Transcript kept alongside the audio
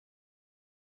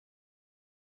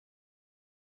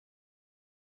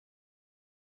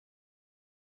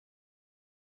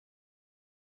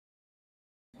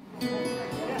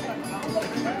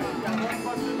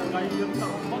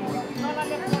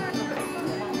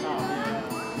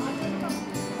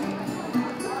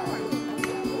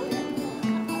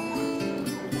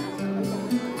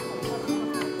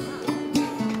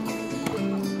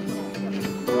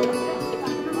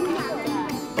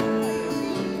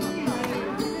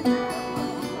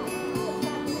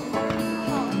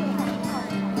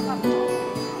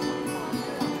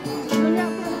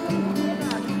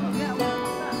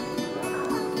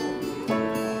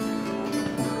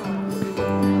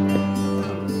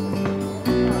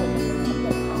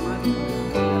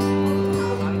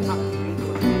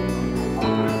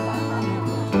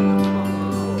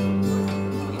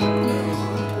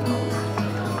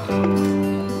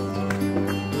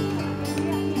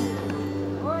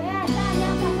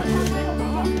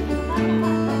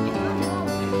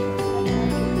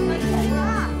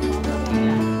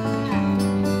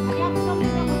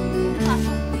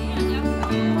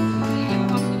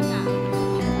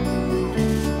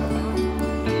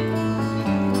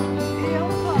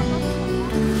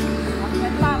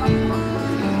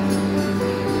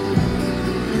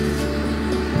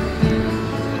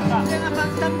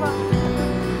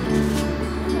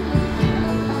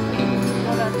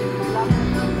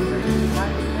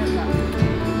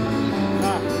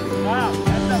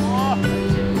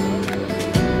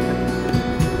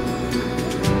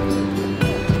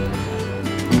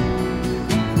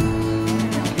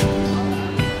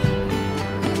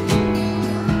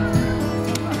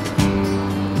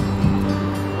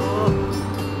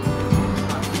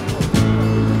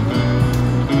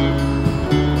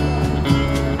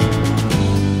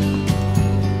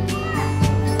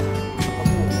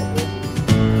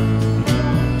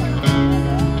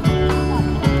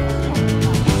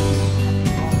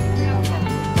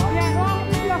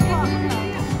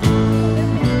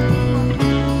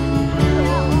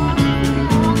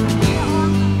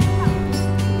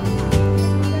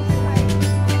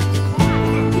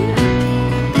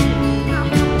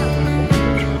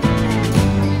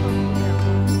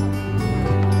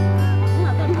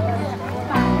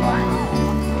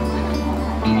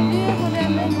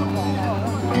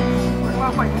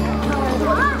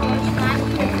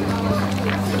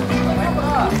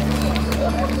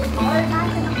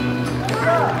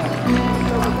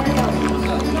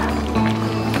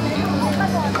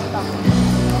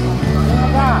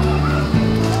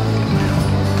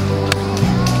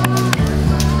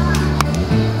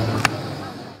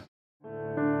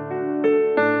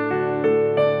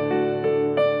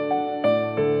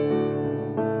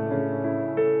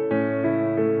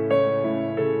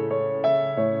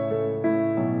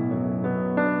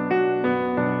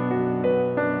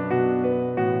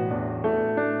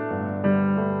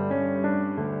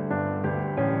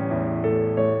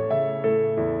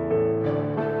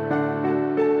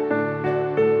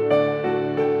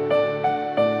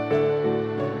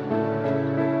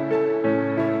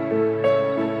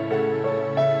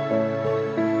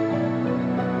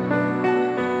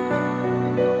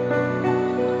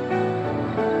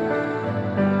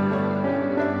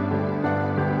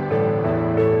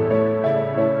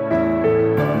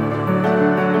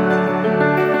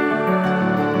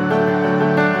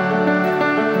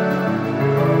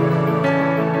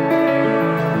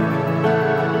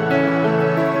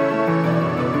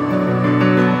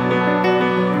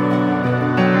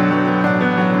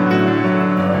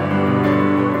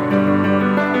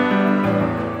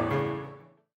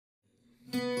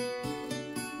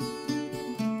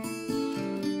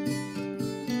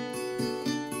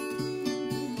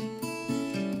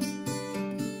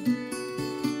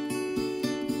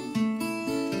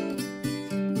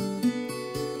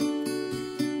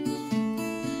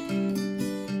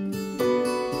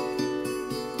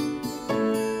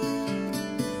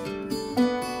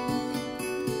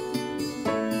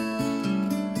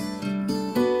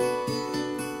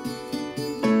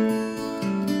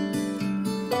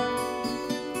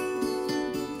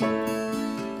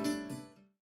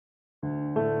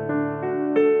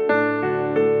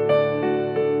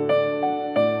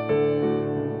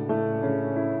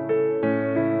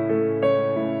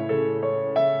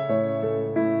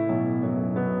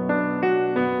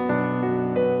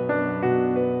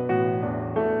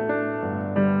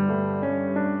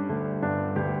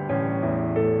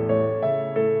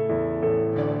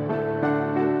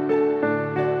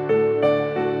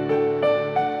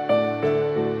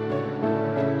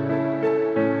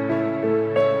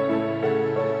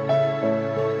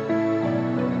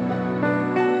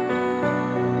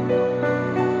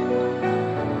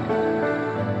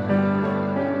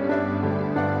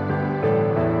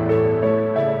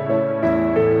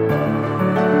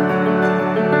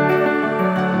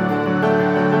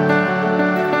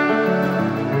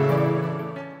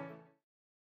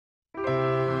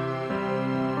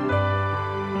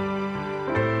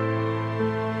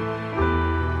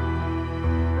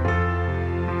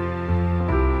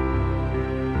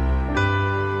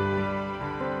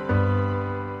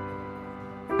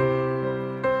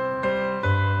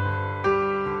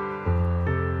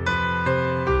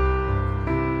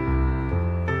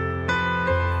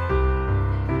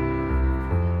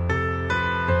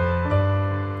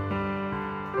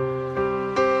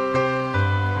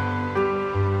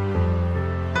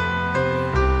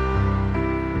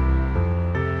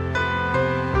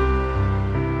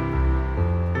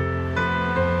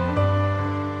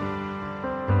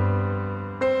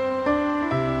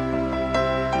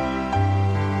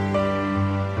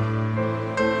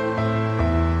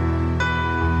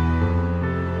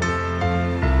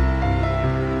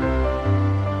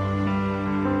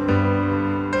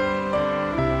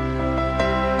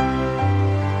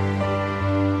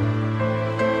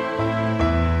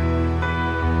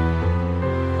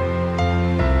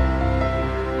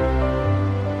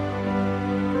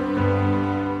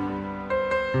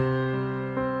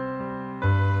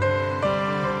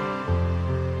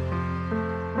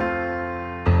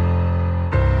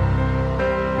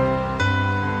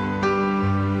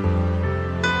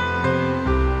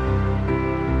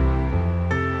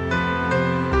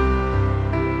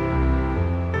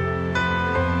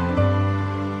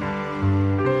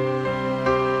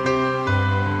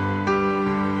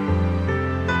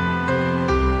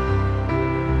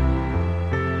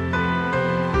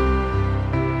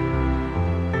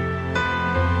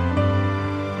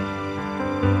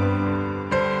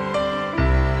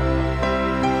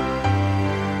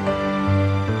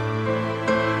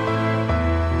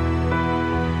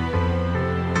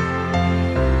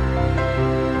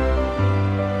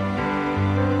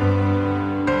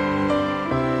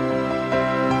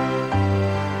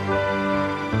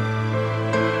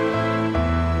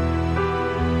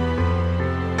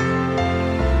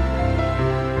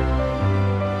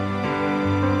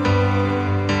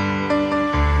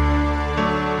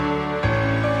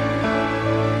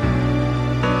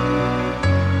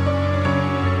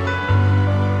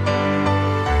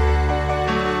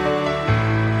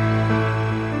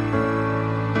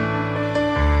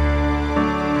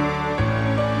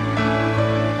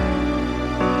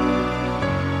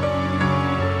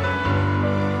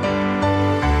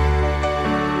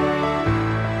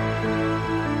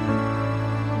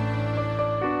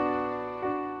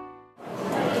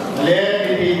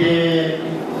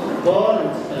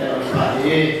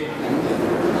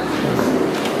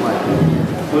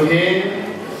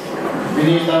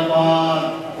sama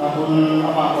ahun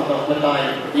apa kotak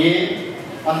letai di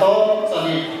atau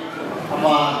sani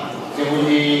apa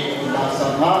jehuni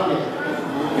nasama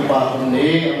di bahun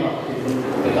ini apa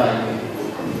letai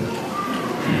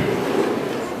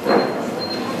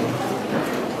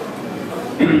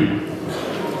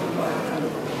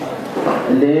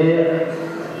le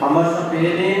amas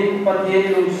apenin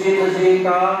patien lungsin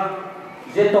nasika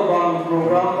jeto bang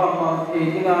program bang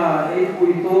tinga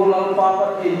puito lang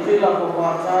papat kinchi la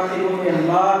papasa kinu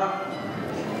enla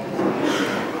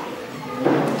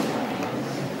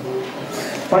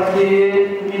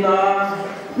patien mina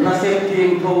nasem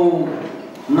king to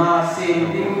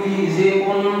nasem tingwi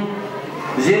zeun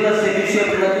zela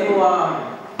sebishe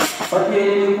platinwa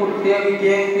patien putte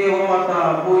keng te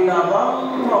mata puina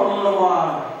bang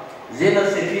maunwa zela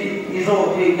sebi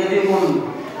izo te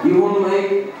nadimun iun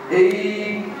mai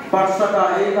ei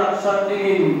parsaka ei laksan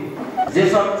dingin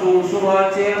jesap chung suwa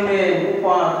chairman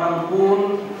upa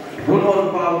thangpun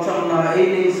bunhon pau chamna ei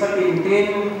ni sakin tin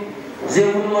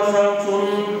jeun masang chun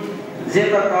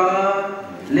jetaka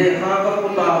lekha ka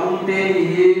puta unte ni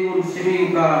hi un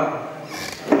simika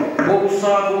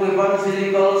boksa bu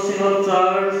evangelical synod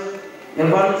church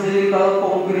evangelical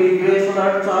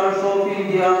congregational church of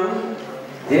India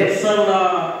Hepsana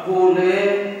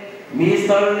Pule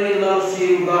Mr. Lila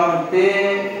Singante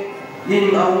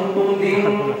in Auntung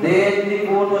Ding Den di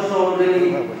Kota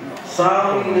Sordeni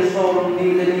Sang in the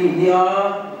Sorni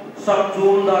Dia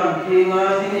Sabjum dan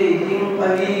Kinga Sini King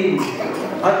Ali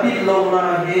Atit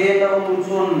Launa Heda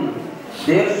Muncun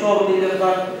Dek Sorni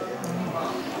dekat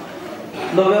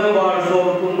November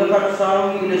Sorni dekat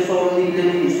Sang in the Sorni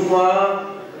Deni Suwa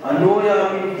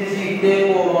Anoya Mintisi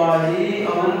Deko Wali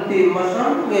Aunti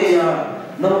Masang Gaya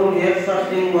namun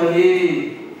hepsating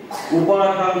wali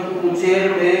upathang tu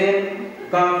chairman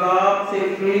kakap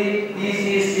secretary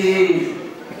DCC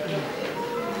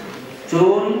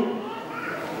Jun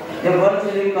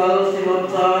evangelical synod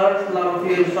church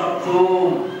Lamphir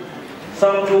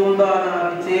Sabjum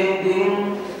dana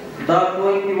changing the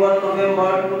 21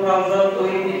 November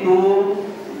 2022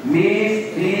 Miss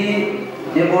B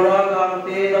Deborah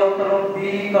Gamte Dr.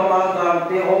 B Kamal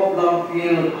Gamte of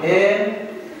Lamphir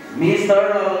and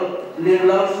Mr.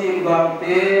 Lila Sim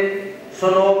Gamte,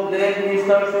 son of late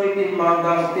Mr. Soitin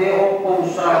Maggamte of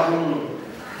Pausahun.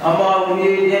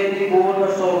 Amawi Deputy Board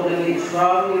of the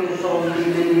Islam in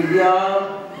the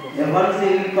India,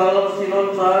 Evangelical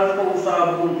Synod Church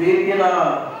Pausahun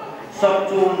Bikina,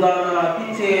 Sabjum Dana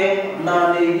Kiche,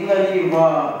 Nane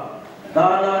Ingaliva,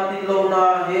 Dana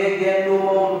Tilona Hegenu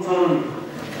Mountain,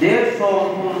 their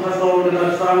song Hasol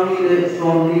the Sami the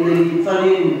Song in the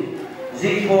Sanin.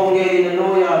 Zikongge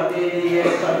Nanoya Teni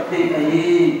Sakti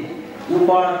Ayi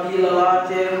Upati Lala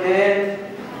Chairman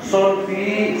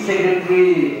Sonfi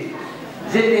Secretary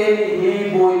Ziteni Hi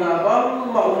Boina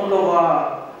Bang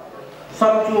Maunlowa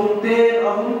Sabjumte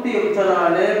Ahunti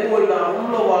Chanale Boina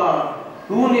Unlowa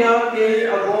Dunia Ke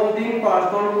Agonding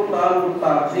Pastor Kutal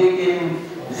Kutak Zekin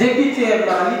Zeki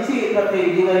Chairna Hichi Kate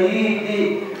Dingayi Di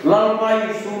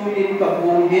Lalmai Suminin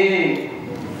Kapungge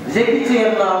Zeki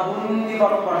Chairna Bun di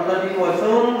Parna di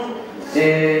Wasun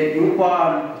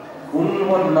Yupan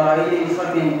Bun Lai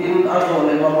Sakintin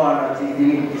Azole Mabana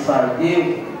Cidi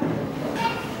Kisarkim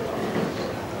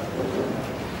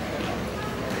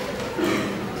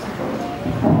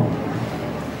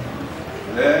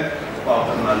Le Pak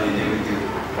Nali Dewi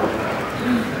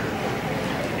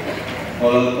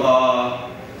Kalau Pak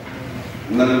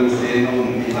Nalusin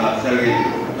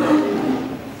Minasari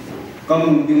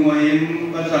kamu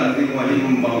tinggalin pesan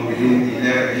tinggalin bangkilin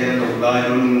tidak ya lokal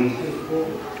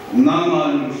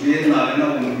nama lusian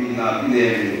ada umpina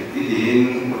kini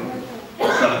idin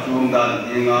sabjum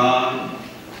dan tinggal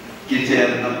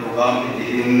kitchen na program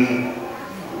idin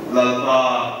lalpa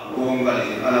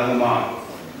gonggali anak rumah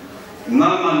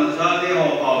nama nasade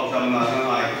hopau sama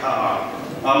dengan ayah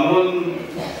amun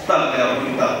tak ada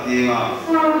pun tak tinggal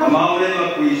kamau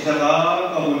lema kuisah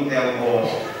kabun teo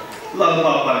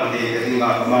lalpa pandai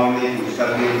ketika mau ni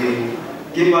pusat ni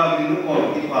kita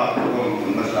minum kita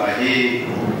tukang masahi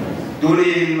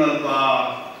turin lalpa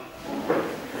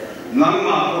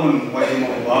nama pun boleh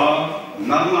moba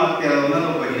nama tel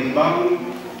nama boleh bang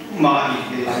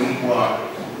mahi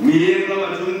semua mir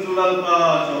nama cuncu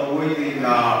lalpa cowok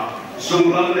kita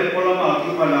sunglam lepola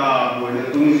maki pada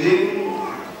boleh tungsin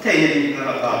cahaya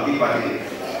kita kita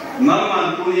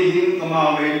nama turin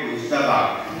kemawe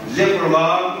pusat je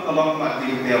program abang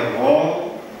mati teo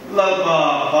lalpa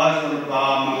pasal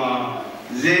pama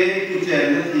je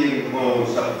kitchen ni ko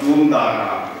sabjum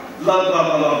dana lalpa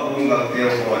kalau bunga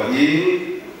teo ni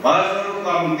pasal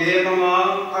kam te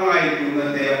mama angai tu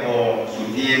na teo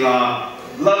sutina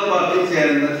lalpa ti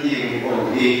chen na thing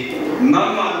o hi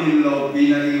namma min lo pi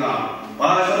na ringa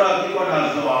pasara ki pada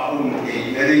so a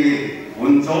ke ringi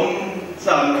unchom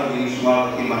sa na wing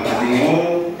swa ki ma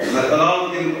dingo la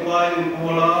talau tin kwai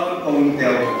pola kong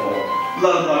teo ko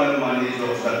lalpa mani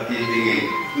so sat ki dingi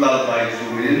lalpa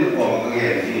sumin ko nge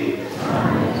ni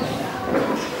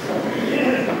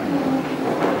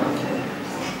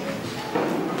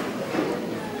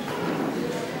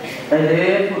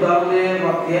Ele tudang le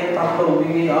maket tamlo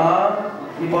wingi a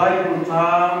ibai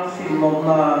puchang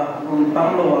simomna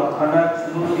tamlo anak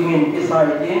sulungin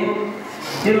kisaitin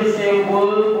til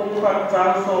sembul pungkat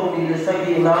chang som di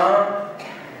sagina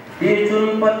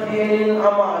dijun patinin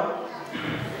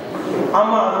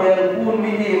ama mer pun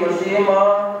mihi masema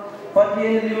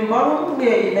patin limbang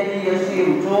ge nadi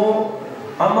yasim chu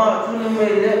ama chun me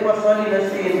le pasali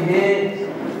nasin he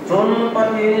chun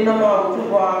patin nama chu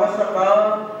wa saka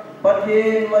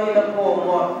patin mai na ko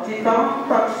mo chitam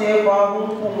tak se ba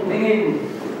hung pung dingin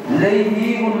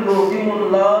leihi hun lo dimun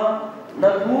la na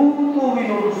thu mu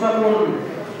winun sabun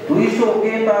tuiso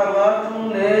ke ta ga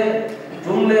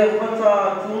chung le pacha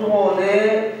chung ho le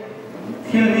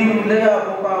thilling le a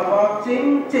ko ka ba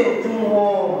ching chung ho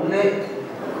le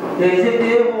e je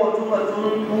de ho chung a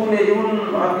chung tu le yun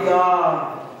atia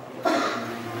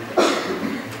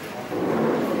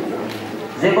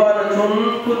Jebana chun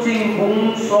kuching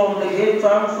bung som lege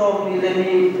chang som ni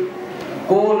lemi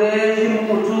kole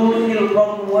simu chu hil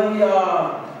kam waya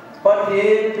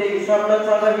pathe te samna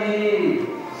chalahi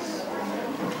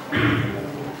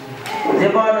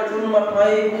Jebana chun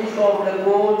mathai bung som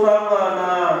lego changa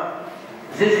na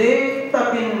jeje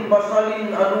takin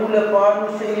pasalin anule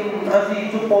panu sein asi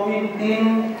chu pomin tin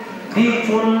di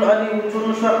chun ani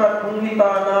chun sakat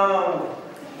bungita na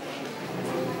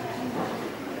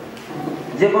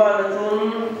Jebana chun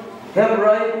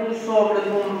hebrai pun som le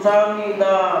pun changi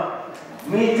na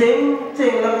mi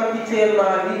cheng la ka ki chen na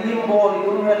hi limbo ni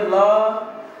un hen la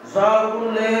za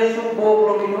kun le su bo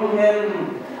lo mi un hen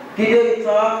ki de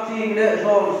chak chi le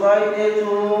zor sai te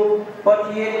chu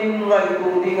patien ngai tu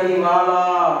ding ngai ngala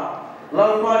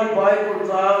lau pa ni bai pun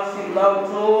chak sim lau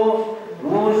chu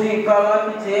ruzi kala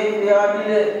ki chen te ani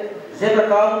le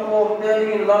zeta kam ko te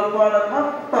ni lau pa na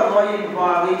thak ta mai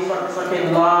va ngai sak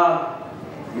saken la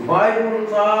Ibai pun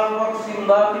chang vaksin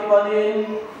dati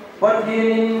panin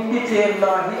patinin kichen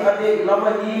nahi ade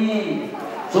lamahi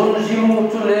chun jimu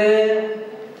chule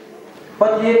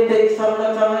patin te samna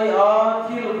changai a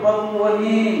thil pam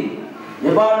wahi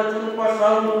yebana chun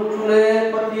pasal mu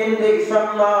chule patin te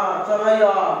samna changai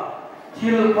a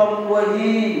thil pam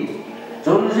wahi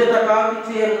chun je taka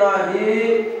kichen nahi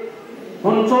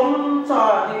hun chom cha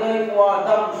dingai kwa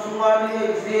dam sunga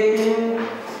dingai zetin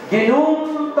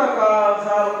Ginum taka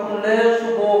sal kunle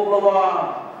subok lawa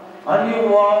ani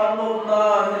wa nopna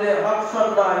hile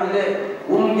haksan na hile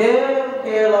unge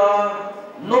kela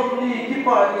nopni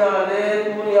kipanya le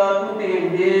dunia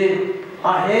tutim di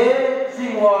ahe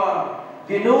siwa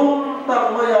ginum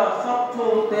takmaya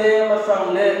sabchum te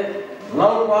masang le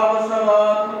lau pa masanga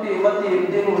tuti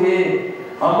matim dinuhi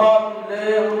amam le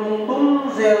untum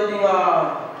zel dinga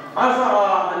asa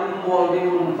alimbol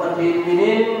dinun patin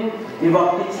minin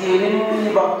ibak kicilin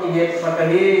ibak kihet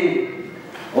sakahi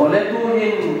oleh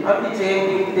tuhin api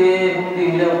cengking te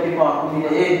hunding leo pipa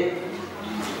kumine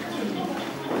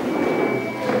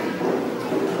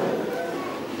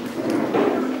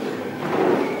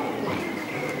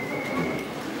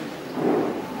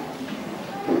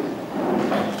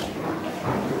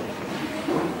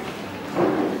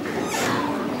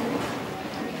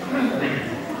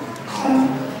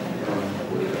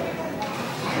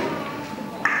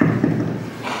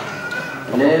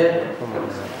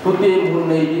Putin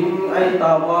bunaying ay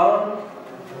tawag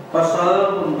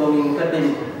pasal bundonging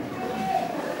katin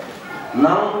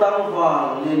nang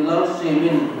tangwal lilal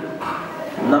simin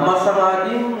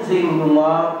namasangadin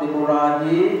zingnunga Deborah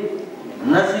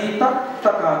nasitak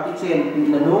takati chen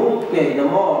pinanu kay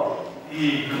namo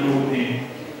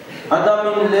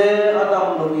Adamin le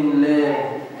Adam loin le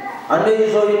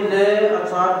anay zoin le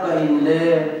atsad kain le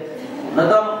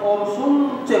nadam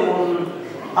omsun chemun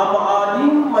ama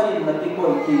aning may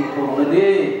natikoy kikong na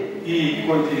di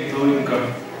koy kikong ka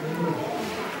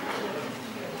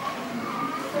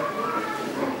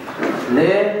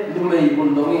le lumay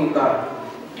bundonging ka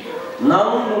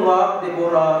nang nungak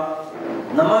Deborah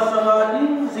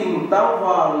namasangadin sing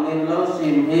tawal linlal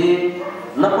simhi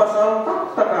napasal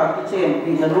taka kichen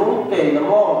pinanu kay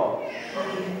namo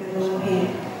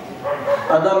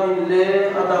Adamin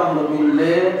le Adam lomin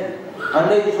le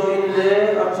anay zoin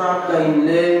le atsat kain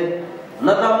le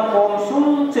nadam kom sum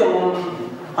chemun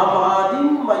ama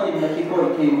adim mayin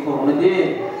nakikoy kikong na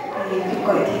di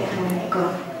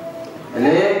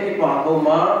le ki pa to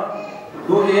ma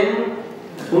tu hin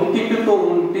hung ki tu to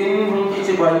tin hung ki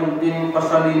se bai tin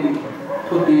pasalin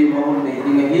thuti mahun nei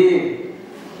ding hi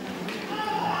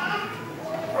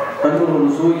kanun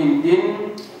su in tin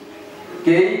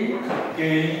ke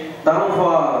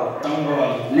tangwa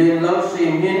lin lau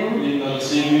simin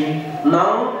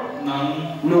nang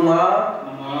nunga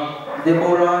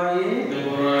Deborah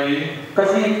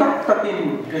kasi tak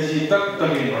takin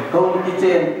kaum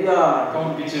kitchen pia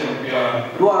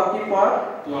tua kipat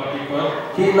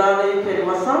kinani ken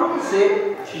masang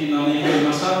se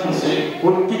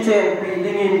un kitchen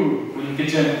pidingin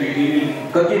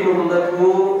kakinum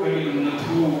natu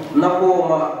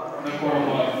napoma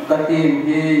katim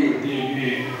hi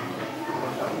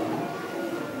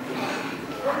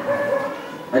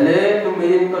ale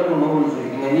tumayin ka tumahun sa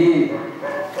ngahi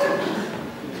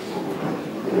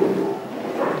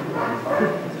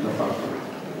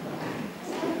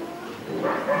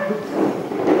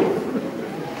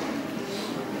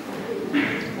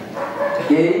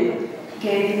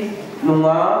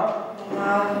nunga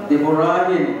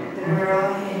Deborahin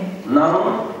nang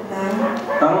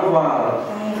tangwal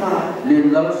lin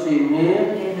lau simi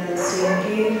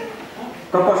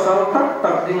kapasal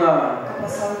tak dinga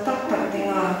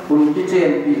pun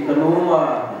kitchen pi kanuma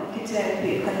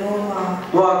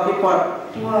tua kipat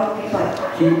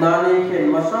kinani ken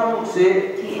masang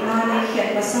se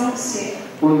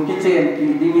pun kitchen pi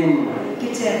dingin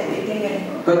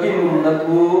kaginum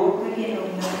natu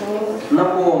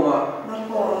napoma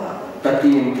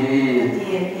katim hi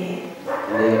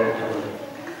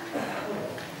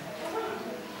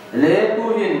le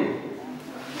tuhin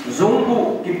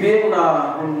zungbu kipeng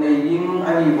na hun nei ding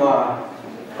ani wa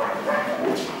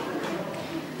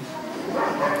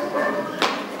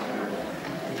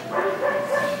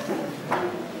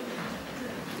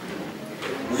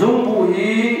zungbu hi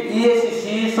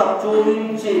ESC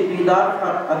sabchum che pidat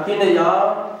at akinaya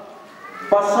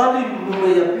pasalin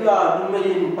numaya pia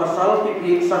numayin pasal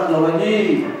kipik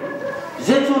saklawahi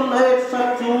zechun ayat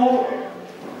sachu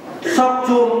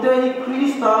sabchum te hi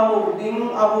Krista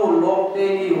muding ahu lok te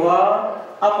hi wa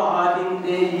ama ading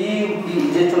te hi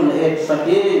di zechun ayat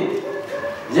sakhi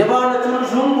jebana chun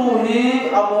zungbu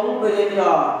hi among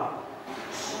beya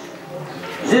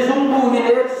zezungbu hi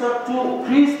ayat sachu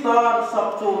Krista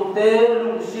sabchum te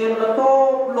lungsien na to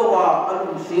lowa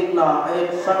alungsien na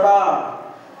ayat saka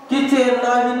kitchen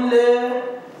na hinle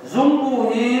zungbu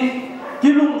hi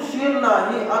kilung sien na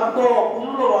hi ato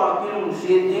kumlowa kilung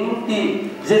sien ding ti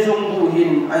zezungbu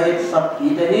hin ayat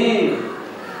sakhi dahi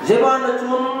jebana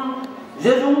chun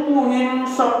zezungbu hin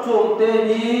sabchum te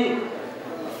hi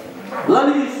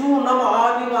lali su nama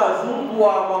adinga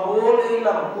zungbuwa mahol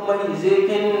ilam kumahi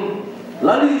zekin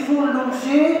lali su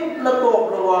lungsin na to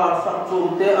lowa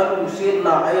sabchum te alungsin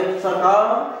na ayat saka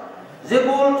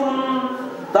zebol chun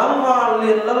tangwal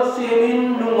lin lau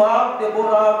simin nunga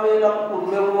Deborah velam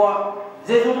kurmewa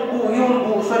zezungbu yun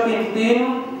bu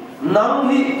sakintin nang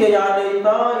hi kayane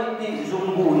ta iti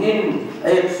zungbu hin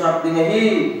ayat sak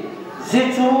dingahi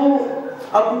zichu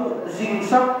abu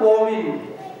zingsak komin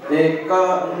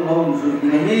eka nungaun zui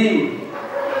dingahi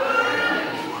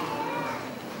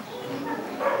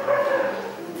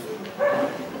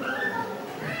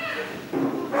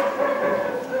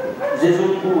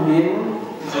zezungbu hin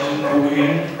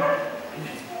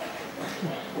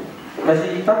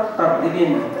kasi tak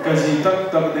dingin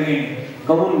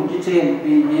kaun kitchen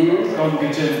pihi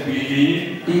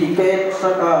ti ket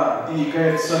saka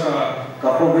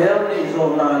kapover ni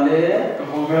zonale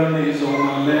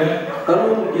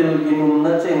kalung gil ginum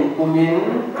na cheng pumin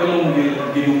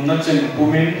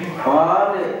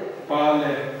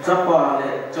pale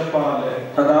chapale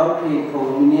tagaw ti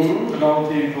thominin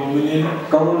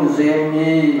kaun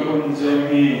zemi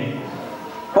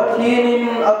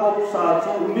pathinin agop sa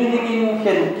chu minigin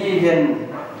ken ki hen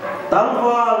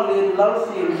tangwal lin lau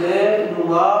sim le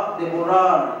nunga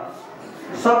Deborah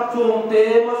sabchum te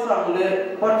masang le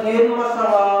pathin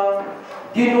masanga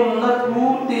ginum na thu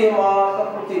te ma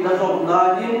kaputi na job na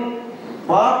hin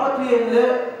pa pathin le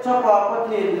chapa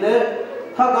pathin le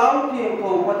thagaw ti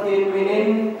ko pathin minin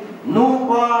nu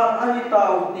pa ani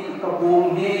tau ti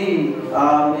kapung hi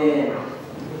amen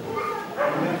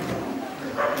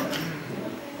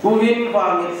Kuhin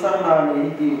pangit sana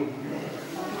ni ti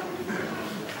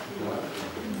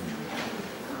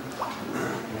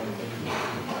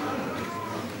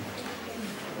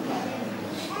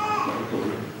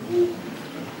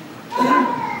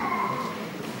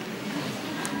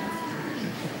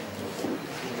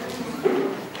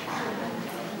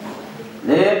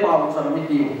le pang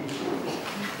samiti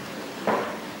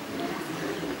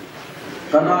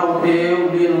nanau te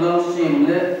ulin lau Siem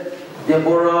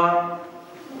Deborah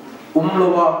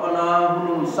umlowa pana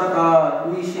hunum saka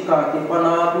tuisika ke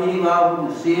pana tuinga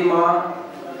hun sema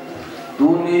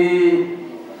tuni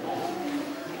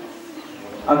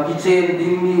akichen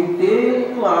dingni ute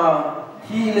nga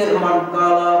hile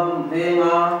mankala hun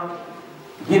venga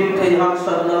him thei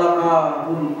haksan nalaka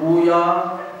hun puya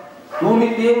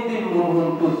tuni teng din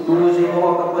mun tutu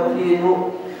simo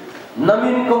kapatinu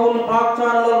namin kahun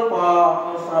pakchan lalpa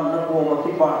ang san na ko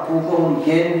makipa ku kahun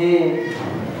kenhi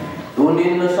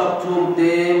tunin na sakchum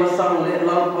te masang le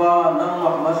lalpa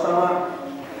nang masama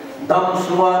dam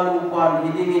suwan upan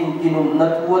hidingin kinum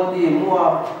natuati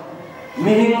mua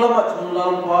mihing lama chung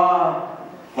lalpa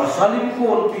masalim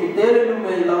kon pi tere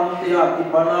lume lam te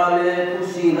aki panale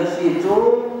tusi na si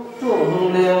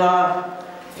chung lenga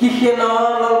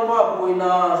kihena lalpa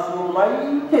buina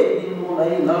sumai te din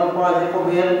munai lalpa je ko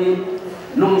berdi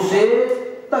lungse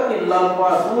takin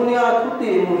lalpa dunia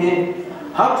tuti muhin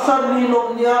haksan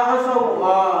nino niya asaw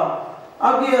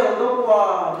agir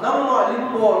dokwa nama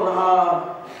limbo na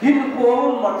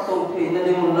hinpo matto te na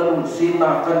limun na lungsi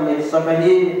na kanya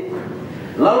sakahi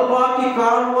lalpa ki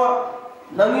kanwa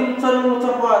nangin chanu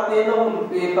chapate na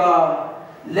unpe ka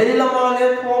leila male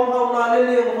thom haw na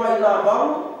lele vai na bang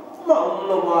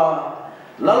maumlawa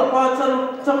lalpa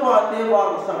chan chapate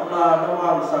wang sakna na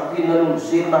wang sakin na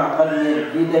lungsi na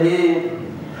kanya kidahi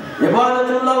Ibana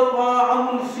chulal pa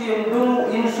ang Siem du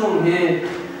insung he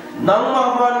nang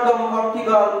mahan gam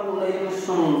makigal na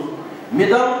insung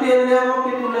midang telya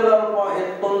makitulal pa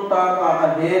eton ta ka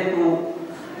ahetu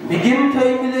bigim thai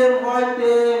mile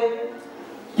vaite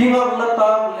kingak na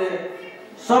tagle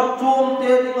sabchum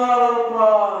te dingal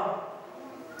pa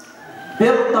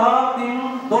berta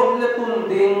ting doble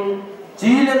tunding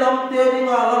chile nam te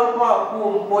dingal pa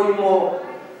kum poimo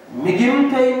migim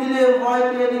thai mile vai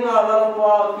ke dinga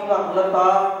lalpa kinga lata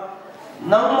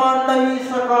nangman nahi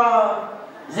saka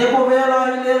jeko vela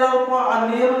ile lalpa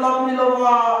anir lam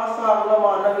milawa asam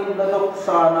lama nangin nadok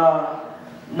sana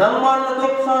nangman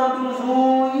nadok san dun su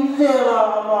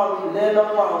izela ama le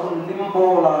lama hun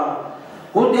limbola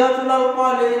kudya lalpa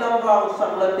le lama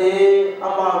saklate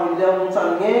ama le hun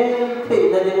sange the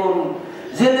na dingun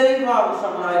jele ba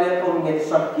sakna le kon get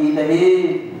sakki nahi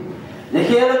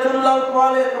Lekhela chulal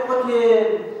kwale kapathe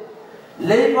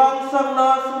leibang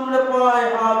samna sumle pai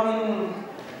habin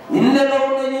inle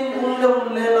lawnein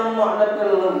unle namma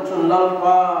natel chulal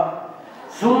pa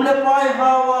sumle pai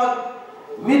hawa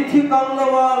mithi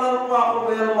kanglawa lalpa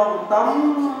obel mang tam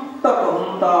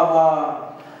takum tawa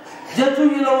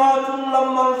jetu ilawa chullam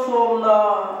mal somna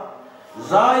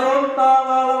zayon ta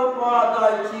lalpa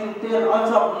dai chinten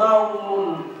achap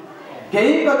naumun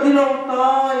kei katilong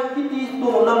tai kiti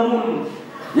to namun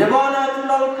yabana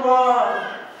chulal pa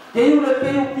kei le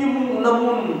kei kimu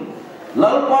namun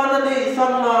lalpa na de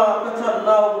isangna kachan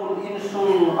naun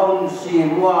insung aun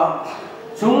siwa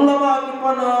sunglama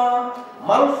kipana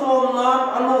malsom nan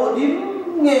ano dim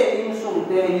nge insung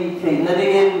te hi kei na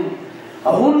dingin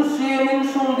ahun sim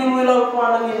insung ding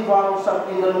lalpa nangin bang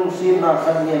sakin nalung sim na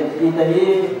kanyen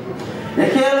kitahi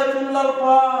yakela chulal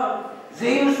pa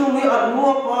Zin sumi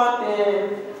admua pate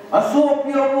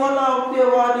asopio wana te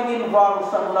wadingin bang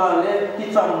sanale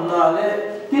kicamnale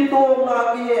kitong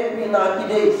na kiye pina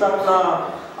kide sanna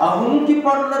ahun ki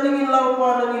parna dingin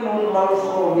lawpa nangin hun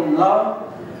malso milla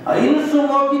ain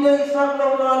sumo kide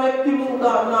sanna nale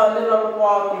kimuda nale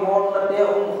lawpa ki hon na te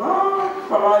ha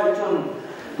palai chun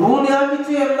dunia ki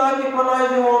cher na ki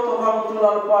palai je ho to bang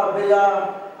chulal pa beya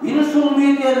insung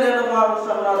mi ke le na bang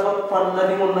sanna dot panna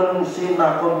di mun nang sin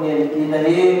na kon yen ki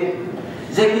nahi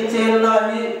jeki chel na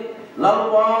hi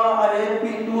lalwa are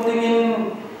pi tu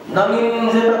dingin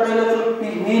nangin je ta kai na chut pi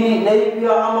mini nei pi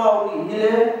ama uri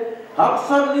hile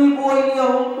haksan ni boy ni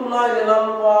hum tu na le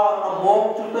lalwa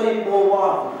amok chutai powa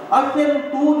aken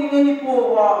tu dingin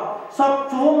powa sab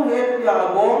chom he pi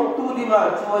agom tu dinga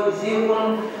choi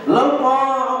jiun lalwa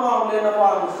ama le na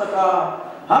bang saka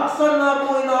haksan na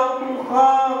boy na tu kha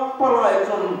palai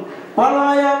chun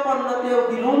palaya panna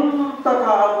teu dilum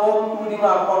taka agom tu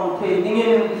dinga pam the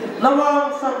dingin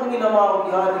namang sak dingin namang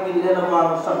di dingin le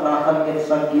namang sak na kan ke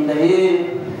sak ki dai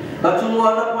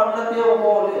kachungwa na panna teu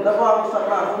ho le namang sak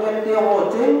na ngen teu ho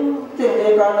cheng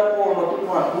e ka na ko ma tu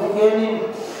pa tu genin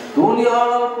dunia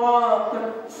alpa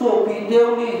so pi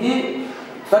teu ni hi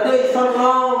kadai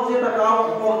sangau je ta ka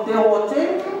ko teu ho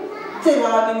cheng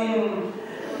a dingin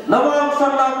Nawang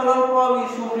sana kalaupa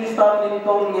Yesus Kristus ni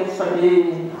kau ngit sahi.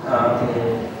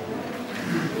 Amen.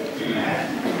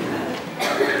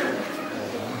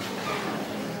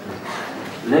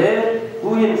 Le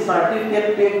kuin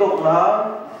certificate pe dok la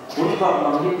unpa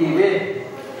manghiti be.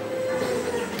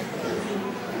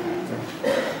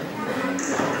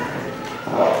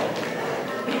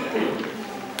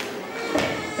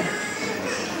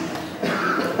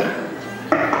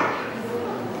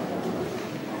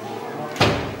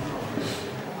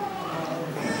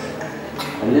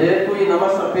 le tui nama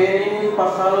sapenin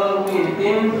pasal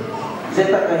wintin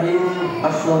zeta kahin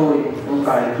asoi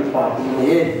ungkai ki pati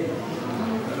ne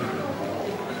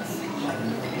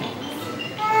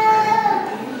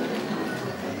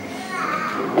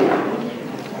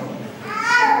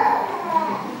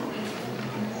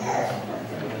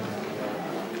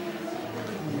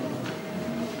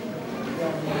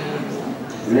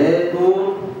le tu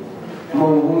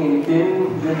mong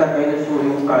wintin zeta kahin asoi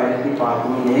ungkai ki pati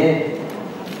ne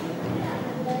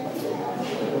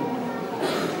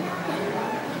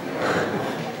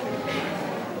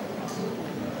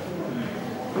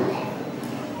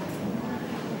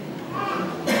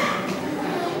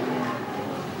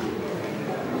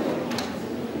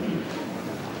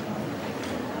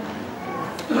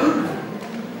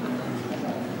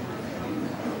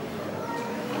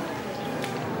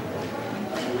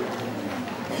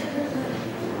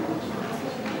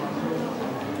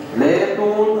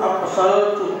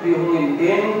asal cuti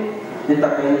mungkin kita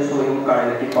kena suruh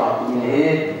kaya di pagi ini.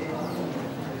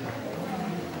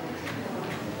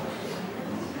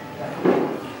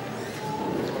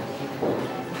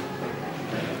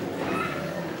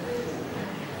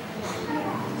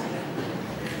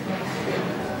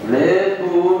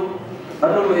 Lepas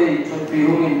ada lagi cuti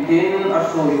mungkin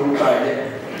asal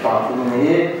kaya di pagi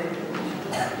ini.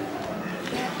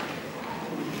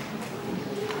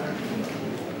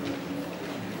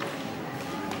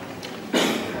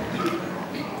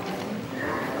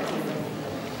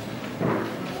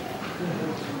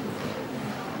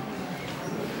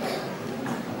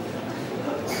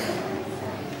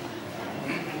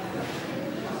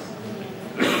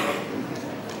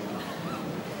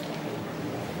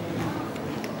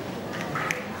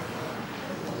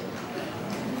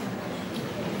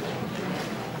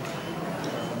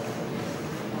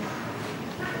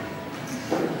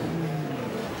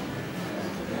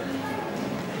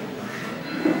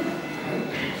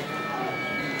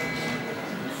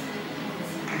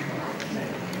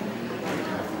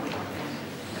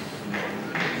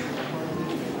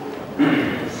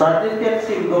 Certificate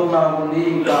Sindong Namuli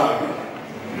Inka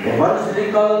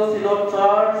Evangelical Synod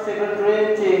Church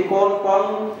Secretary Chekon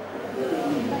Pang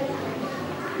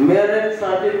Merit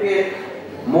Certificate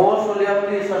Most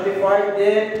solemnly certified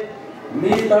that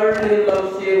Mr. Lil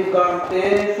Siem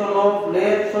Gante son of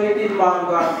late Soitin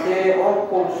Mangante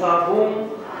of Kosabung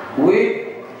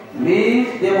with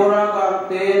Miss Deborah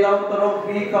Gante daughter of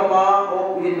Bikama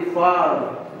of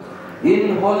Infal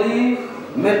in holy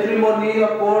matrimony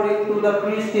according to the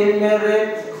Christian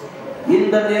marriage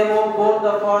in the name of God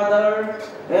the Father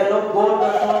and of God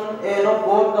the Son and of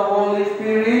God the Holy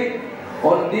Spirit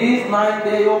on this 9th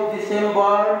day of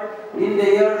December in the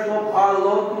years of our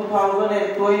Lord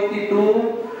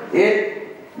 2022 at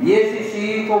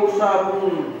YCC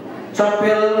Kosabung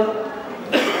Chapel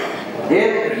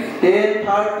at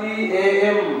 10:30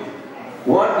 a.m.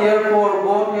 What therefore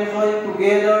God has joined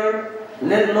together,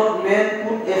 let not man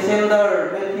put asunder.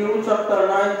 Matthew chapter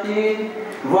 19,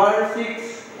 verse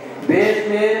 6.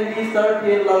 Baseman Mr.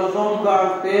 Tin Lalzong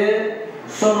Gante,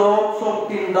 son of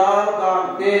Soptindal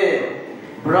Gante.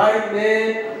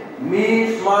 Bridemaid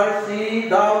Miss Marcy,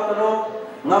 daughter of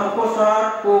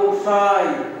Ngamkosat Kongsai.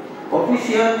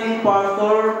 Officiating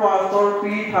Pastor, Pastor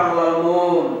P.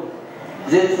 Thanglalmon.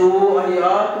 Jesu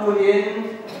Ahia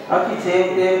Tuhin,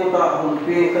 Akichekte Muta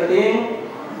Hunpi Kating.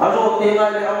 Azo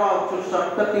tenga le ama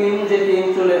chusak takin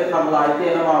jeting chule thamlai te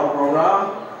nama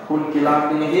program hun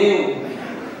kilang ding hiu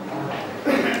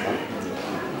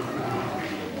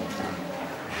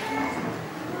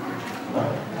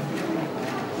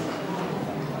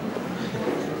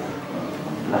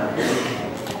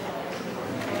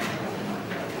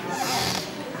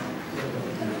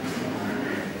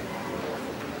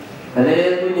Hele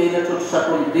tu ni na chusak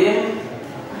kuntin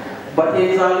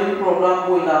Bagi salin program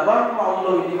bui nabar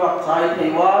mauloi diwak sai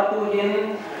tewa tu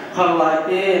hin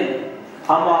khalaitin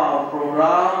ama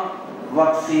program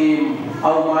vaksin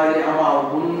au mai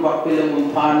ama bun wakil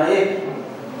mun panai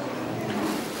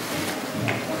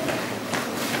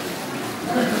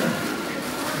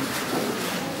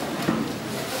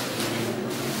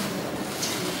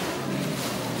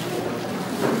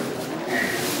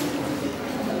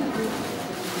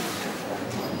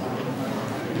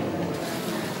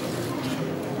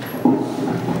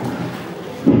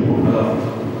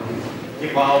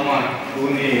bao mà tu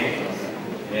ni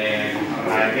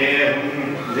lại cái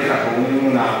rất là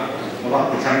cũng là nó bắt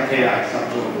từ sáng thế à sắp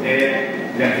xuống thế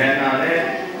liền thế nào đấy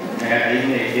ấy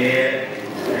này cái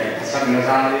sắp nó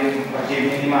ra đi và chỉ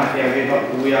nhưng mà theo cái đó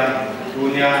tu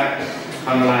nha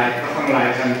hàng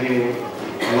lại sang tiêu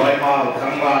nói bao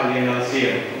tháng ba liền là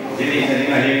xỉu chỉ đi là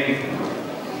những ngày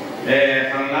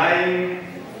thằng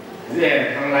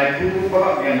lái thu các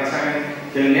bác viện nó sang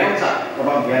từ néo chặt các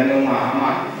bác viện nó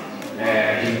mà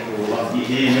hình của bác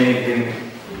gì mình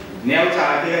néo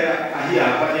chặt thì hiểu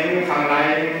có những thằng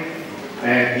lái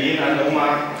tí nó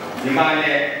mà nhưng mà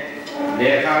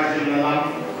để khai dừng nó lắm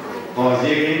có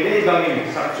gì cái đó mình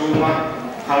sắp chung mà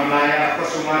thằng lái có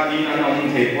số mà tí nó không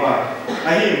thể qua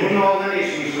hình của nó cái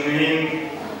này sung hình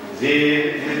gì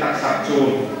tác sắp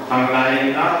chung thằng lái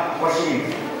nó có sung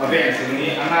ở bên sung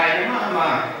này anh này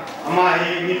mà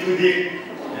hình tu đi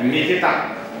mình cái tập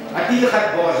tí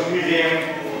khách bỏ sung riêng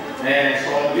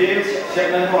số biết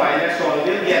sẽ nên hỏi là số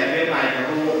biết hiện bên này cái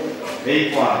đồ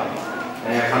đây quả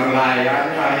thằng lái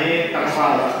anh này tăng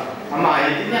vào mà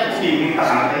hình nhất phim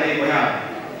tác cái này của nhà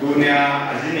dunia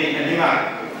azini ini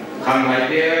mah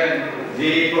kami dia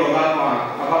di program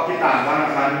apa kita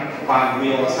kan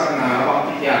pagi wasana apa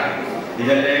kita di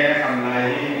dalam kami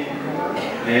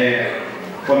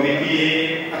komiti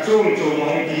acung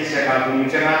mong di sekarang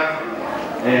cina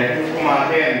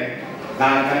kumaten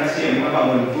dan kan Siem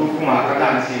bangun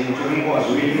kumakan Siem cung ko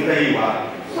suin dari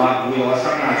pagi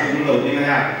wasana cung lo di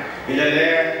mana di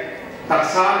dalam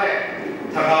taksa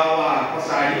thagawa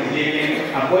pasai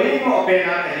ini apa ini mau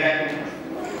pena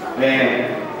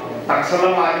tak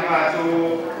selama ini tu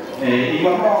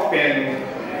imam mau pen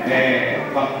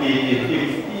bakti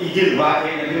ijil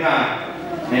bahe ini na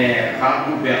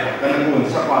kamu ber kan pun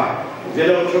siapa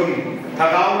jadi cun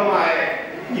thagawa mai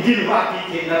ijil bahe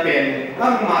ini pen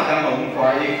kan macam orang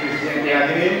kaya Kristen dia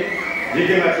ini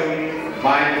jadi macam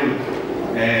Bible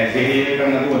jadi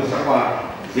kan pun siapa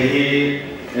jadi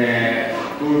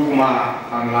tu kuma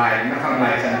hàng lại sản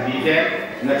phẩm thế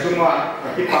nói chung là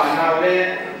cái bạn nào đấy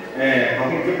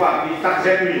không cái bạn bị tắc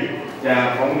chết gì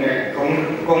và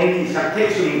không sắp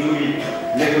thiết dùng gì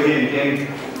để thực hiện thêm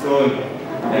rồi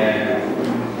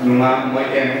nhưng mà mọi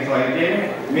em nói đến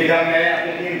mình đang nghe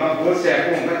cái tin bằng bố sẽ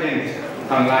cùng các tin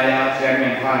hàng lại sẽ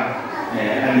miễn phạt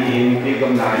anh em đi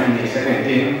cầm lại mình sẽ miễn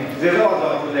tin rất rõ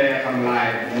rồi tôi hàng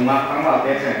lại nhưng mà thằng bảo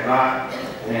thế sẽ ra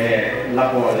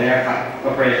lapor dia kat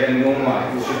operation rumah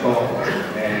itu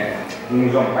nunggu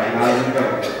sampai lalu tu,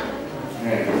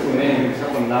 itu ni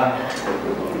sebenarnya.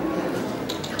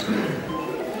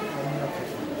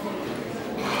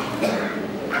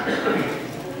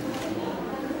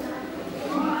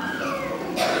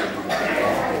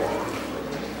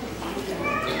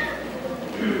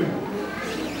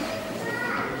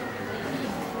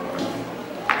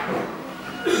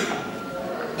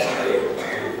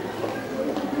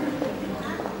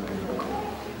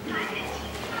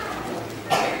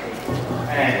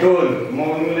 Tuh,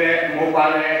 mau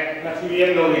balik nasi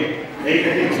yang lagi, ini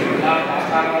kita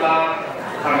pasang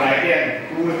hàng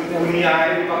dunia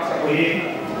ini paksa ini,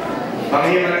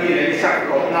 bagi nanti dari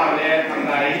sakit nak le hàng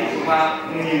cuma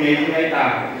ini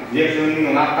ta, dia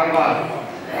pun ngakang lah,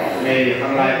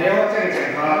 hàng dia ceng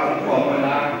kalau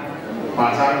mana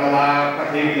pasang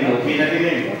pakai lopi nanti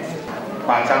ni,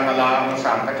 pasang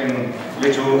musang pakai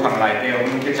dia tu hàng dia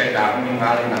mungkin saya dah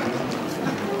mengalami nanti.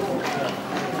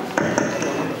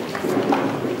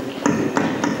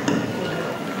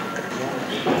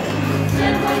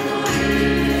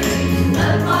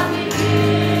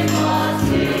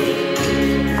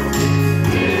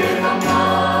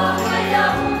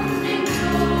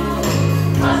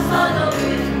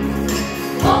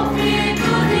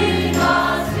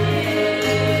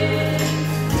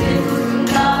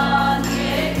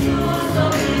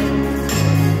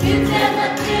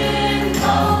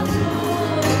 You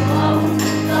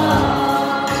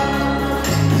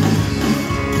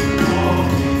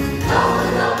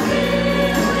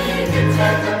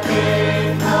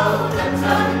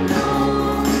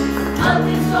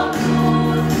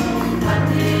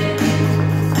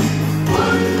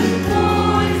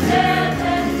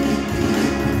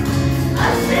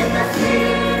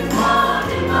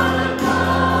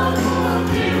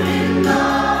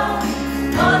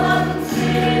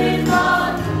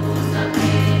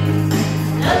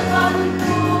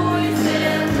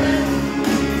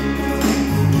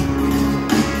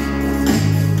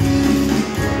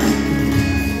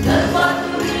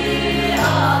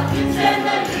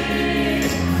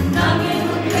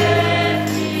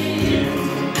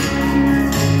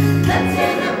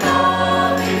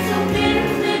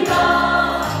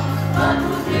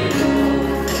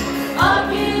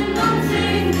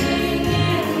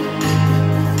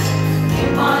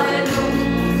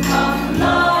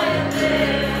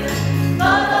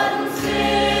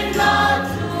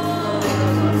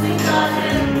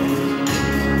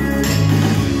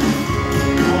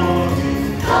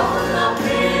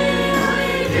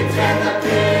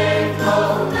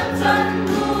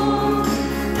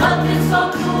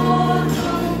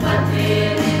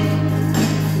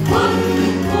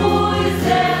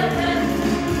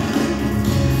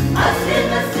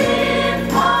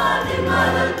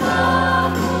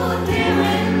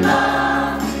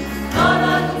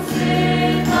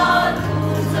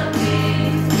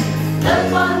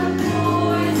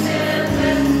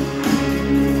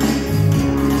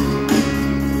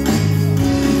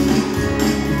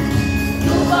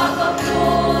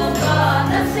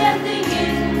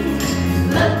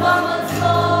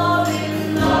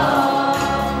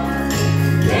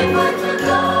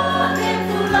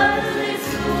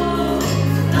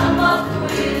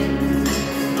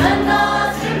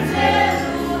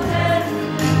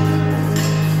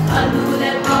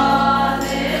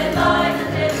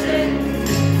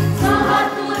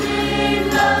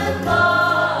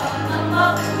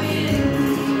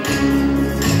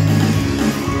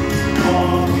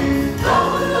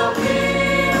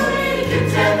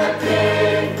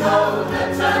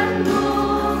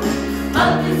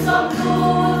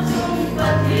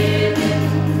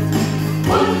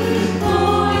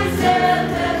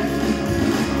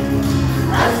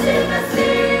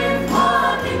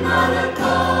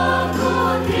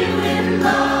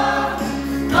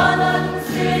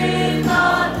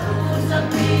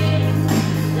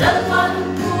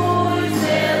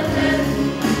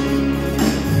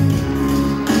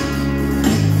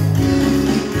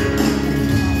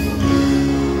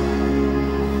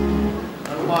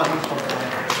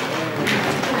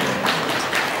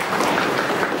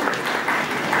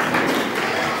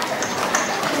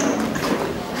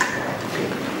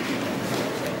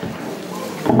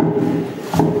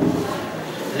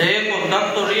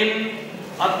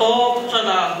atop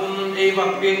sana hun e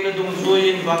vak pek na dung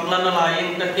suin vak lan na lain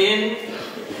katin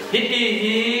hiti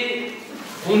hi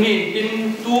hunin tin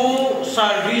tu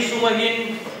service umahin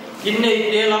kinne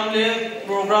te lam le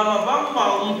program abang pa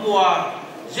tua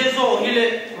jezo hile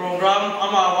program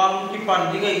ama wam ki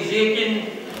pandinga ijekin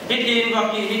hitin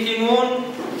vaki hitingun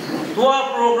tua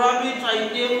program hi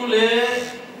chaite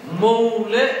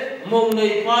mule mo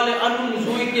nei pale anun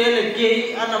zui te le ke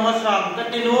anama sam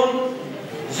katinun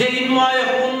zein mai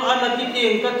hun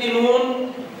anakiteng katinun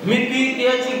mipi te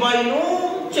chi bai nu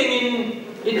chengin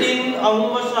itin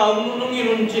awma saum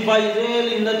nungirun chi bai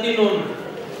zelin natinun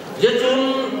jechun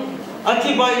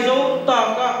achi bai zo ta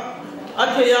ka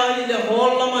athaya ile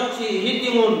hol lama chi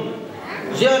hitingun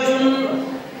jechun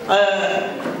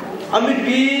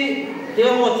amipi te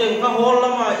ho cheng ka hol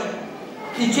lama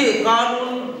ichi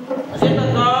kanun seta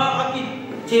ka aki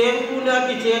cheng puna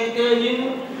ki cheng te hin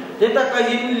teta ka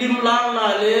hin lim lang na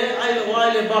le ai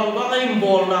le bang ba kai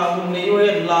bol na hun nei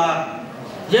wen la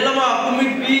jelama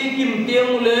kumipi kim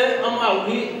teng le amau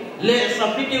hi le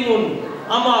sapitingun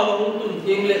ama wa tun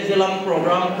teng le jelam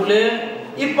program kule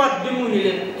ipat dimu ni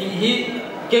le ti hi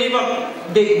keiba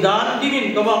de dan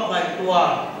dingin ka ba kai tua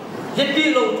jeti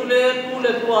lo tule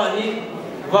tule tua hi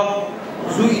wa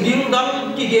zui ding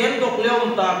dang ki gen dok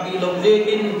leom ta ki lo je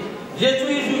kin je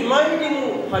chui zui mai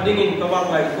dimu hadingin ka ba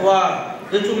kai tua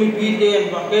je chumi pi den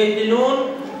ba ke tinun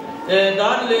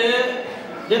dan le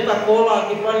jeta kola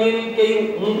ki panin ke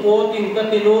ko ting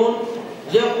katinun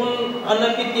je kun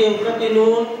anaki ting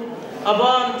katinun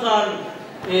aban chan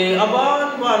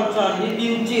ban chan ni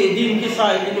din chi din ki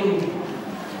sai tinun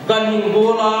ganing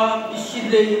bola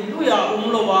isidle luya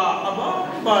umlowa aban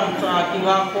ban cha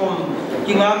kinga kom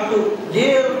kinga tu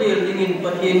der dingin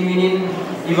patien minin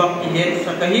iwak ihen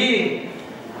sakahi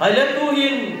ala tu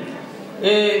hin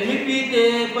mipi te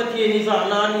patien isa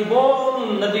nani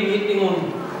bon nading hitingun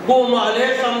ko ma le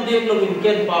sam de lovin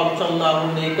ken pau chang na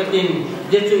hun ne katin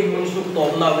je chui mun suk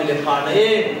tom na wile khana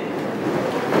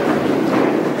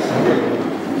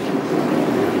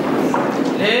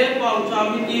le pau cha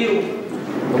mi tiu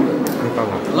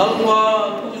langwa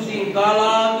tu sing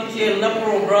kala ki chen na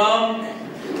program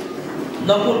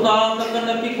na puta na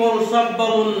kana ki kol sab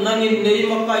bangun nangin nei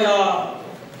makaya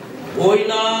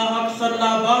oina haksan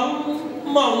na bang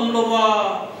maum lowa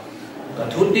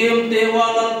thutim te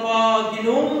walal pa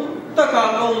dinum taka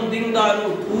kaum ding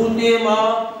daru thute ma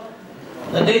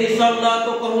na dei sam na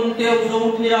to kahun te zo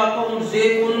thia kaum se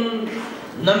kun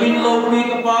namin lowi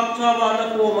ka pak cha wa na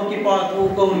ko makipa thu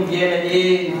kaum ge na e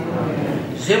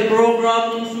se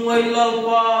program sungai lal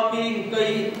pa bing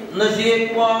kai na je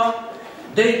kwa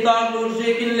dei ta lo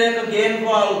je kin le ka gen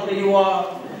wal kriwa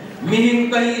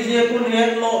mihin kai je kun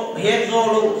het zo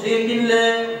lo je kin le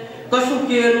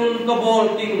kasukerun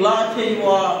kabol ting la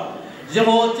theiwa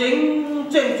jemo cheng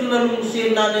chunalung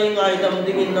sin na nei ngai dam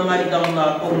dingin na ngai dam na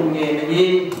kong nge ni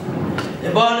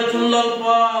ebana chunlal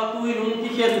pa tuilun ki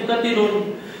khen katinun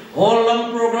holam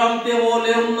program te ho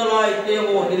leum na lai te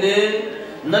ho hile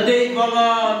na dei banga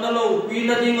na lo pi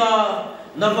na dinga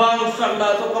na bang sak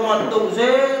na to kamat to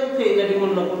je the na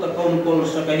dingun na ko ta kong kol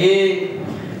sa kahi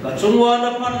ka chungwa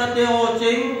na pan na te ho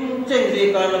cheng je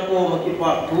ka na ko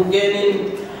makipa thu ge ni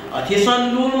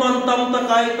athisan lul man tam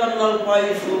takai tan lal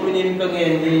pai suminin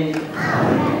kageni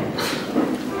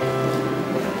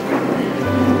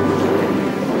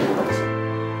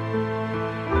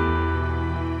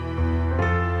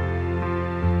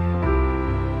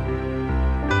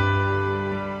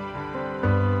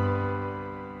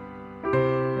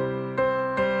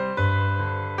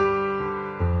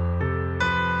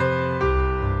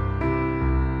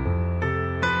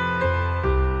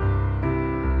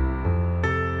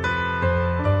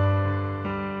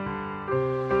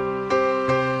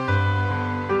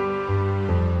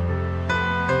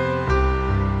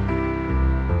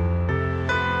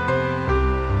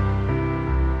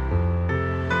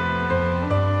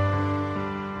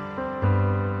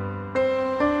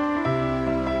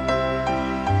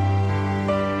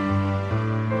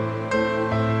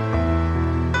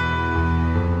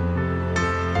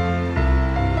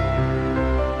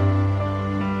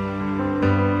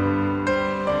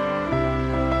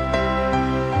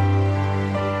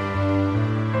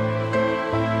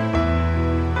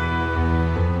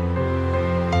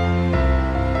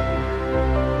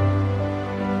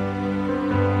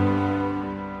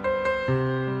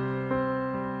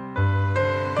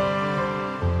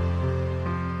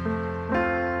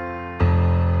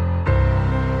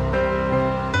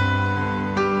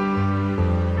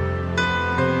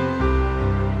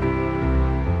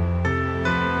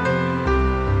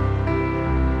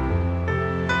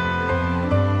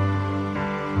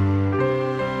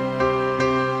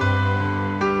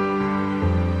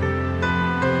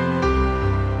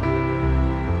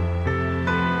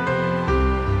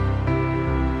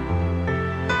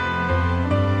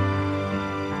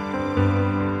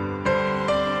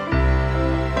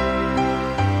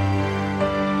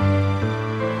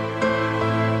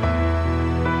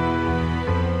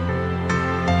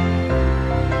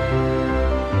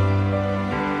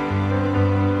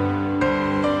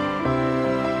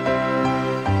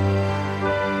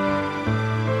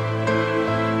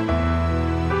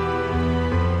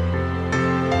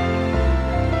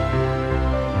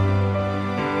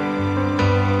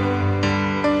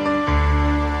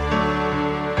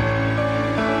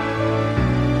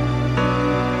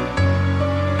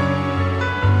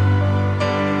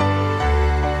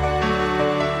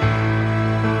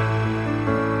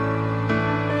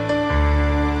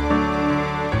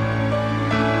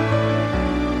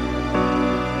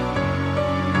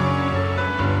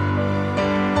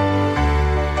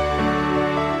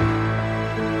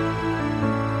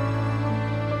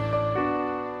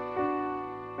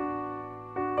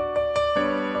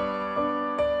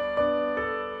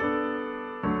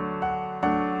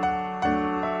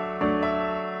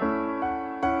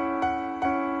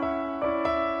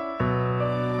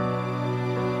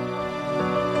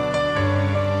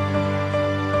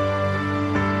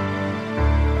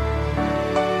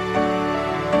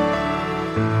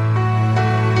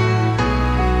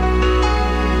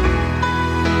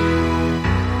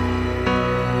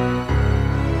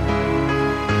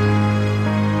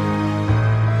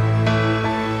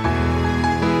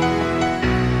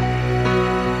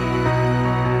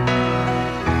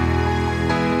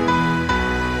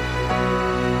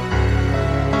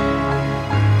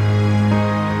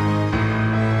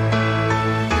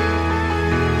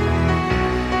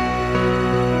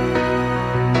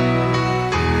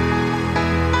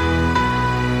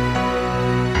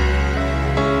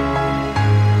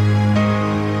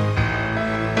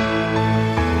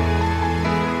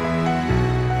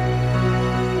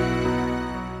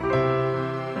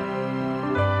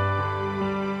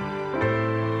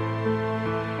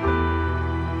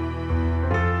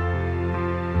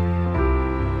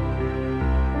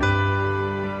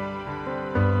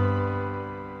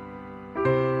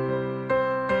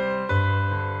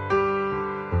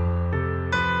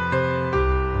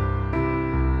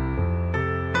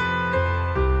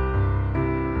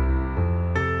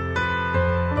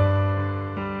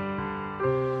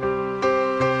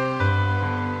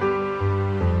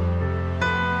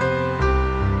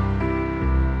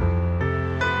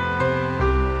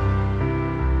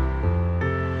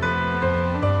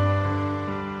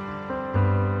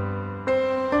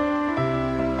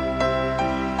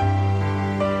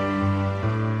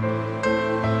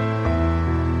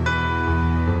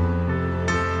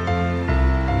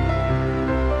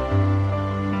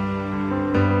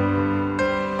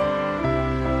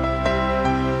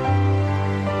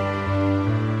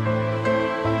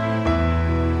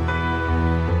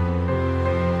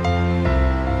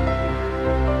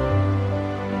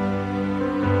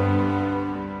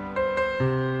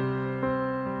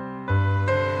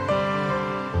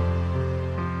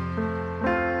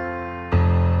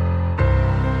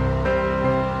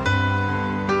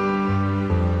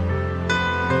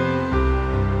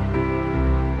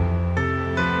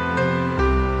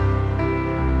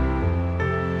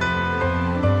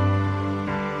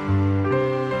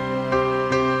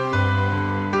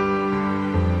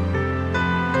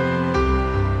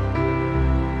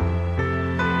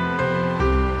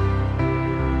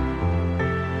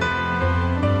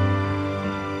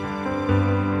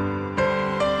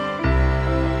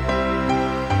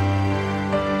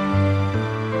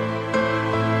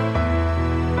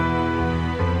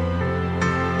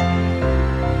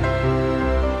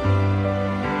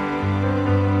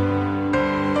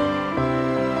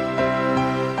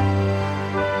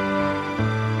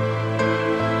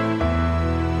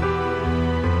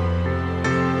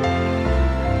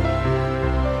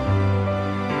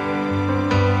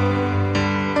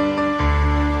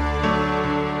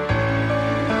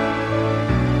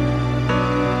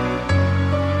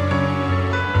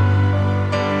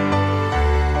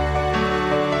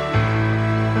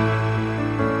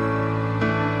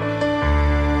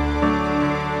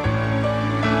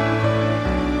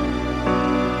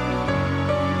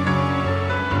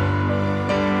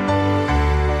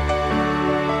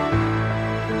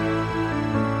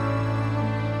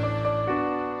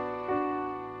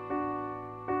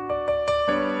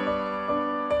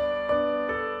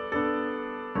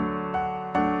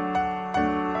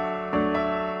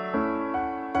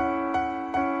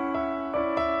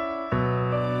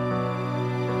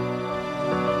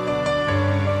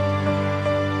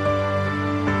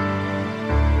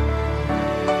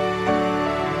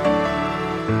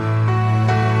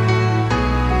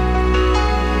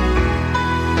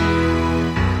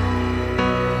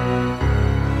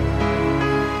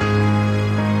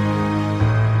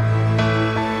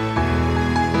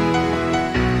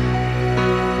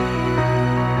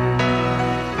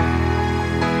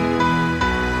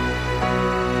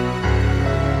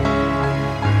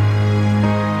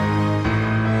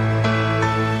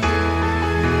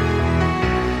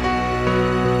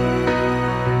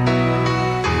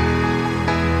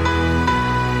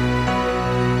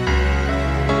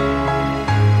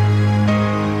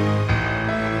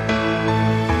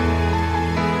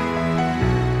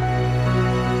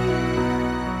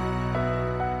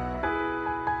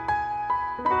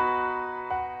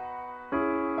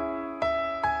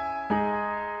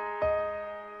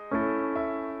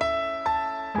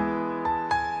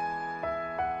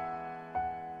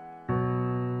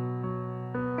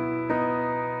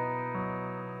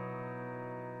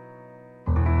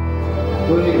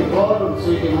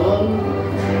suy tìm hơn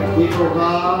đi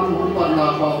program hùng quan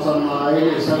na bảo chân này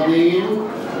để sang đi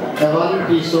Evan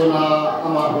Pisona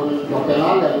amahun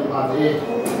lokela dan hari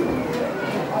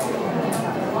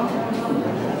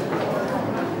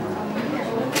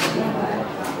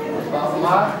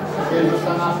bahwa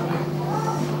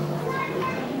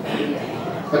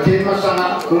Ketin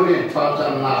masana kulit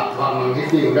pacan na pamang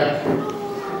hitiu dah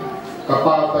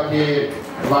kapal ketin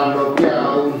bandok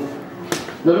jauh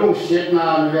lalu siat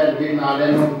na ven bina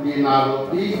lenung bina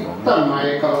roti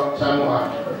tamai kalau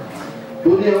semua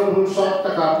dunia unsur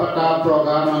taka pada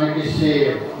program ane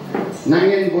kisi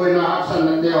nangin boy na aksan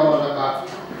na teo laka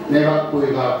nevak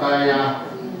pui ka kaya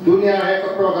dunia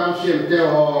ek program sim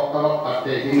teo kalau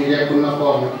pate ini dia kunna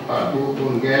pom patu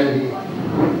pun geni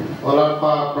olah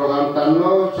pa program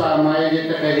tanlo samai dia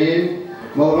tekehin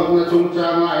mau na chung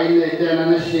changa ini tena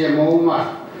na sim mau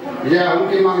ma dia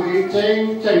unti manggil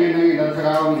ceng ini dan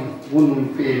terawin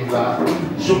un pinga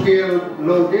sukir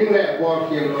loading le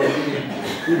working loading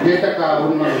dia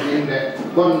takawun manggil le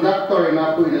konduktor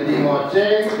na pui na di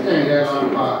ngoceng le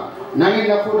lampa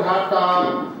nangin na pun hata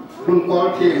pun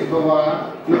korting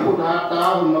bahwa na pun hata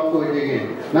pun na pui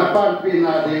dingin napan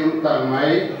pina di utang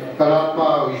mai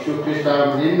kalapa Yesus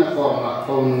Kristus min na koma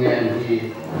kongen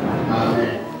hi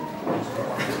amen.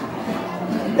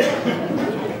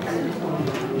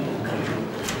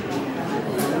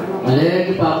 Ale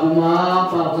kita kuma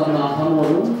para sama kamu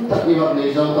tak iwak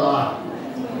ni jauh ta.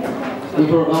 Di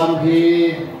program hi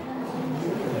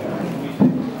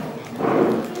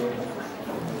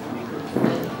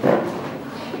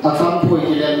akan pui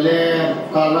kilele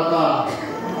kalaka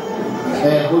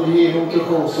hudi hukki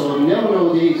khoson ne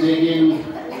lo di zegin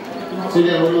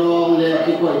sile holong le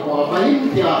ki koi ko pahin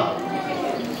tia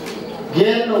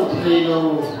gen lo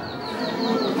thelo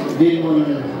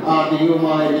binun a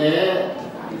diumai le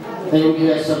Ayun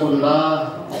kaya sa punla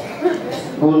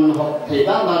pun hok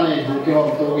theta na ne hok ki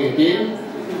hok to kin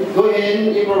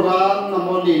tuin i program na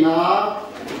molina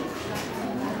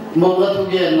mongla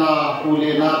thuge na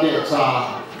pule na be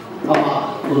cha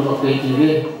ama pun hok pe ki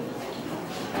ve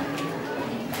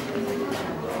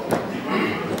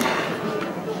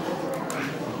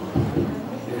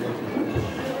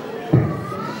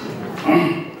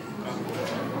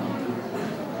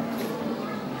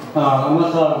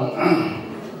amasang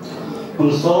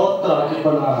unsot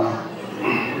akipana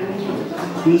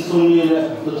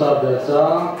insumile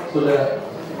tutabeca sule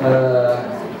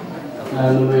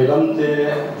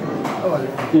numelamte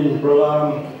in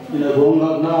program in a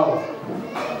gonga now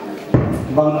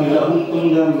bangila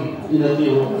untungam in a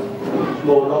tiu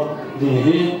bolok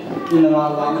dihi in a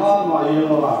lama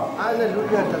mayuma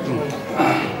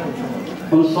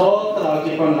unsot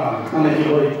akipana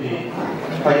anakiboiti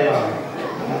kaya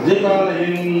jika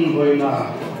lain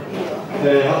boina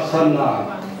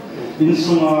haksana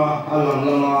insuma alam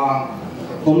lama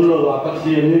umlo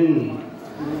apatienin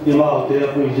imau te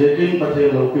apu jekin pate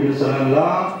lopin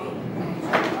sanala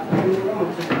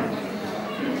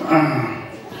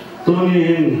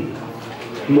tunin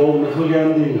mo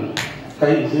nahulian din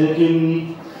kai jekin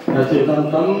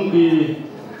nacetan tambi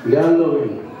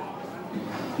ganloin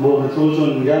mo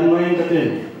natusun ganmain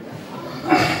katen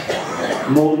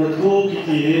mo natu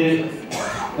kiti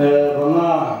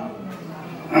banga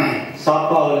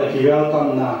sapa le kiwel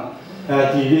kam na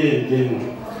TV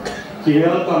din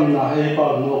kiwel kam na e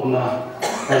pa nok na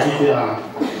ajitia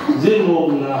jin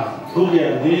mok na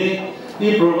thugia di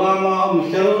i programa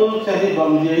umsel chahi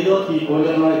bang ye do ti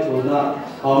kolen mai chona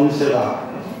amsera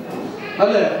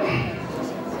ale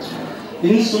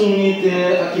insumi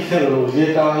te akifelo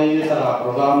je kai tara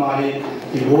programa hi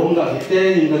ki bonga hite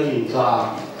inga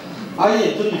kincha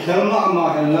ai tu ki felma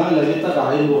ma henna la lita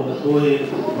dai mo na toi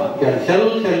kan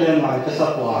khel khel ma ka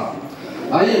sapwa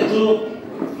ai tu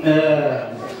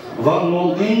wa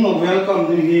mo ding mo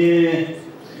welcome ding hi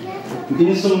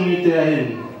insumi te hin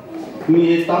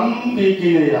mi tam pi ki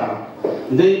ne ya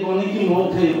dei boni ki mo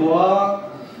thei wa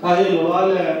ai lo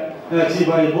ale chi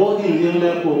bai bo ding ding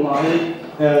le ko ma hi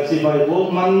chi bai bo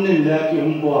man nin le ki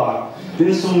kwa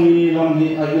insumi lam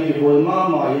hi ai ki bol ma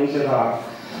ma yin se ra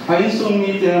ai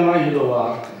sumi te mai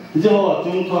hilowa jo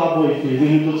chung thwa boi pi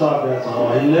ding tu cha be cha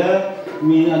hile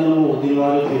mi anu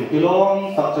dingar ti kilom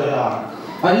tak cha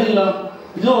ai la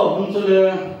jo hum chule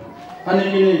ani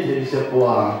mi nei the se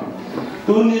kwa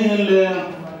tu ni hile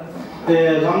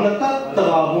ramna tat ta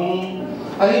hum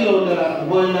ai lo la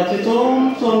boi na chi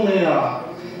chom chom ne ya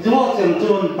jo chem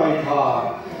chon pai tha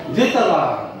je ta la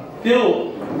pyo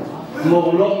mo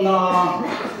lok na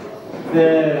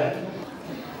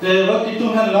waktu itu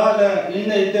hendak le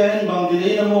ini tehen bang di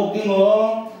ini mau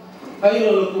dingo, ayo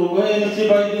lu tu gue ini si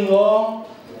bayi dingo,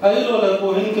 ai lo la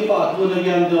ko hin ke pa tu na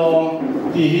gian do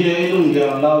ti hi ai lung ya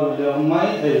lao le mai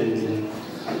thei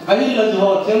ai la jo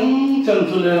chen chen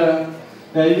tu le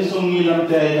ai sung mi lam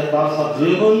te ai ta sa je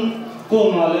hun ko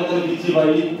ma le ta ki chi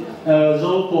bai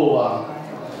zo ko wa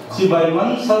chi bai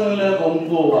man san le kom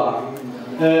ko wa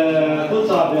tu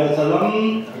cha be cha lam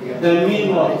mi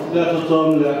no le tu tom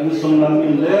le mi sung lam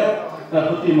mi le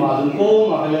tu ti ma jun ko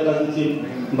ma le ta chi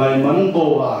bai man ko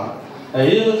wa ai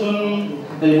la chun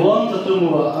ai won ta tu mu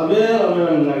ave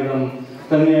ngai ram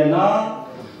kan ye na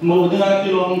mo dina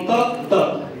kilom tak tak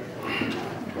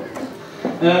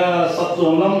sat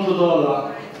som lam tu do la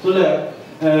tu le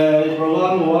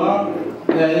program wa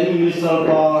English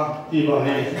pa ti ba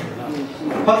he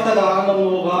patta da na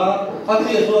mo ga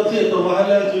ati to ba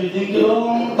le tu ding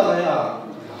kilom ta ya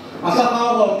asa ka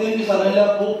ba tin ki sa la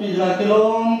po pi na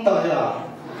kilom ta ya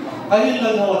ai la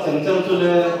no chen chen tu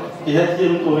le ki ha ti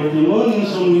ko ti mo nin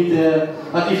sum mi te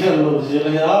aki fer lo je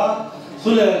ya su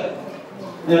le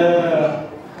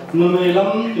no me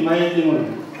lam ki mai ti mo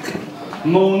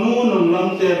mo nu num lam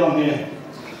te ba me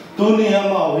tu ni ha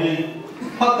ma hi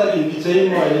patta in ki chei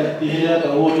mo ya ti ya ka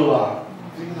o to ba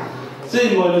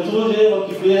chei mo le chu je ba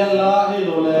ki pe la hi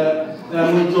lo le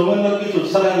mun jo mon ki chu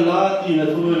sa la ti na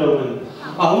thu lo le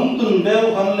a hum tun be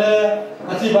khan le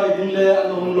a chi bai din le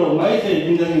anong lo mai thei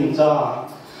din da ning cha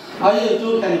ai chu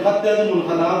khan khat te mun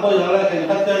khana bo ya la khan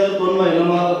khat te ton mai la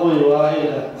ma bo yo a hi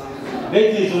le ei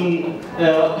ti sun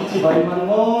ki chi bai man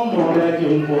mo mo le ki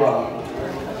un po a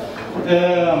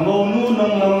mo nu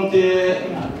nong nam te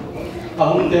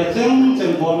ahum te chen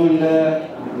chen bo min le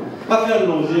ka fer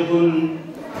lo je kun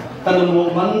tan mo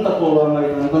man ta po wa mai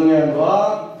nan kan ngen wa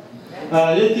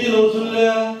ye ti lo sun le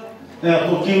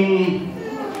ko kim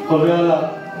ko vela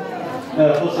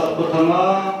ko sa ko thama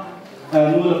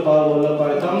nu le pa wo la pa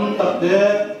tam tak de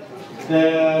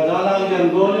dana ngen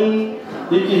golin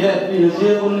iki he pi je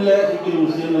kun le iki lu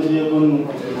se na je kun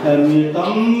mi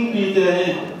tam pi te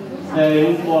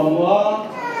um po mo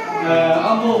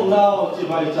amo nao chi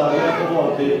bai cha le ko bo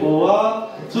te ko wa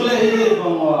chu le hi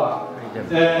bang wa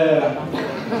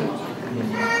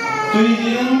tui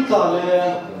jing cha le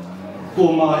ko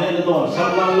ma he le don sa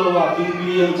man lo wa ki bi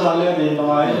yang cha le de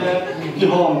ma le ki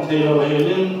hom the lo he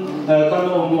lin ka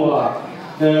lo mo wa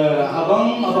abang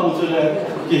chu le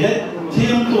ki he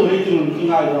thiam tu he tu ki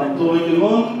ngai ram tu he ki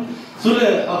mon chu le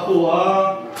a ko a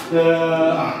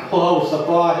ko hau sa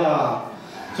pa ya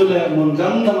chu le mun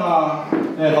jang na ma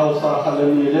hau sa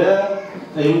khalani le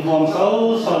ei bom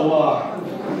sau sau wa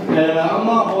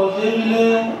ama ho je le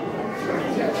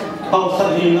hau sa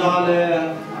hi na le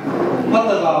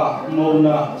pataga mo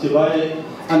na chi bai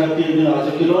ana pi na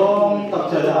cha kilom tak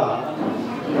cha da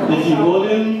ti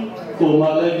golin ko ma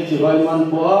le ki chi bai man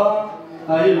po a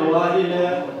ai lo a hi le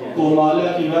ko ma le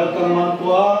ki welcome man po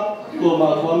a ko ma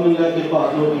ko min le ki pa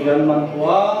lo ki gan man po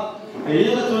a ei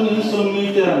la chun in sum mi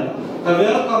ten ka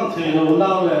welcome the lo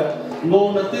na le mo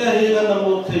na te hi na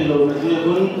mo the lo na ji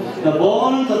bun na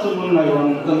bon ta chu mun nai wan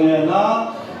ka nge na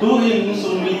tu hin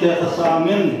sum mi te ta sa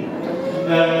min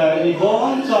i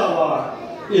bon cha wa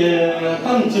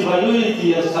kan chi ba lui ti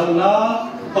sa na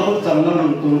ka bu cham na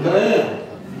mun tu ka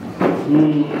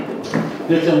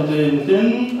de cham te tin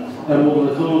mo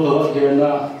na tu to ge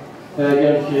na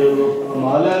ge ki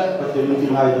ma la ka te mi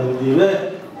ngai da di we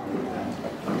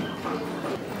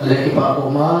le ki pa ko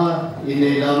ma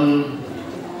ini lam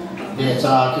de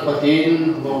cha ki patin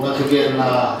mo na tu ge na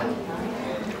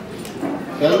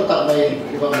kel tak dai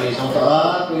ki ba ni sa ta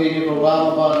tu ini program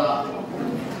ba na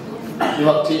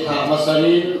waktu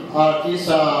masalin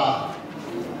artisa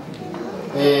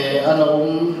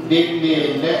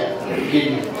bigli le gin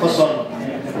koson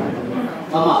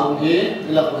ama he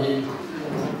ila ko he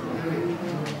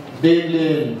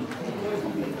bigli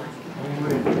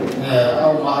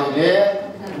au mai le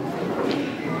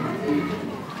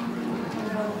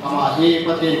ama he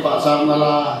patin pa sang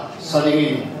nala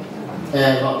sadingin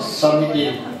wak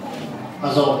samitin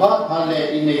azopa hale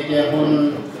ini dia pun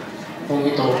kung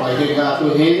ito pa higa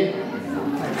tuhin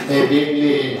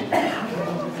bigli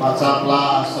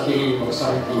pasapla sa tingin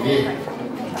magsarang TV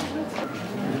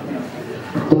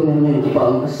tunan yung di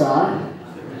pa umasa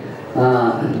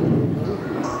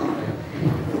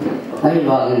ay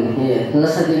wag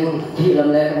nasa din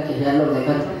hilam le kan kihalo le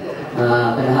kan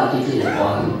kanahati ti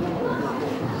po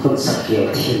kung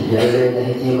sakyo ti le na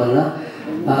hiti man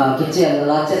na kitchen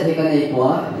la chet he kan ei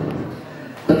po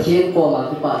Thiên của mà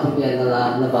cái bà thông biên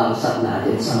là vàng sạch nạ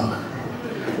đến sau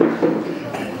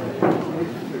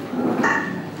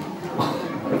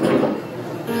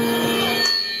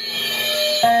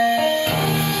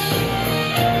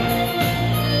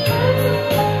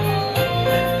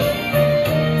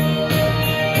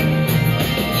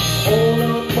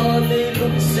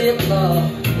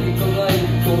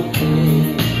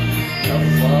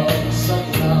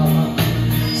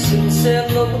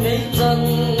ngày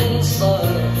chân sợ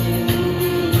hình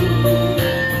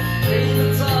ngày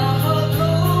cha hát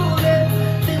lâu lên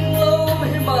tiếng lâu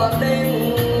hay mà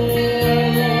đêm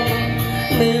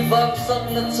ngày vang sắc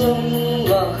na chung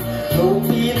là lâu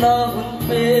pi na hun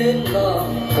bên na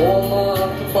oma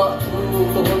ki pa thu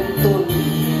ko hun tun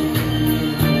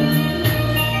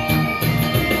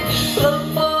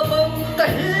lalpa bang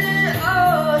kahi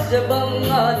a se bang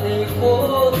ani ko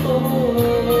tu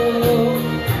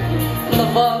na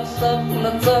vang sak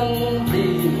na chang ti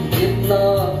it na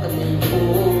ani ko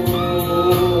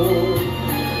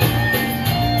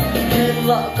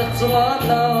la ka chunga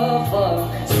na va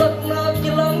sak na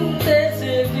kilang te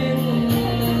segin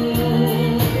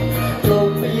lo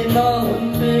pi na hun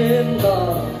pin na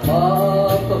ma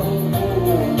pa hu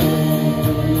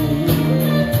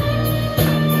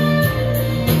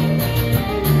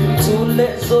chu le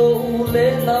zo le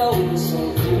na u su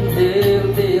kim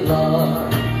de la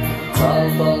cha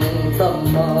bang dam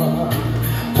ma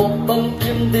pop bang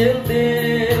kim de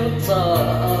cha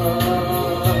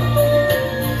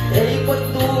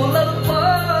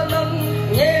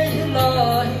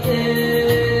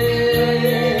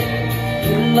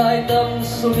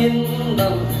sumin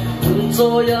nam kun cho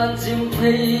yan chim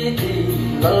phei ti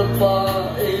lalpa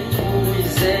ei pui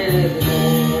se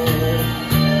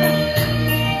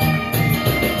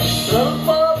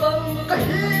lalpa bang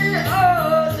kahi a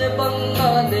se bang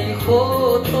ani ko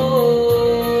to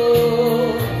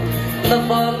na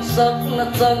bang sak na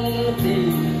chang ti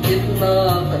kit na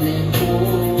ani ko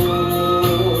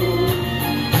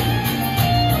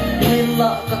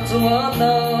nila ka chunga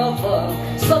na va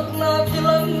sak na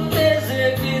kilang te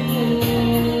zegin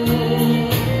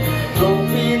lo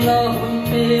pi na hun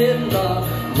pin na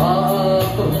ma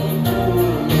ko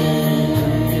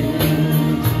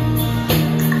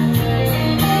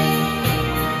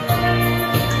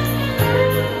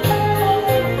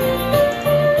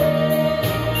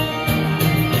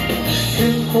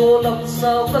hin ko lam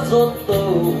sao ka zot to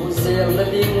sel na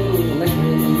ding na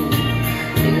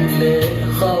hin le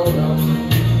khao nam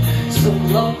sung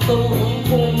lam to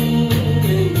hung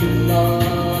na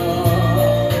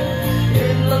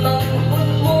in la nang hun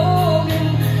mo min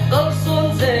kal son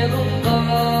se lung ka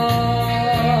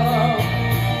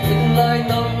in lai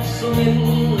nam sumin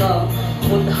na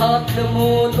mun hat le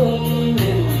mo lung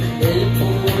min ei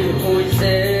pui hoi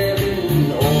se rin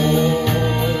o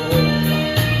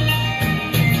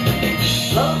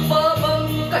la pa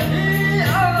bang kahi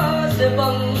a se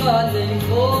bang ani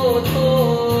ko to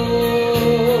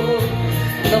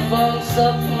na vang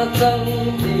sak na chang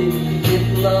ti kit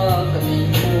na kami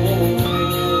ko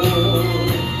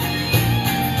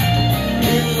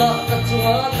nila ka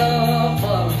chunga na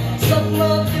vang sak na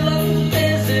kilang te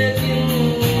zegin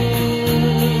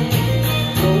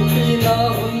lo pi na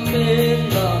hun pin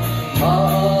na ma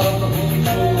ka hun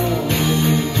ko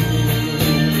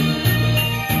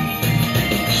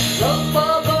lalpa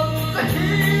bang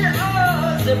kahi a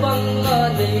se bang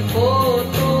ani ko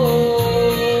to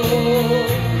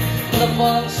na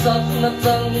vang sak na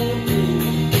chang ti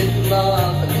kit na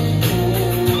kami ko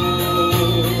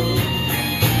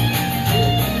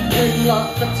nila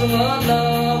ka chunga na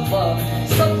va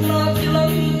sak na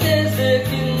kilang te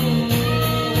zegin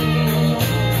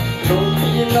lo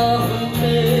pi na hun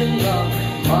pin na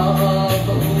ma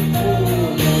ka hun ko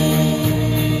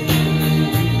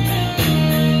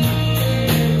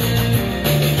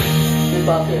ni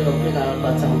pa ke lo pi na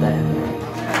pa chang dai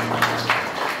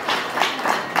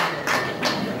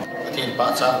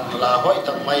bà cha là hỏi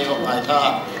tận mấy hôm ngày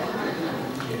ta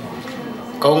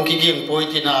công cái kinh bồi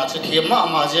thì na sẽ thiêm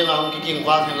mà riêng là công cái kinh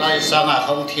vang thì lại sang à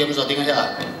không thiêm rồi tiếng hả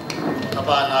các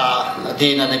bạn à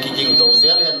thì là cái kinh tổ dễ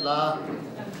lên là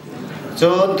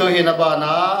chốn tôi hiện là bạn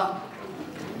à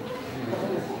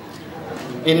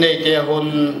in này thì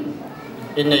hôn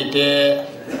in này thì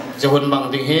จะhôn bằng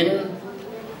tiếng Hin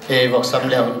thì vọc xăm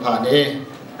leo hôn phản đi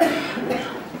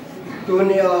tôi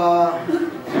nè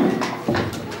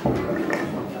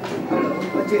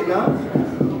chị nó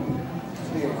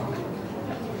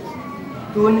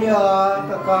dunia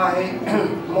terkait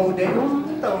modern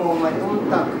temu macam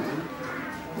tak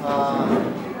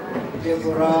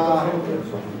Deborah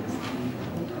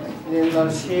dengan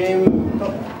Siem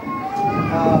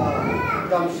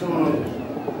dam sum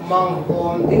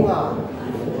manghom dinga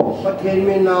pathen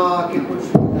mina ki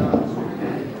kusna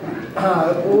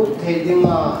u the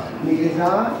dinga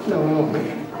nigza no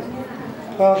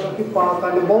ki pa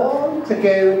kan bon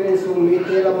sekeu in sumi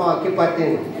te lama ki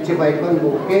paten cibai kan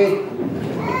buke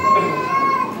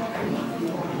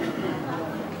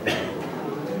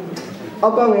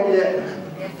abang ini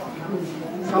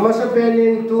sama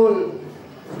sepenin tun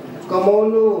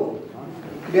kamonu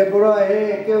Deborah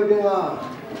he kêu dinga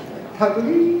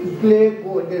thakli play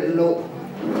ko de lo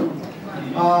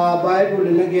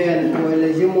Bible again ko le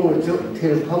jimu chu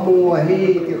thil phamu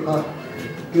hi ti kha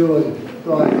kyon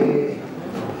to hi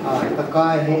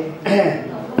takai he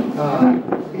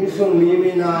insung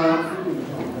mi na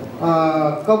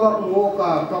kawak mo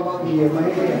ka kawak ye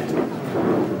mai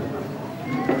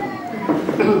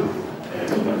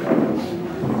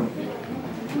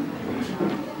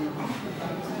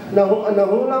nó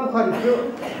không làm phần chứ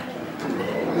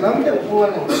lắm được nguồn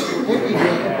thế thì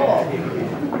nó có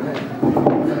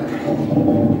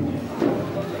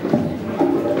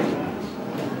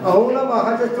ông làm mà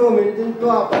hắn cho mình tin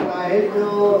toa còn lại hết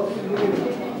cho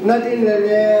nó tin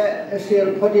là siêu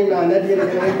phát triển là nó tin là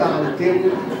cái tàn tin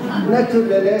nó chút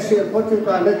là siêu phát triển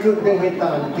là nó chút là cái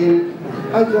tàn tin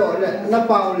anh rồi là nó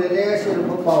bảo là siêu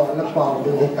phát bảo nó bảo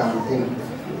là cái tàn tin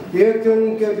dia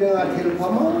chun ke dengan hil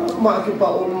pama mak ki pa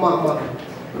umma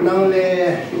nang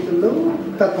le itu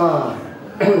taka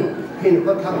hin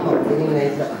ko thang ma ni nei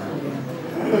sa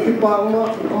ki pa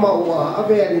ma wa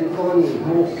aben kon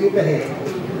mu ki te he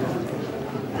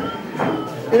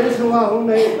en suwa hu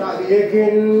nei ta ye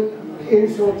kin in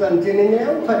su tan chin ne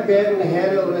phat be ne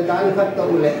he lo le dan phat to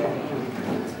le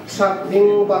sak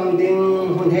ding bang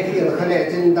ding hun he ki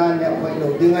khale chin dan le ko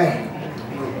lo ding ai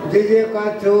Jadi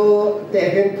kacau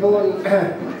tehenton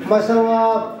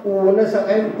masalah una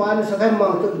sakai pan sakai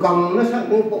mang tu gam na sak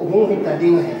ni pohong hita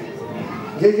ding hai.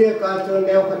 Jadi kacau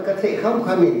neo kat kathai kham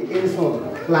khami inson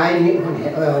lai ni hon he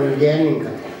yen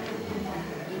kat.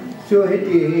 So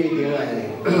hiti hi ding hai.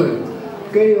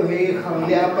 Keu he kham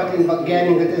le apatin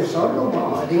bagyan kat sot lo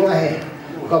ma ding hai.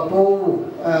 Kapu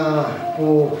pu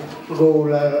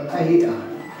gola ahi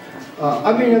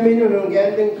amin nung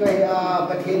ganting kay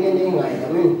patinin ni ngay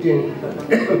amin tin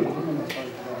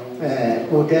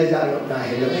uteza lo na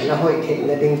helo na hoy ke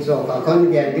na ding so ka kon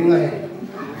ganting ngay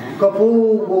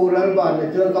kapu bulan ban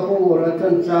na chun kapu bulan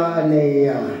chun cha ne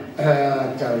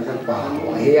chal cha pa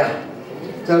ya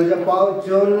chal cha pa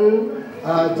chun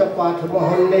cha pa thum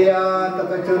hon ne ya ta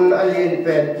ka chun alien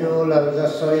pen chu la za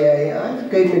so ya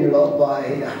ke min lo ba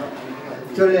ya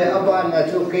Chule aban na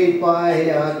chuki pa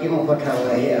ya kim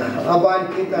khathang ya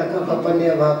aban kita tu kapane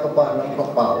ba kapana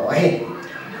kapaw ai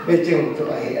eching tu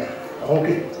ai ya ong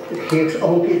ki khek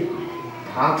ong ki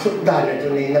thak suk dan na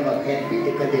chune na ba khet pi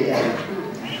ka de ya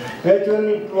he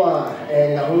chun twa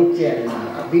na hung chen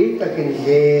na abi takin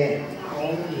je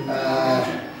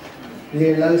le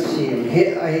lal sim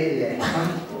he ai le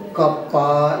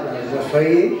kapa na zo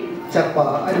sai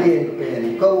chapa alien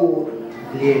pen ko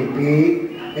lien pi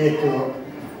eto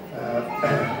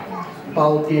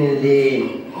Pau tin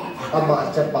lin ama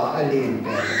chapa alin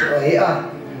so hi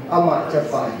ama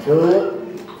chapa chu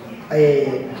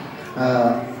ai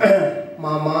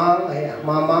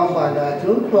mamang bana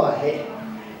chu twa he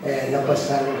na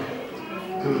pasal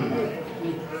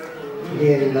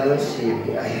lin lal si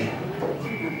ai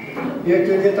ye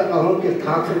chu je ta ka hon ki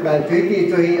thak su dan thi ti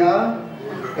chu hi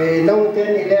nông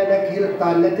tên ile na khil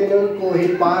tan na tinun ko hi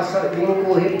pa sa ding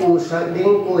ko hi pu sa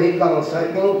ding ko hi gang sa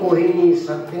ding ko hi ni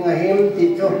sa ding a him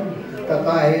ti cho ta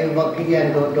ka he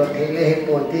vakian do thele he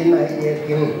pon tin na ye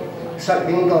kin sa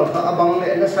ding do ka abang le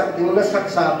na sa ding na sak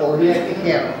sa ko le ki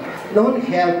khel non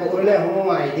khel ko le ho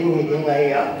mai ding hi ding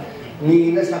ai ya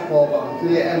ni na sa ko ba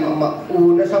le an ma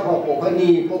u na sa ko ko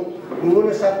ni ko nu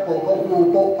na sa ko ko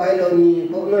u ko ai lo ni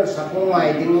ko na sa ko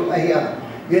mai ding ai ya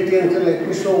ye tiang chale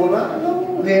ki so na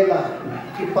vela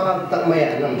ki pa tak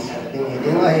maya nam sa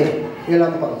ding ai ye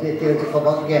lam pang te te ko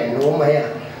ba gen no maya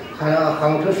ha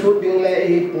hang thu su ding le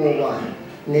hi po wa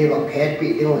ne ba khet pi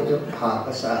ding chu pha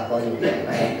ka sa ko ni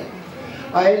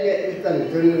ai le tan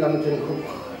chun lam chun khu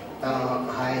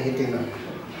hai hi ding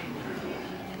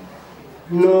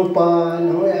no pa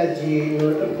no ya ji no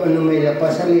ko no me la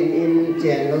pasalin in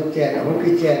chen lo chen ho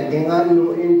ki chen ding an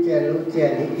no in chen lo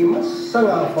chen ki mas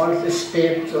sanga first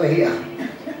step so hi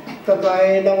ta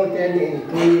kai nang ten in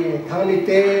tu thang ni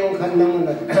te khan nang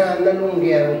na lung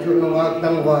ge chu no ngak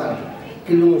dang wa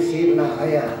ki lung si na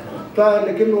aya ta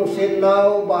ne ki lung si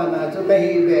lao ba na chu na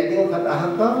hi ve ding khat a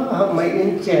ka ha mai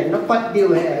in chen na pat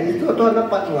diu he to na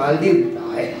pat ngal diu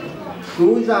dai chú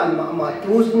giàn mà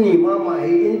chú ni mà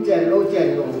in chen lo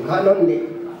chen long khá non ni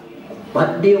bắt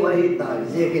điêu ai ta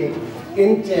dễ cái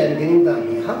in chen đinh ta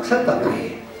hắc sát ta cái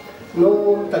no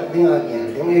tắc đinh à cái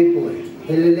đinh ai bùi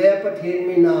hele le bắt thiên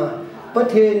mi na bắt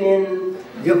thiên in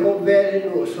giờ có về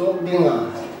no số đinh à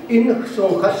in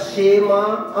song khát xe mà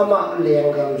ama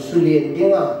liền gam sulien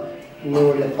đinh à no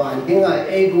le pan đinh à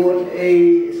ai gon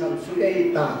ai sam su ai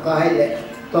ta cái le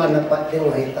toàn là bắt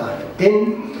đinh ai ta tin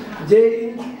dễ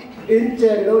in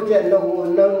chen lo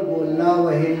nang gun na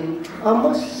wa hin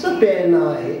amas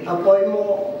penai apoi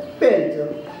mo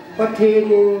penjo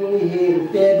pathini hin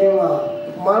te dinga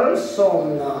mal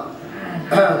som na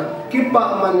kipa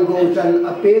man go chan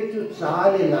ape chu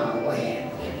chali na wa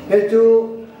he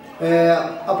chu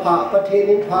apa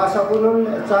pathini phasa kunun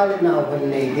chali na hun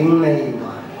nei ding nei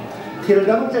ma thil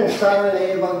dam chang sa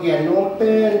le ba gyan no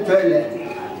pen choi le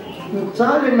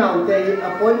chali na te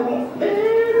apoi mo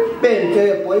pen choi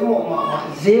apoi mo ma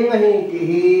zeng hi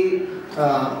hi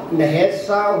na hết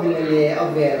sao thì là ở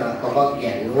về là có bao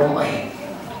tiền luôn mày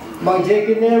bằng chế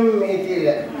cái nem thì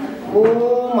là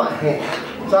bố mày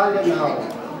cha lên nào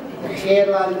khi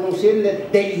là luôn xin là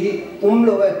tây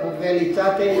rồi có về thì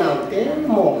cha tây nào thế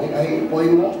mỏ ấy bồi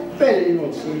mỏ bền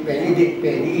luôn xin bền đi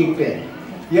bền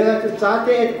giờ là cha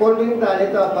tây con linh ta để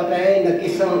ta bắt đây là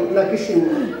cái sinh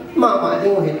mà đi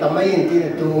ngồi tầm ấy thì là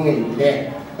tu nghìn đấy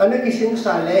anh cái sinh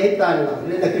sa lệ ta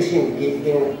là cái sinh gì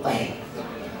thì ấy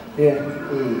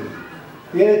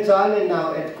ये चाले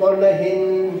नाव एक कॉल हिन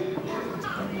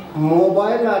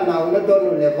मोबाइल नाव न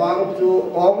दोनों ले वांग जो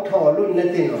ऑफ थॉलु न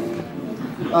तीनों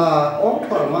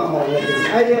ऑफ थॉल मा हो न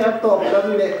तीन आई ये तो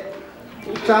कम ले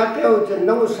चाटे हो जो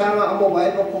नौ सांगा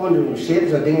मोबाइल को कौन लू सेव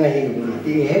जो दिंगा ही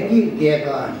ती है कि क्या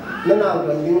का न नाव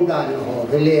तो दिंगा न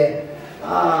हो ले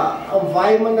अब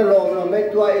वाई मन लोग न मैं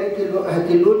तो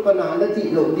इनकी लूट पना न ती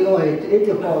लोग दिंगा है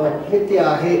इनके को नित्या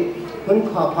हैคน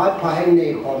ขอพัดพายใน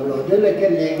หอมโหลดเลยแค่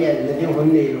แรงแก่เลยที่คน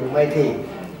นี้ลงไม่ถึง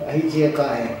ไอ้เจ้าก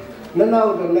ายนั่นเอา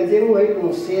ตรงนั้นที่ว่าให้ล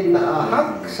งเส้นฮัก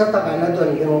สตาร์นั่นโด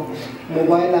นยังโม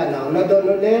บายละนั่นโดน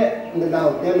นั่นแหละนั่นเอา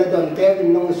แต่นั่นโดนแต่เป็น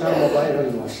น้องสาวโมบายนั่น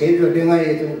ลงเส้นโดนยังไง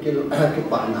จนที่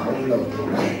ป่านเอาเราตรง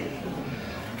ไหน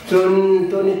จน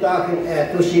ตัวนี้ตาขึ้น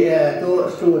ตัวสีตัว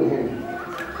สูนเห็น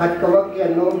ขัดกวักแก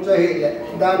นน้องจะเห็น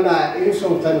ด้านหน้าอินส่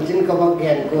งสันจินกวักแก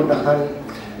นโกดัน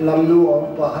ลำนูอม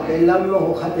ปะฮัตลำนู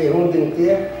ฮัตหงดึงเตี้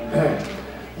ย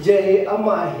เจอาม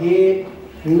าเฮ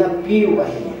นับพิวไอ้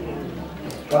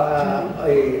ก็ไ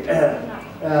อ้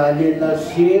เรียนละเ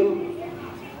สียม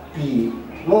ปี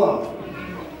มั่ว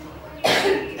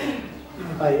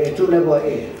ไอ้จุดเลยบ่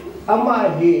อามา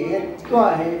เฮตัว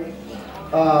เฮ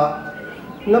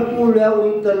นับปูเลว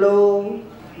ตะลง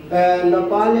นับ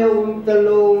ปาเลวตะล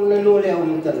งนับโลเลว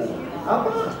ตะลงอาม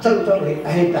าจังจัง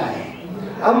ให้ตาย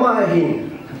อามาเฮ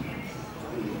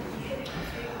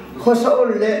ข้อสอบ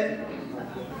เลย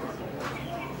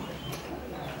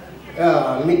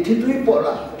มิถิตุยปอล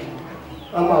ะ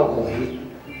อามาโหย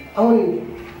เอ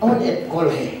าเอ็ดกอล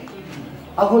เฮ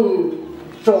เอา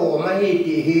โจมาให้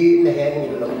ที่ฮีในแห่ง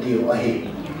เราเดียวไอ้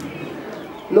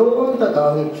โน้นตะกา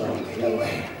รโจไม่ได้ไว้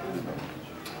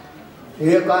เ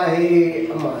รียกให้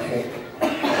อามาให้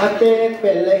อาเตเ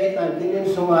ป็นเลยตันที่นี่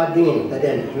สวัสดีแต่เ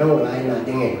ด่นน้องไลน์น่ะ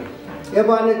ดิ้งเดี๋ยว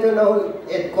บ้านนี้จะน้อง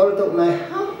เอ็ดกอลตกไหน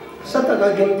สัตว์ก็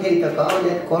ยิ่งที่ตะการเ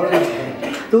อ็ดกอล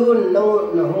ตูนน้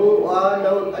องว่า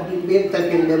น้องอดีตเบียตะ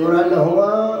กินเดบราน้องว่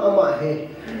าอามาให้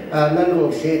นั่นลุ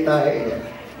งเสียตาย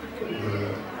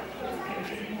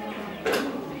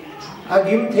อา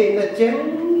กิมที่นั่นเจง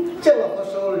ก็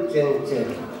โซลเจง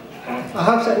อา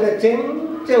หักสันนั่นเจง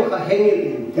ก็เฮง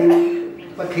อินถึง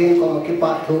ประเทศก็มาคิด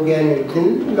ปัดทุกอย่างถึง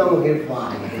น้องเห็นวา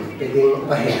งไปดึง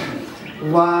ไป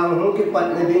วางหัวคิดปัด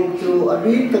ในดึงจูอ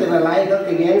ดีตกันอะไรก็เ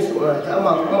กี่ยงสุดจะม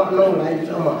าน้องอะไรจ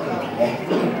ะมา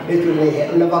ไอ้ตัวนี้เห็น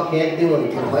นับเห็นดึงมัน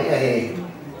ถึงไว้ไอ้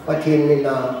ประเทศนี่น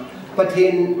ะประเท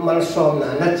ศมันซ้อมนะ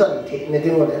นั่นจันทิในดึ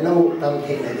งมันนั่งทำ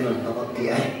ทิในดึงมันก็ที่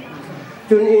ไอ้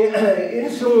จุดนี้อิน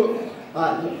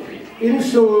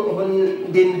ซุงคน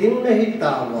ดินดิ้งในหิต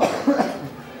าวะ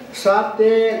สาบเต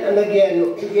นอันนั้นเกี่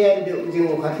ยนเดี๋ยวจึง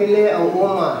ขัดที่เล่เอาอุ้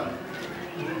มมา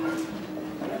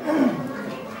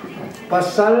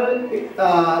pasal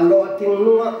lo ting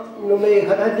nu me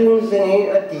khada ding seng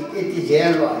ati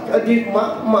jelo adi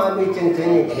ma mi cheng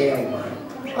cheng ni kheu ma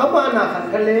aba na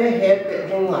khale he pe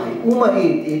ding ngai uma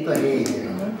hi ti to he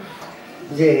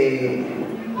je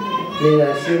ni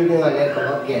na sim ding ale ka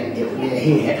ba gen de ni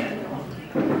hi he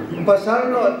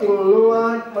pasal lo ting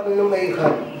pan nu me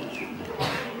khat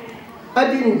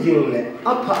adin jing le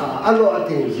apa alo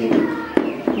atin jing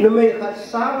nu me khat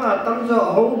sanga tam zo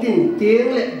hong din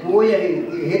tieng le boya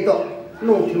he to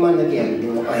lung thi man gen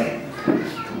ding ai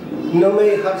nu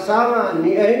me khat sanga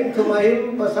ni ai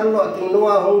thumai pasal lo ting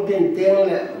nuwa hong din tieng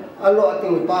le alo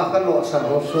ting pa kha lo sang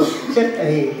ho su set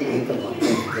ai ti to ba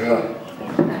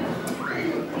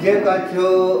je ka chu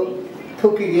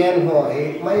thuki gen ho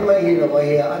he mai hi lo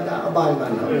hi ada ban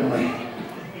ho mai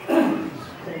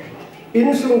in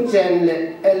sung chen le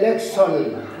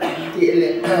election ti le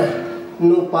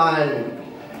nu pan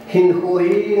hin hui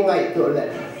ngai to le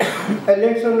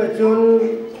election na chun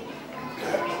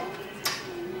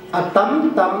a tam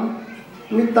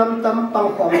mi tam pang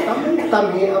khom tam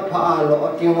hi apha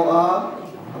lo tingo a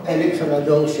election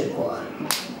adong se ko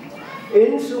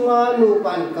in sunga nu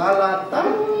pan kala tam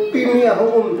pi mi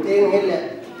ting hele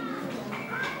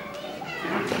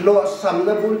lo sam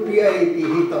na bul pi ai ti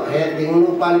hi to he ding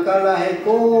nu pan kala he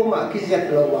ko ma ki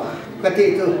jet lo wa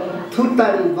kati tu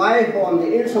thutan vai hom ni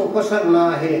in sung ko san na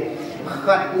he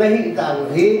khat nahi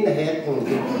dan hi na he tung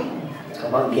ki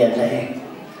ka ba kian na he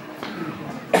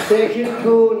te hin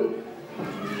thun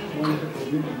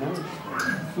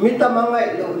mi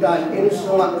tamangai lo dan in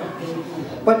sunga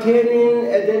pathenin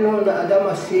eden hon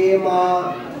adama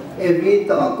sema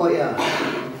evita akoya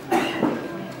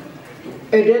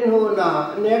eden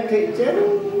hona nek the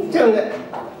cheng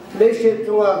le se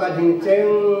chunga ga ding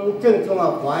cheng chunga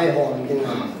kwai hom ding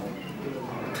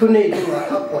thuni chunga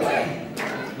akoya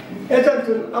etan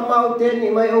tun amau te ni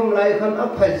mai lai khan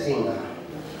aphai singa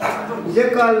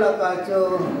jekal la ka cho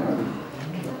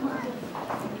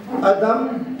adam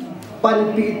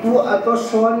pan pitu atau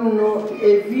son no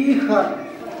evi kha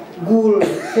gul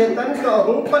setan ka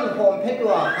hung pan hom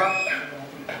hetwa kha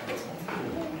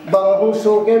bang hung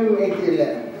so kem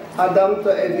etile adam to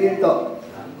evi to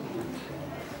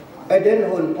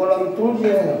eden hon polam tung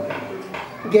je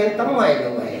gen tam mai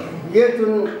lo mai ye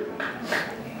tun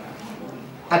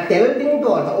atel ding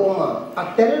do la oma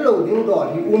atel lo ding do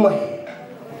hi uma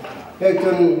he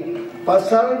tun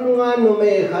pasal nunga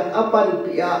nume khat apan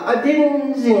pia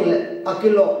adin jingle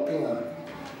akilo tinga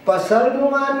pasal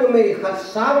nunga nume khat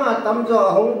sama tamjo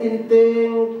hong din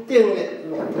ting le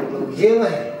lo jenga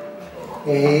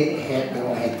he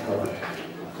tinga he thon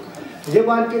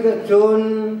jeban ki de chon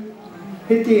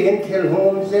hiti hen thel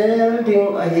hom zel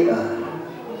ding ahi a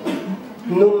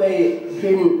nume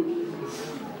hin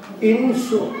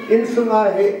insu nga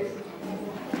he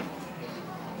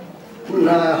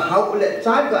na hậu lệ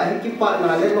trái cả hay cái bạn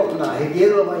nào lên lộn nào hay kia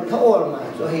rồi mày thâu rồi mày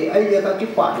rồi hay ấy giờ cái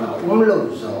bạn nào cũng lẩu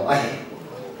rồi ấy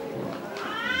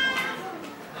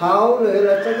hậu rồi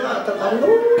là chắc là tất cả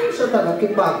lúc sao tất cả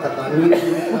cái bạn tất cả như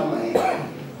thế nào mày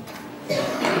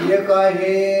giờ cái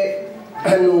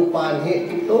hệ nụ bàn hệ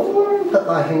cái tốt tất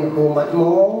cả hình hồ mặt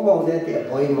mong đến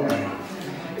tiệm bồi mày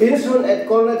insun et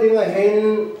con là tiếng là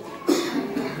hình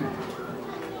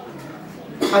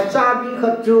acha bi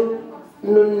khát chuk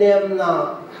nun nem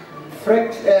na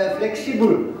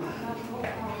flexible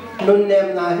nun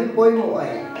nem na hi poi mo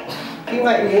ai ki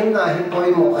ngai nem na hi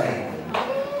poi mo ai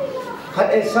khat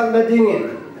e sang da ding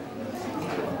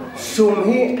sum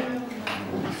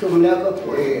la ko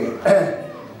poi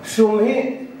sum hi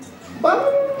bang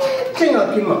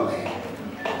chenga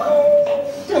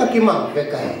ki ma ke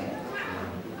kai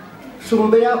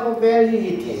sum be ya ko be hi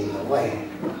the wai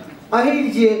ai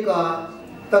je ka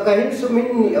ta kahin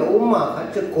sumin ni uma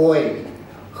khat koi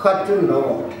khat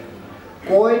no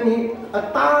koi ni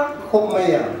ata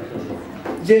khomaya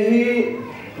jehi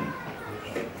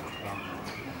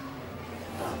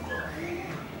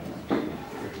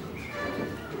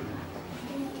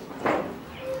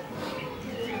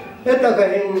eta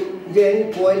kahin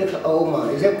jehi koi ni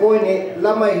uma je koi ni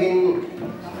lamai hin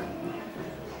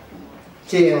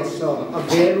cheng som a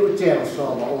belu cheng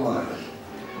som uma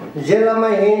je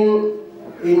lamai hin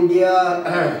India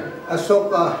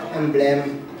Asoka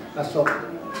emblem Asok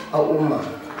Auma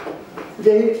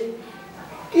jadi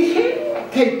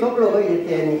ki top lo cái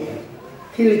tên này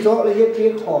khi li chok le ye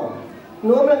ki khom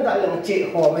no man da lang chi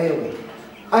khom ai we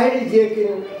ai je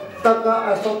kin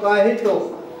taka Asoka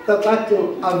hito taka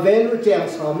chung avelu chang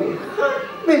so mi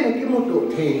ben ki mutu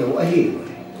the lo ai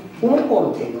um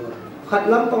khom the lo khat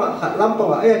lam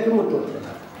pa ai ki mutu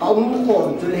om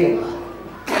khom chu leng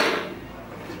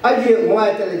ai giờ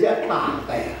ngoài thì là giá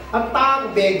ta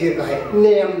về gì cái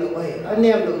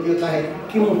nem được gì cái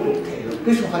kim một chút thế rồi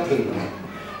cái số hạt thế rồi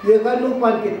giờ cái lúc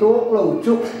ban cái tổ lâu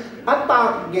chút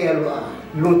ta ghé rồi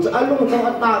lúc lúc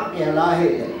trong ta ghé lại hết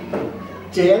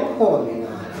chén khổ mình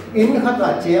in hạt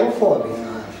là chén khổ mình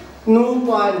nu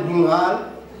ban hình hạt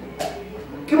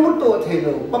kim một chút thế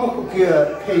rồi băng kia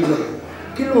thế rồi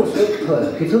cái lúc sớm thời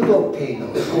cái số tổ thế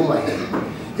rồi không mày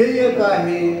giờ cái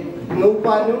nụ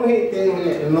pan nung hi tên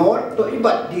lệ nốt tôi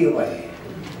bật đi vậy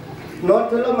nốt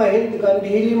tôi làm mà hin gần đi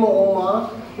đi mà oma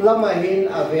làm mà hin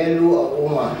avelu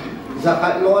oma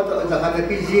zakat nốt zakat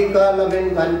cái gì cả làm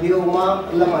hin gần đi oma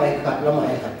làm mà khát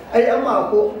ai ama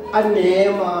ko anh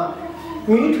mà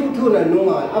mi thu là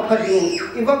nung à áp phật đi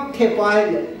vắt thế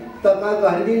phải tất cả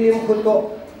gần đi lim khôn to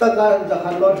tất cả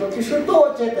zakat nốt cái số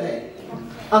to chết đấy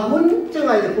hun chẳng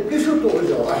ai được cái số to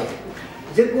rồi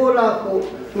je ko la ko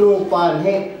nụ pan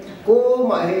he ko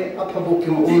ma he aphabu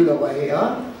kim lo wa he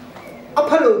a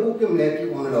aphalo bu kim le ki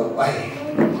lo wa he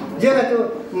giờ tôi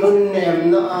nun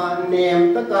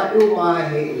ném tất cả yêu mà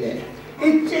hệ lệ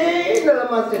ít chế nó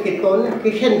là mà sẽ cái tôn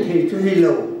cái hiện thị chú hi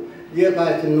lâu giờ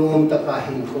cái tôi nôm tất cả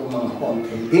hình của mang hòm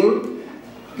thể tiếng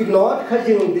cái nót khai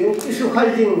dừng tiếng cái số khai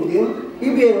dừng tiếng cái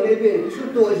biển lấy biển cái số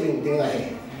tôi dừng tiếng này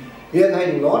giờ cái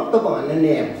nót tôi bảo nó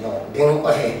ném rồi tiếng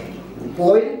này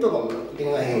point tôi bảo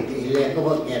tiếng này thì lệ có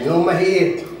vật nhẹ nó mà hi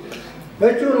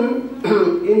nói chung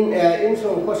in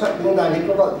sông có sắc tiếng đàn thì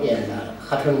có vật nhẹ là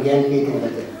khát hơn nhẹ gì tiếng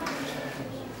này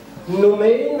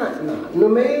nó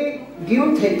mấy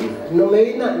kiếm thịt nó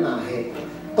mấy nát hệ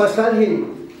pasal hin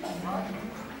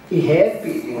i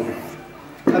happy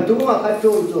atu ma ka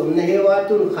chom ne hewa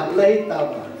tun khat lai ta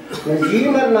na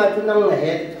ji na tu nang na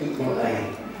happy ai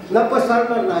na pasal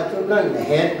na tu nang na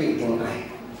happy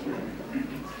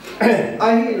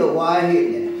ai hi lo wa hi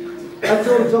a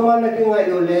chom na ki ngai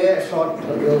lo le short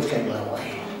yo sek la wa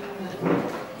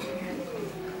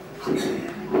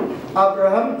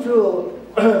Abraham chu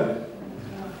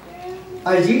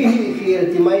aji hi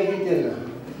ti mai hi tena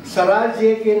saraje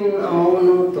kin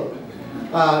amonu to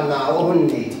na ohun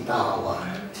ni tawa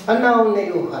anaw ne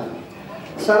uhan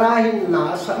sarahin na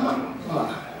sama ma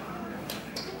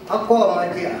ako ma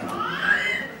dia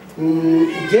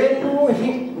jenu hi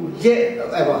je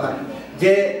ewahan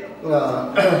je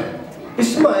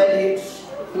Ismail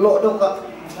lo do ka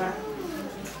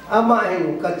ama hin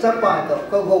ka chapa to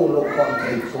ka go lo kon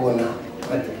thai phona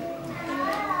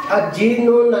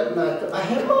Ajinu na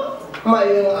ahema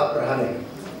mayang Abraham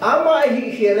ama hi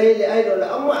hilele ay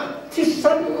dola ama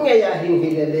tisan ngaya hin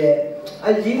hilele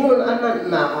ajinu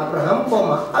na Abraham ko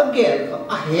ma agel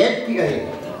ahead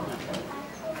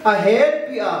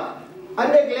pi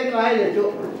anek le kai le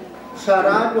jo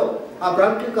sarado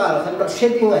Abraham ki kal khan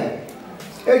setting ai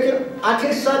ejo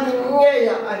atisan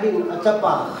ngaya ahin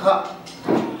achapa ha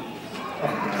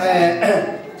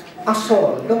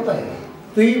asol do pai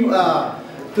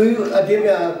tôi đi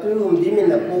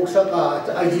là cô sa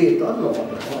cả ai gì đó nó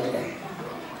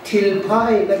thil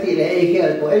phai cái gì đấy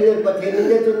cái của ai dân bắt thế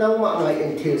nên tôi nấu mà ngày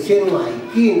thil sen ngoài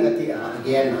kia là thì à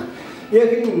na giờ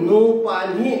cái nô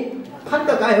pan hi phát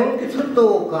ta cái không cái chút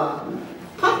tô cả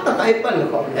phát ta cái pan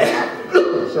còn đấy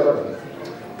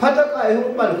phát ta cái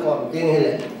không pan còn tiếng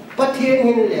này bắt thiên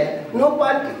hình này nô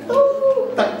pan cái tô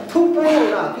tật thúc bùn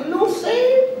là cái lô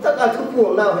xe tất cả thúc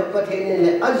bùn nào hết bắt thiên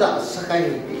này ăn giả say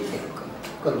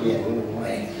có gì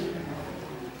mày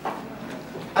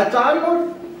chán nó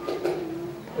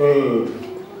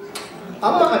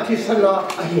ama thì sao nó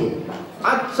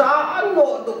chán nó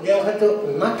tụi đeo hết tụi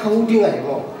nó thâu đi ngày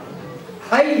mà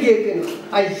ai gì cái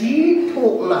ai gì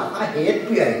thuộc là ai hết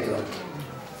bị ai rồi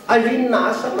ai gì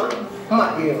nã sao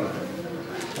mà gì mà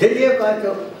thế thì cái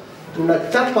chỗ nó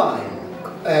chấp bài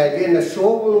cái nó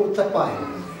số nó chấp bài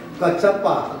cái chấp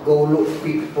bài gấu lục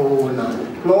bị phô na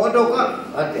nó đâu có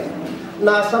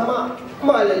na sama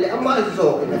malele ama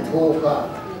zo na thoka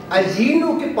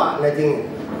ajinu ki pa na ding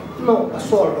no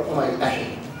asol do mai ai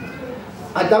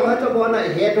adang ha to na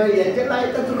he do ye je lai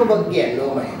ta tu ko bagyan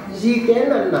no mai ji ke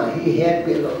na hi he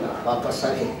pe lo na pa pa sa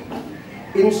he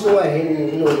in suwa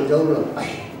hin nun do lo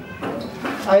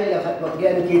ai la khat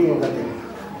bagyan ki ding khat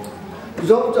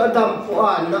zo cho dam fu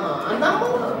na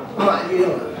ma ye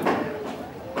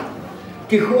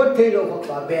ki khot the lo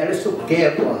pa be la su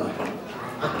ke ko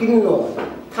akin no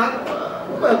thắc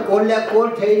mà cô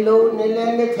thấy lâu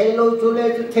nên thấy lâu chú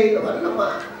lên chú thấy lâu anh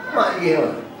mà gì mà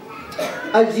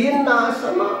ajin na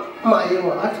sama mà gì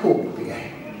mà thuộc bị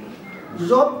ai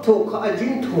job thuộc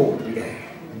ajin thuộc bị ai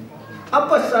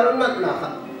apa saranat na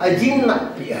ajin na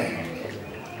bị ai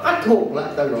thuộc là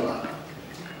tao lo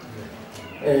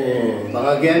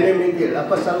bahagian ni mungkin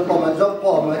apa saran kau job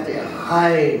kau macam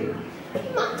hai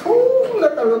na thuộc là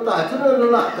tao lo ta chú nó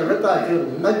là tao lo ta chú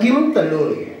na gim tao lo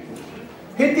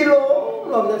hết đi lo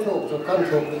làm nó thuộc rồi con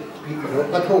thuộc bị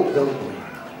nó thuộc rồi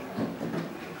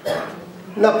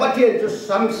na phát hiện cho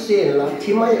sắm xe là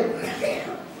thì mấy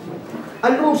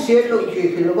anh luôn xe lo gì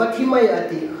thì nó bắt thì mấy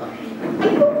ati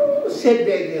xe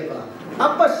bè gì cả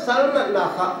apa saran na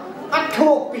ha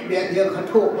thuộc bị bè gì cả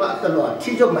thuộc là tao lo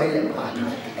chỉ cho mấy lần phạt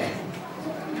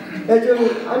jadi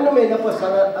anu mana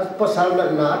pasal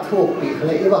na thuộc bị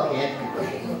là yêu hết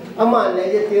ama này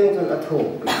cái tiếng cho nó thuộc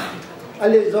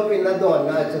ali zopin na don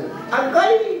na chen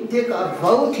agai de ka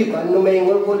vau thi pa nu me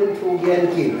ngol ko thu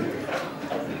gen ki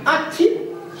achi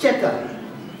cheta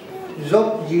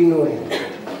zop jinoi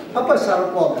apa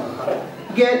sal ko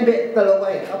gen be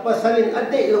talawai apa salin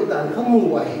ade lo dan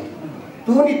khamu wai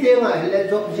tu ni te nga hele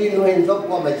zop jinoi zop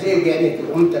ko ma je gen ni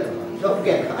ta zop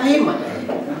gen ai ma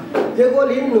de ko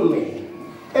lin nu me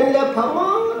en la phama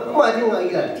ma ji nga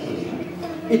ila thi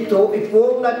ito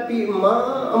ipong na pi ma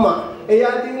ama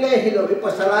Ayating le hilo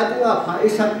ipasala tinga pa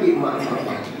isapi ma.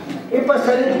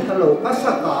 Ipasalin halo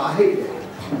kasaka hit.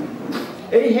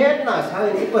 Het na sa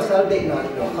ipasal de na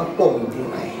no kapom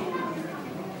tingai.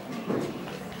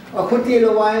 Aku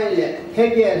tilo wai le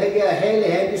hege hele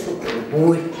hege su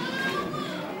bui.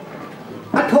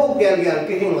 Athok gel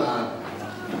ki hinga.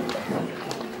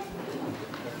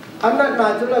 Anak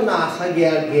na tula na sa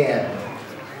gel.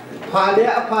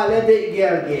 Phale de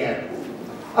gel.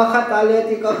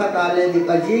 Akhatale di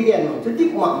kajigen no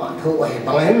tutik ma tho ai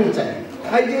banghem chai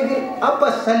ai je apa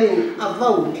salin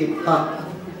avau thipa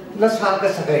na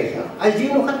saga sagai ai ji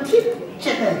no khathip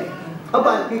chetai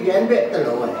aban ki gen be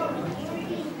talo ai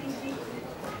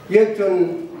ye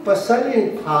chun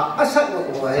pasalin pha asat no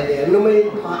ko ai le no mai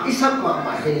pha isap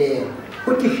ma hele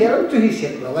puti heram tu hi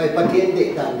set lo ai patien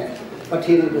de ta ne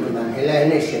patien du na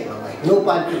hele ne set lo ai no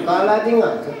pan tu kala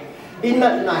dinga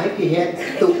inat na ki het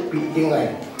tu pi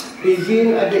dingai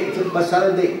izin ada itu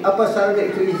pasal de apa pasal de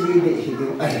itu izin de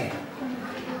hidup ai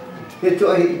itu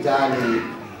ai jani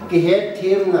ki het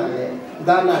thim na le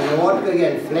dana not ke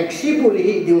gen flexible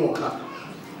hi ding kha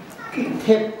ki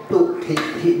thep tu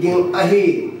ding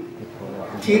ai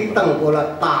chi tang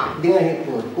bola ta ding ai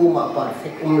ko ma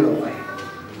perfect lo ai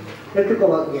itu ko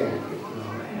ba gen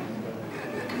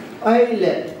ai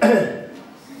le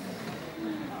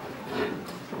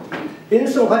in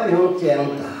so hat ho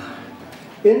chang ta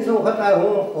in so kata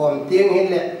hong kom tieng hin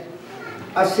le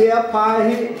asia pha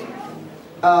hi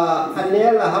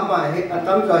anela hama hi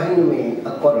atam so hin me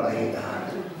akor hi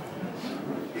da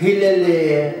hilele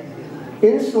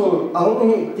in so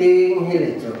ahong hi tieng hi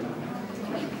le cho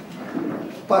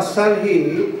pasal hi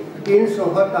in so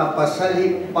kata pasal hi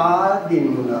pa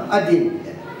din muna adin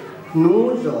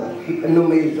nu zo hi nu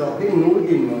me zo hi nu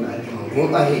din muna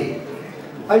hin ahi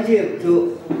aje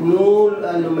tu nul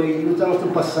numay lutang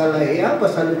tu pasal ya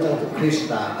pasal lutang tu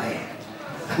Krista ay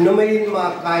numay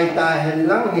ma kai ta hen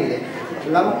lang hile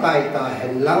lam kai ta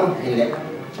hen lang hile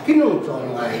kinung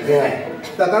chong ngai ngai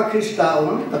taka Krista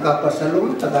taka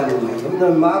pasalum taka numay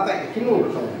no ma kai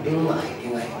kinung chong ding ngai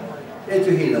ngai e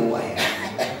tu hilo ay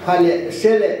hale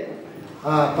sele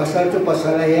pasal tu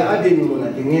pasal ya adin mo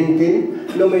na tingin tin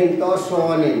numay to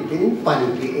sonin tin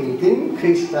panti tin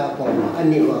Krista ko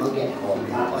ani wa ge ko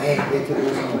ai itu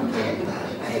semua kita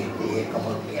ai dia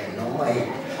kemudian nomai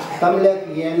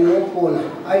tamlek yen no pun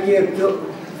ai tu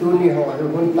tuni ho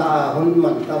hun ta hun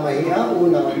man tamai ya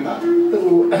una ta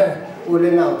tu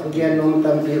ulena tu yen nom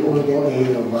tam bi ding ai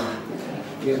no ba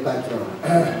ye ka cho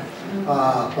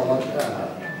ko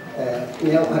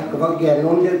neo khat ko yen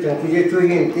nom de chang ji chu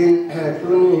hin tin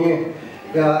tuni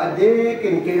ya ade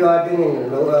kin ki wa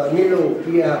ding lo ni lo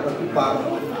pia ko pa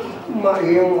ma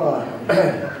yang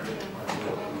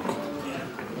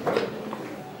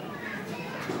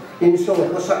in so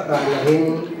ko sa da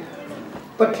hin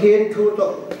pathen thu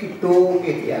to kitu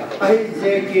ke ya ai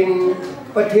je kin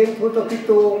pathen thu to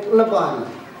kitu la ban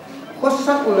ko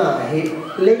sa na hi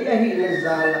le ya hi le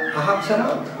zal a hak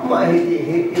sama ma hi ti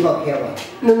hi iwa khewa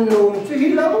nun nun chu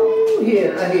hi lau hi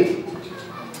a hi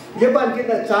je ban ki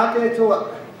ta cha te chu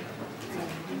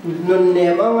nun ne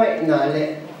ma ngai na le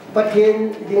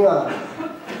pathen dinga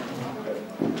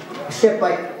se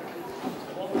pai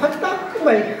hatak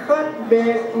bai khat be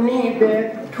ni be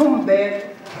thum be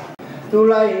tu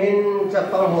lai hin cha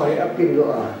pang hoi apil lo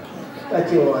a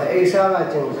chiwa e sa la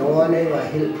chang so ne wa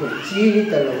hil phu chi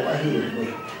ta lo a hi we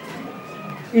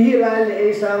i la le e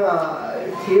sa nga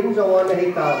thim so ne hi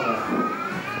ta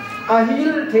a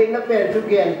hil the na pe tu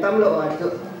gen tam lo a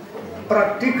tu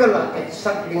practical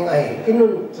exact ding ai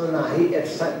inun chuna hi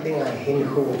exact ding ai hin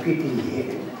khu kiti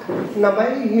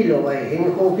namai hi lo ai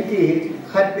hin khu kiti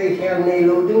khat be khel nei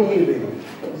lo ding hi be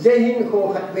je hin khu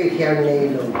khat be khel nei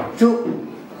lo chu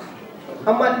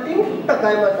amat ting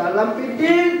takai mata lampi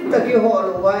dik taki ho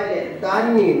lo wai le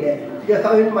dan ni le je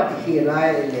ka hin mat hi lai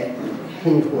le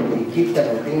hin khu ni kit ta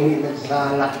ding hi na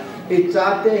sala e cha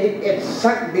te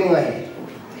exact ding ai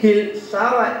hil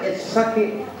sala exact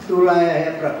tulai ai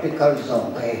practical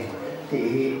zong ai ti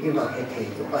i ma ke the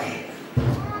tu ai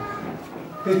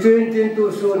ti chuin tin tu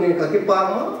su ni ka ki pa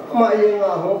ma ye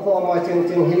nga ho ko ma ching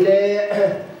ching hile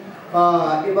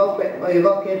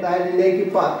iba ke tai le ki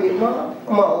pa pi ma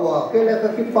wa ke le ka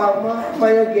ki pa ma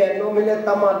ya gen no mi le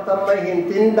tama tama hin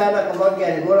tin da na ka ba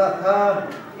gen gola kha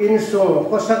in sung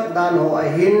ko sak dan ho a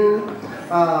hin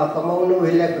ka mau nu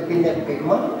hile ka ki net pe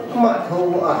ma tho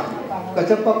a ka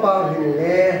cha pa pa hin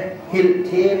le hil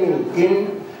the min tin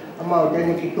mau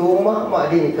den ki tu ma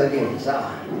din ka din sa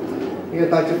ye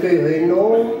ka chu ke he no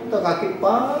ta ka ki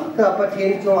pa ta pa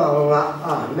thin chu nga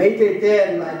mấy te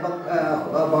ten lai bak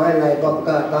ba lai bak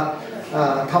ka ta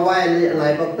thawai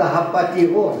lai bak ta hap pa ti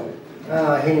ho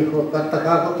hình của tất cả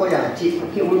các giá trị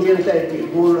khi riêng tại trị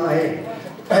bu lại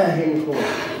hình của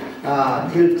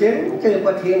thiếu chén chơi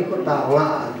bắt thiên của tàu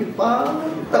ngã cái phá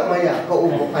tận mà giả cậu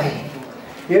một ngày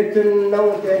nếu chân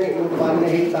nông chơi những quan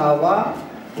này tàu quá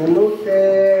nút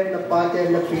tê là ba tê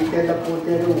là phi tê là pu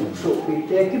tê là sụ phi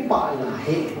tê cái bạn là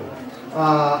hết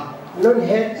nên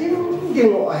hết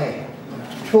chính ngoại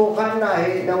số căn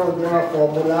này đâu là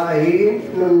formula ấy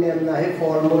nên niệm này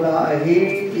formula ấy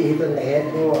thì tên hết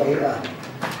ngoại là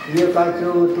nhiều cái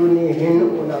chỗ tu ni hin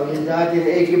u nào ra trên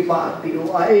cái bạn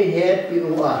piu ấy hết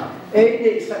piu ấy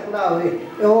để sắc nào thì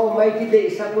mấy cái để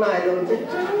sắc này rồi chứ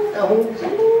không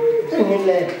chẳng hình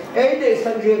này ấy để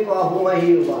sắc gì qua không ai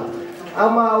hiểu mà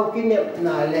amau cái niệm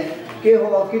nào lệ cái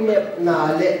họ cái niệm nào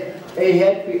lệ ấy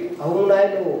hết hôm nay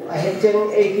đâu hết chân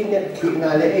ấy cái niệm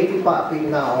nào lệ ấy cái bạn bị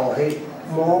nào ấy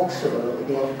móc sửa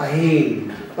tiếng ấy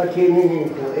có khi nhìn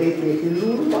của ấy thì cái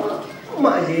lú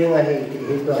mà gì ngay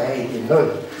thì tôi hay thì thôi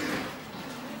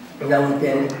nông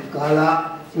tiền kala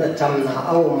na chăm na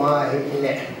au ma hi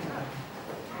le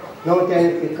nông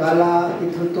tiền cái kala cái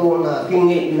thu tô na kinh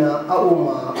nghiệm na au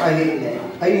ma ai le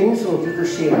ai in số tu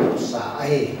xem sa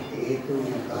ai thì tu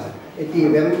cái thì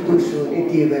về tu số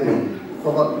thì về mình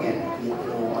có vật kiện thì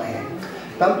nó ai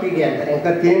tâm cái kiện là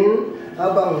cái tin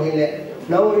abang hi le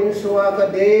nông in số cái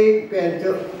đấy cái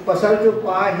chỗ pasal chỗ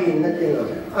pa hi na tin rồi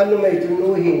anh mấy chỗ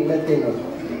nu hi na tin rồi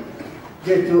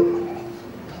je chỗ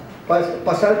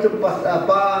pasal tu pas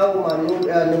apa au manu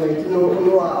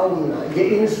nu au na je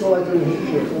in so tu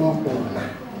hi na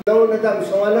nau na dam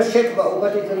so na set ba u ka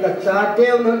ti na cha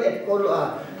teu non et ko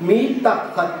mi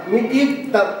tak khat mi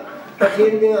ti tak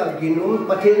pathin dinga ginum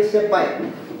pathin se pai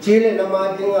chile na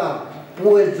ma dinga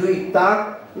pue zui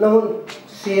tak na hun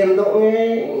siem do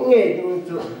nge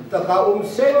chu ta ka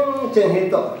seng chen hi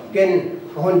to ken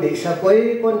hon de sa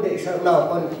koi kon de sa nào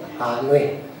kon ha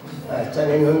noi cho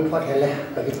nên hun phát hiện là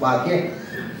cái ba kia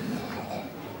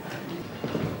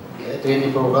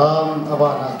training program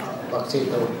abana vaccine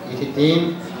to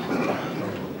ititin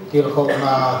til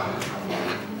khona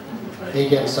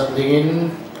again sabdingin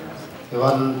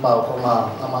iwan pau khoma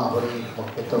ama hori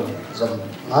pokpeto zam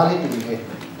ngali ti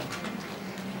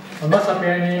ama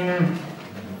sapenin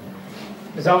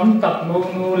zam tak mo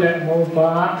nu le mo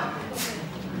ba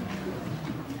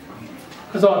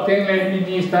do tiếng lên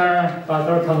minister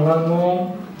pastor thằng lăng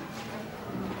mông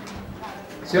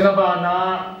Siem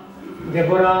Weds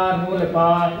Deborah nu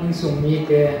lepa in sung mi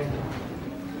te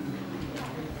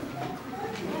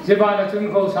Jebana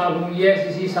chung ko sa lung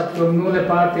yes si satlum nu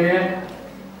lepa te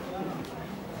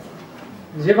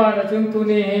Jebana chung tu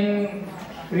ni hin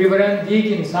Reverend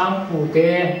Deacon sang pu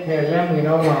te he lem ni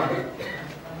no ma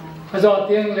do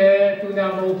tiếng le tu na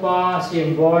mo pa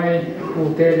Siem Boy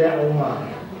pu te le o ma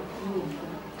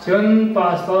Chun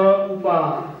pastor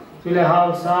upa chule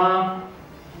hausa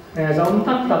giống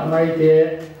tak mai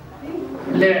te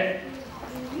le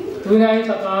tunai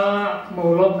taka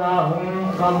molop na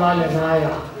hung kamna le na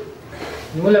ya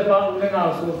nu le pa ule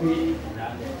na su pi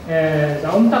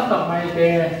giống tak mai te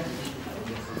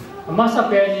masa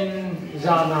penin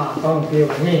zana tong pio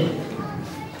ni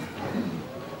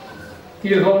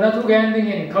til ho na tu gen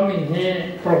ding in coming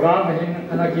he program hin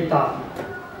anakita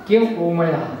kêu ko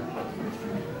maya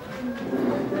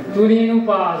Tuni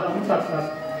upa giống tật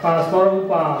pastor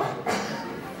upa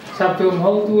sắp chùm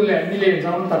hậu tu lệ mi lên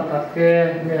giống tật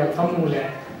ke mi là không mù lệ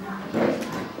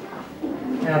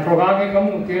program cái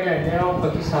không mù ke lệ neo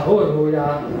bagi xã hội rồi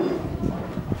ya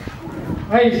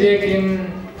ai dễ kinh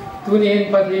tuni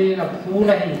hin bagi là phú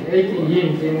này ai thì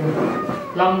hin kinh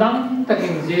làm đắng tất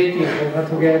kinh dễ thì không có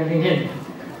thu gen kinh hin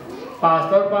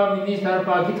pastor pa minister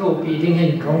pa cái thổ pi kinh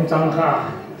hin không chẳng cả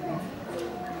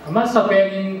Ama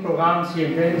sapenin program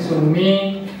Siem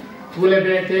sumi tule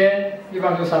bete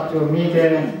iban tu sabtu mi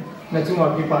te na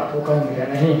cuma pipa tu kau mi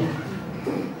nahi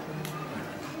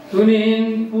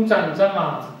tunin pucan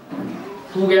sama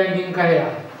tu gen ding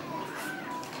kaya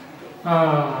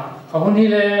kahun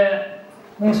hile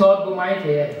mung sot bu mai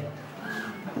te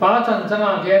pa chan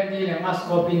changa gen ni le mas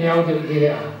ko pi neu de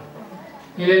de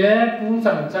hile le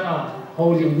pucan changa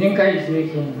holim ding kai je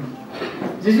kin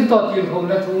jisu to til ho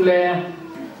na tu le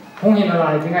không hình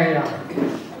lại thế này là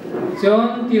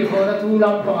chốn tiêu khổ đã thu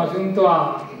lâm bằng chúng ta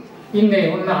in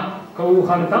này hôm nào cầu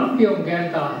khăn tắm tiêu gen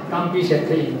ta tắm pi sẽ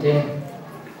thấy thế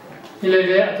thì lấy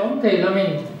để tổng thể là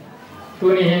mình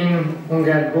tu ni hình không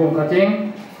gen gồm cả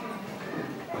tiếng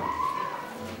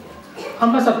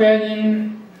amma sapenin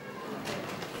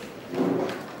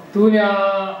tu nia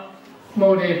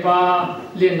mô đề pa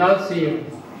liên đal Siem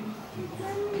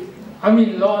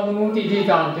amin lo nu ti di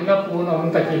dan tin na pu no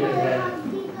ta ki le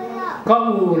ka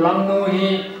u lam nu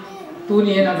hi tu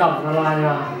ni na dam na la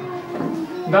ya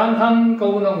dan thang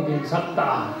câu nông đình sắc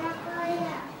ta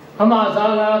ama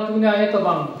zala tunia ito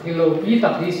bang philopi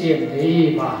tak hi siam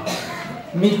thei ma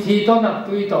mi thi to nak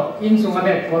tui to in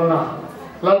sungane korna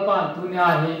lalpan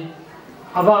tunia hi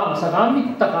abang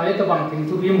sakami tak ito bang thil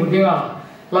tu bi mudinga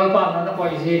lalpan na ko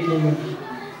ise kin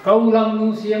kaulam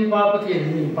nu siam pa pathin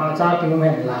ni pa cha kin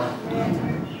men la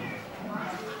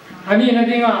ani na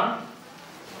dinga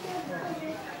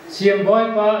Siem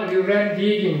boy pa riuran di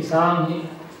ging sang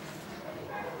hi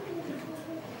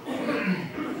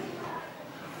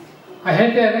a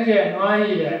hete na ke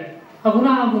noi le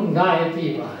abuna bung dai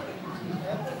ti ba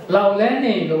lau le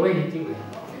nei lo wei ti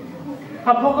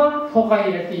a phoka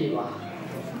hi ti ba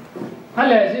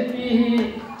ale je pi hi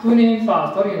tuni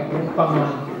pastor ina pa ma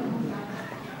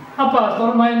a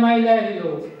pastor mai le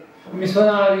lo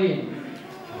missionary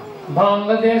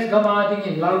Bangladesh gama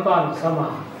ding lalpan sama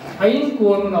ain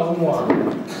ko na umwa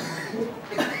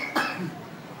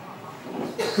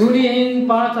tuni hin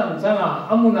pa chan changa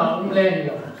amuna umlen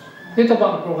lo ito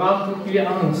bang program tu pi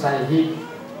ang sai hi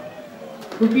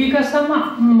tu pi ka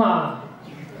sama ma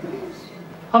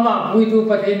ama bui tu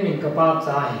pathen min ka pa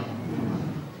chai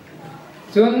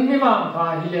chun mi bang pha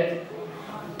hi le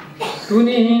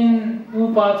tuni hin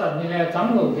upa chan ni le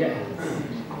chang lo ge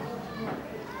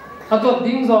atot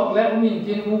ding jok le umin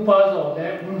tin upa jok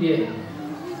le die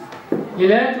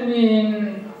ile tuni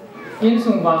in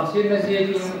sung bang sin na je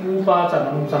kin upa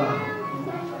chan ang chang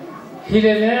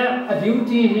hilele a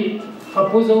duty hi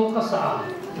apuzo kasa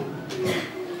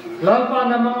lalpa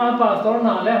na mga pastor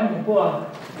na le hum po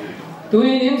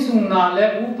tuin in sung na le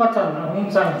upa chan ang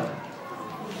chang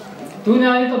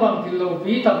tunya ito bang kilo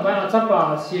pi tak ba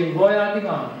achapa Siem boy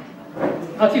atinga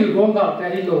atil gonga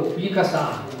te hi lo pi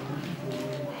kasa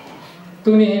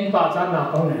tunin pa chan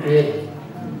na hum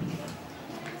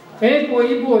pe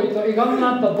boy to igam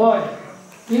na to boy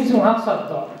in sung hak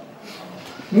sat to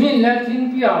min la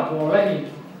tin pia bo la hi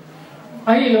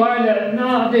ai lo ai la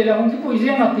na de la hong ti pui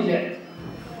zeng at ti le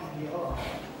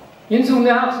in sung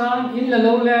le hak san in la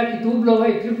lo le ki tu lo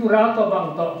ai tripura to bang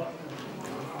to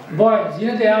boy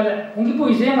jina de ala hong ti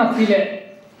pui zeng at ti le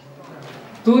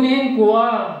tunin kwa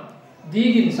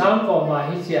digin sam ko ma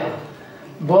hi sia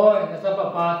boy na sa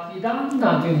papa ti dang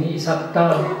na tin hi sakta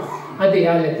ade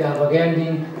ala ta bagen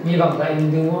ding mi bang ta in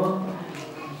ding wo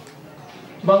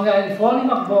bang ga in phone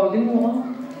mak bol ding wo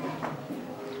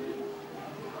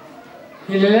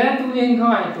hilele tu ning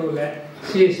khai tu le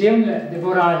Siem le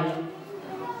Deborah hi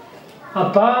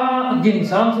apa din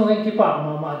sam so ki pa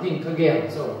ma ding ka ge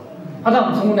so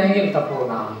adam sung na ngel ta po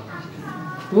na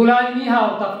tu lai mi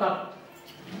hao tak tak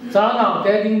cha na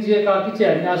te ding je ka ki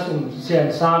chen ya sum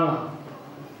chen sang a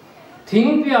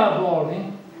thing pia bol ni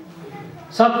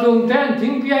sab chung ten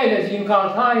thing pia le jing ka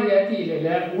thai ye ti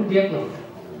le u dek lo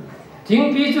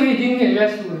thing pi chu hi ding le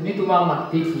su ni tu ma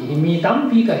ti mi tam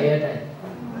pi ka he dai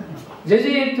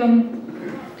Jadi itu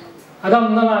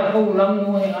Adam nalai kau ulang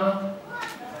nuai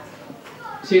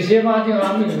Siem aja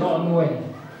ngamin lo nuai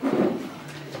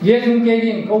Ye jung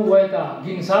kedin kau buat ta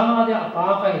gin sama dia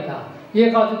apa kai ta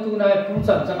ye kau tu nai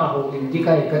puncan canga ho gin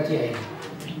dikai kacai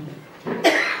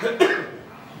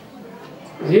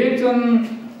Ye jung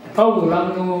kau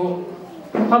ulang nu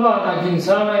apa ta gin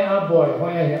sama ya boy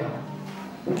hoya ya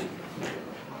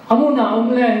Amuna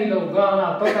umle ni lo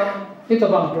gana pata itu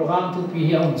bang program tu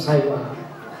pi ang sai wa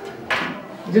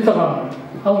itu bang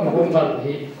ang ngomgal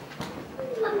hi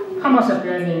ama sa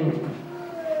training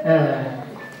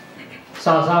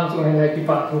sa sang chu he ki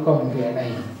pa tu kong dia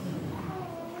nai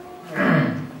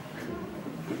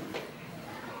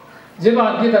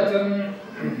jeba kita chun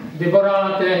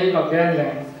Deborah te hi ba gen le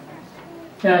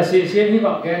ya Siem hi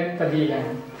ba gen ta di le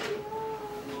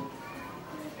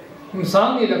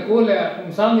sang ni la ko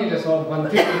le sang ni la so ban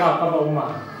ti la ka ba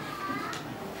uma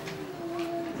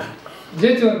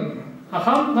Jejun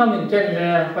akham khamin ken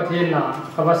le pathena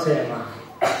kabasema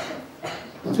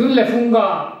chun le funga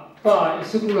pa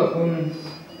isukula kun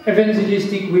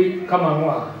evangelistic week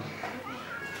kamangwa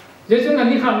jejun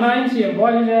ani khamna in Siem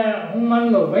boy le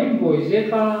hungman lo bain boy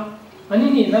je ka ani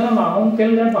ni na ma hong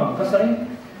tel le bang ka sai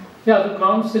ya tu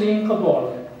counseling ka bol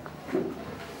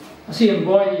Siem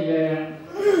boy le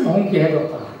hong ki he do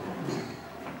ta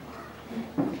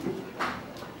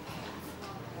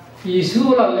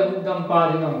Isu la le budam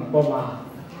pa din ang poma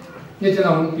ni chen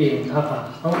ang pi tha pa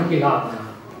ang ki la na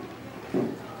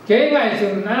ke ngai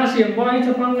sun na Siem boy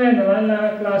cha pang le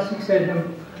na class 6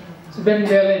 7 ben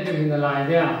de le ju na lai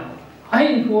dia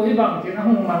ai ko hi bang tin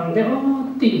ang mang de o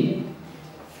ti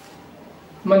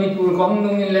Manipur kong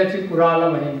nung in le Tripura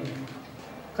la mai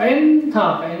kain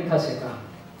tha se ta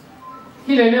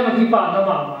Hilele mati pa na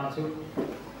ma chu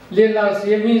le la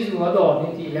Siem mi zu do ni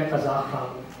ti le ka za kha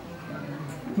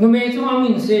nume chung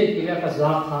amin se ti la ka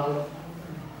za kha lo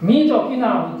mi to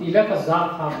kina ti la ka za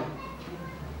kha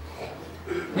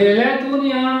le tu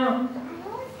nia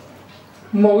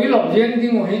mo wi lo yen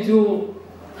ding mo hi chu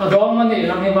adom ma ne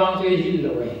lam he bang che hi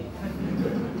lo e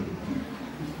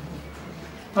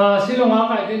silonga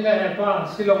kai din le pa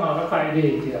silonga ka kai de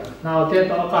ti nào te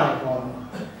to kai ko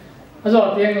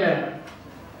zo tieng le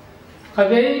ka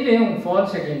ve de hung phone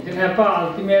second tin ha pa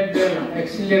ultimate de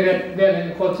accelerate de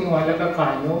le coaching wala ka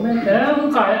kai no me te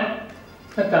hung kai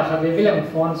ta ka ve le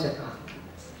phone se ka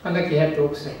ana ki ha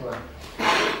tok se ko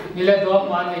ile do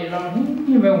ma ne lam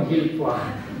hi me hung hil pa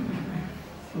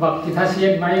bak ki tha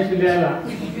sien mai chu le la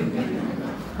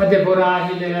ha de bora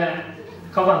hi le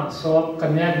ka wang sop ka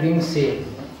ne ding se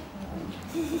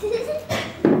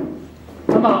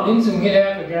bảo đến dùng cái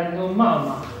này cái nó mà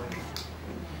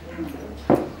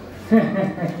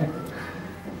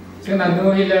cho nên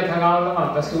nó như là thằng nào nó mà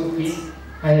cái số phí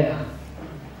hay à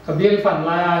cái biết phần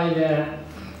lại ai là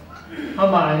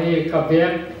mà thì cái biết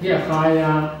địa khai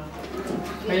à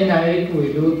cái này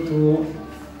tuổi lúa tu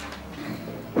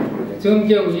chúng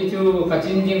kêu như chú cái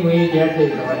chính chính người địa thì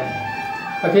rồi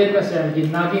cái biết là xem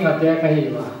kinh na kinh cái cái gì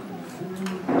mà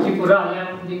chỉ có ra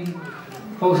làm kinh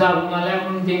hồ sa cũng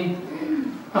làm kinh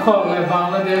ako le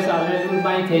Bangladesh ale lu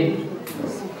mai the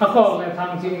ako le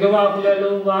thang jing ke wa le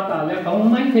lu wa ta le kong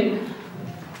mai the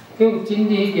ke chin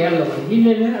di ke lo hi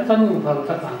le ta nu phal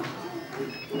ta ka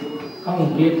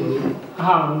kong ke tu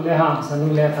hang le hang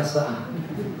san le ka sa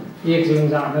ye jing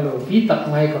ja na lo pi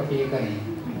tak mai ka pe ka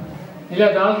ni le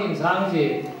da kin sang ji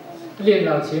le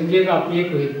la chin le ka pe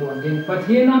ko bon din pa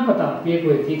the na pa ta pe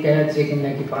ko ti ka che kin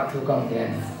le ki pa thu kong de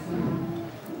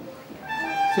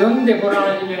chon de ko ra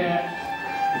le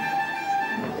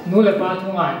nu le pa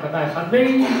thu ngai ka dai khat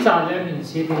bei cha le min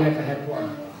si ti le ka he po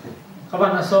ka ba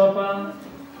na so pa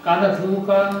ka na thu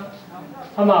ka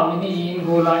ama wi ni in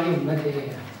go la yu na te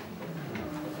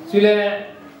chi le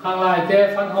khang lai te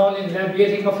fan hol in le bi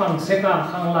ti ka phang se ka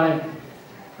khang lai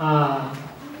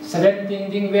select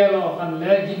ding ve lo kan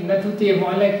le gin na thu ti mo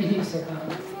le ki hi se ka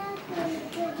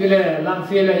chi le lam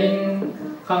fi le in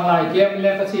khang lai kem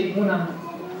le ka chi mu na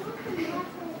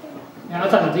ya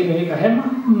ta ti ni ka he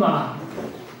ma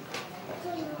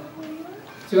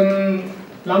chun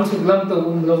lam suk lam to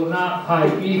lo na phai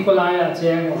pi ko lai a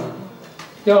cheng wa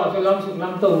yo chu lam suk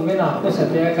lam to me na ko sa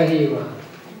te ka hi wa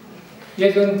ye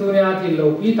chun tu nya ti lo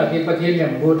pi ta ke pa ke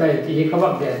lem bo tai ti ka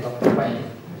wak de to pai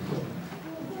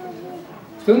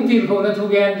chun ti ko na thu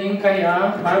gen ding kai a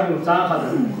ba bu cha kha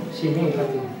si ni ka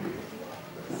ti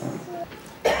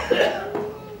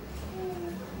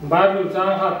ba bu cha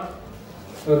kha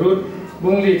rut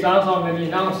bung li cha som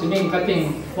ni nang si ning ka ting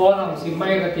fo nang si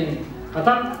mai ka ting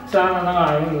atak cha na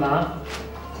ngai la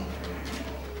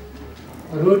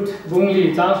rut bung li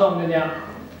cha som ne ya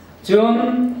chun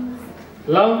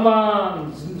lama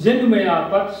jenu me ya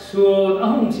pat su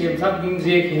ahung sim sak ding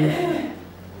je kin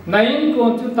nain ko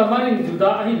chu tamarin juda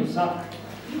ahim sa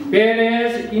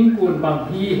peres in kun bang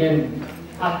hi hen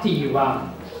ativa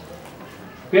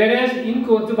peres in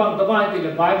ko chu bang tabai ti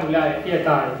le bai mulai e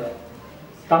ta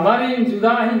tamarin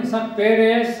juda ahim sa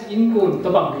peres in kun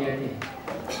tabang ye ni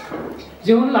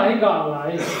Jun lại gà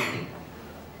lại,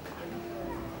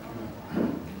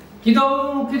 khi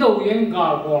đâu yên gà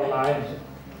bỏ lại,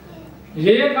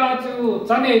 dễ gà chú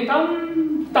chân này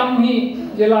tâm hi,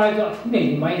 dễ lại cho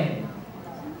này mấy,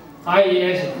 ai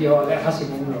yes điều lại hasi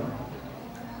mông rồi,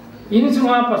 in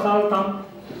sunga pasal tâm,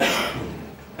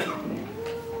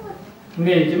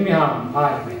 này chúng mi ham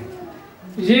hai,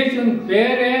 dễ chun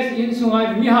beres in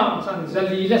sunga mi ham san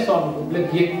zali le som le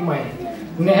giết mày.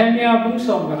 Nehemia bung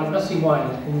som ka na siwai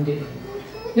hindi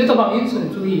ye to bang in sun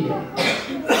chu hi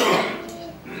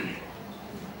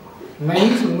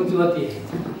mai sun mu chu ati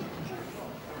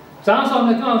cha som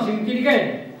ne tong sim ki ke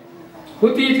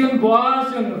huti chun bwa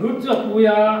sun hut cha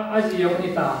puya aji yong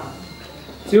ni ta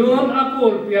chun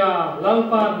akul pya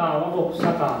lalpa na wa bok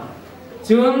saka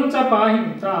chun cha pa hin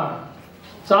cha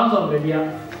cha som le bia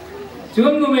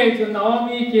chun nu me chun na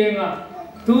mi ke nga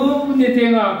tu ni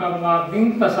tenga kam nga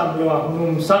ding ta samloa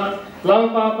num sa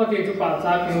lalpa pati tu pa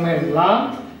cha king me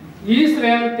la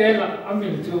Israel te la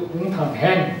amin chu hung thang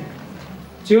hen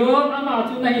chun ama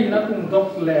chu na hin na tung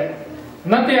dok le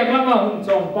na te la ma hung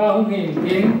chong pa hung hin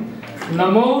tin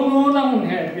namo nu na hung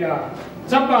he pya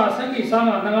chapa sangi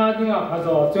sanga na nga dinga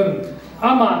phajo chun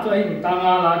ama chu hin ta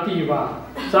nga la ti wa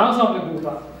cha so me bu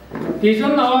ba ti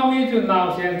chun na mi chu naw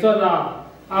sen cho la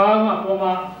a ma po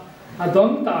ma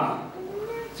adon ta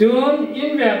chun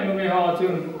in vẹn nu me ho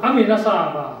chun amina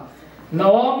sa ba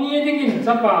Naomi dingin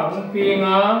sapa hung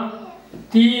pinga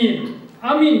tin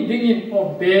amin dingin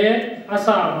obe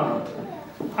asa ba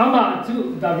ama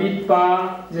chu David pa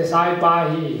Jesai pa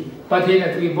hi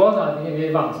pathina tui bo sa ni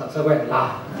le wang sa sa wen la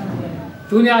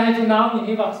dunia hi chu naw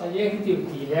ni wak sa ye ti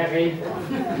ti le ke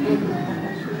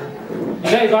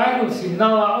le vai ku sin na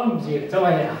wa ji cha wa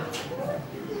ya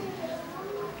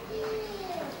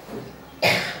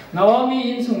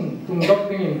Naomi in sung tung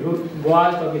dok ni rut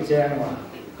boaz to bi chen wa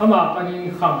ama panin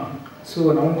kham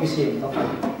su nong bi sim to ka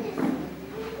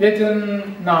le chun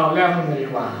naw le hun ni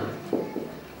wa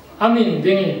amin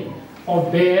ding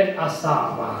obed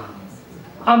asawa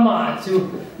ama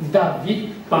chu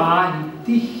David pa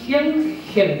ti hen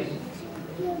hen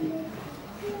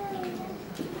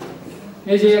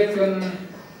ne je chun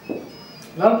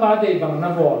lam pa de bang na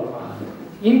bol wa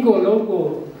in ko lo ko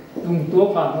tung to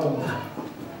ka no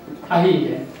ahi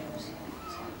le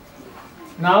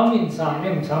naw min sa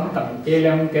nem sam tam te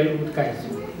lam tel ut kai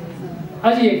chu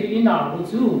aji ki na bu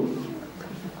chu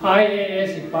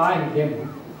IAS pa hi dem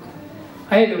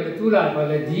ai lo le tu la ba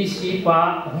le DC pa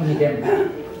hi dem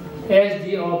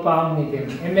SDO pa hi dem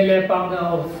MLA pa na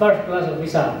first class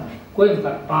officer ko im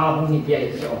ka pa hi dia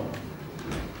so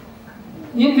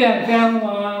in veng veng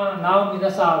wa naw min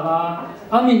sa wa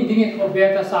amin ding ko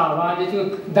be ta sa wa le chu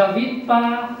David pa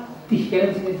ti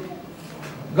hel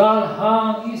gal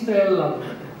hang Israel la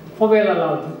povela la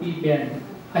tu pi pen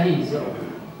ahi zo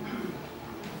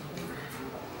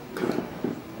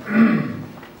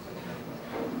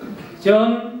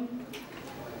John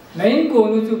nain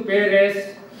ko nu chu Perez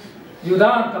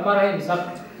Judan kamara hin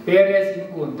sak Perez in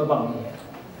kun to bang ni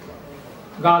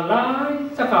galai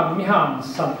chakam mi ham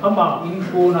sam ama in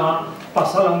ko na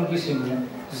pasalang kisim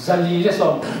zali le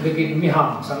som begin mi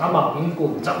ham sang ama in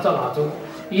kun chap cha la chu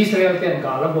Israel ten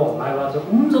gala bo lai wa chu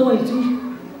zo ai chu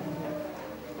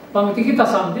pang ti kita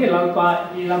sam de lau pa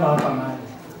ilama pang ai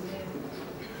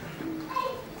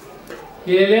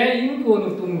ele in ko nu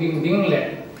tung ding ding le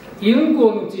in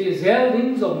ko nu chi zel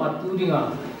ding zo ma tu dinga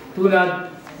tu na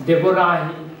Deborah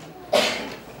hi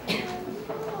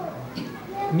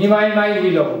mi mai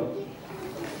hi lo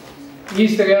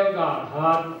Israel ga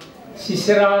ha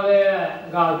Sisera le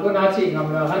ga ko na chi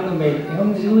ngam la han nu me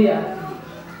hom zu ya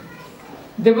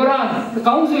Deborah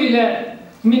kaung zu le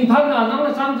min phan na nang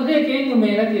na sam tu de ke nu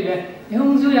me na ti le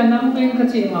hom zu ya nam pen ka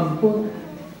chi ngam pu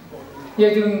ye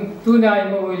jun tu na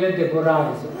mo le Deborah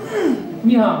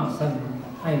mi ham san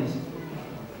ai ni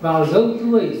ba zo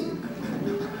tu ai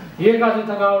ye ka su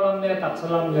thakau lam le tak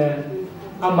salam le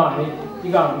ama hi ti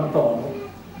ga ma to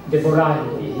Deborah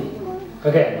hi ka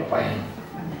ge ma pai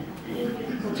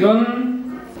chun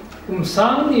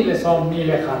sang ni le som ni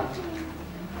le khat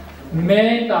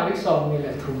me tarik som ni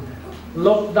le thu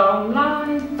lockdown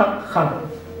lai tak khan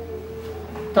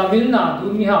Tamil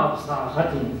Nadu mi ha sa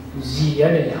khatin ji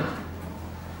ane ya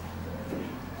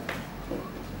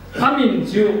amin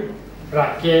ju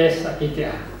Rakesh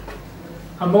akitia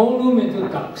amolu me tu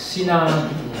tak sina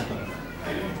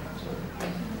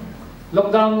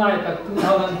lockdown lai tak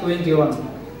 2021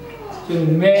 chun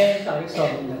me tarik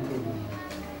som ni le thu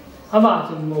ama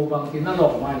chun mo bang tin na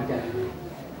lok mai ka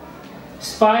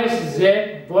Spice Z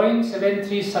Boeing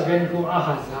 737 ko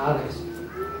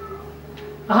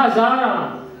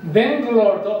ahazara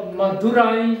Bangalore to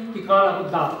Madurai tikala ko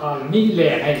dakal mi le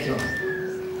ai jo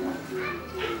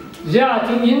ja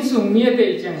chung in sung mi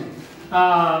te chang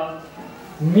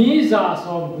mi za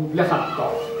so bu le khat ko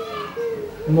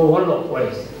mo lo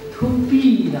wais thu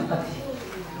pi na ka thi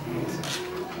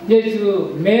ye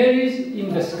chu Marys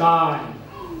in the sky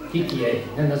kikie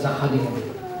na za khadi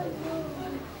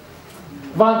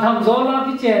van tham zola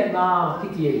ki chen na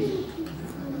kikie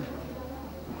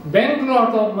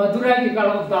Bangalore to Madurai ki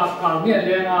kala da ka mi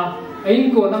le na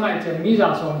in ko na ngai chen mi za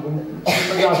so bu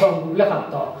le khat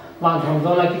to van tham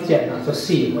zola ki chen na so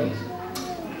si wei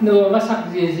no ma sak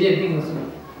je ding so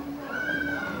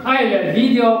ai le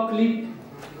video clip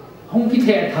hong ki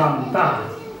the tham ta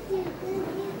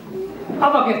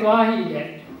apa ke to hi le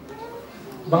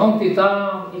bang ti ta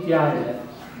itia le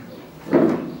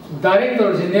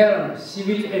Director General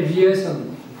Civil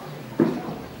Aviation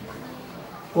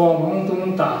Komong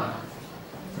tung ta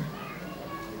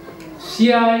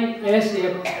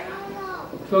CISF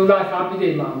tôi lại phát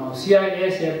đi mà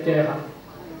CISF thế hả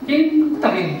in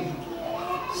takin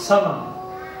sama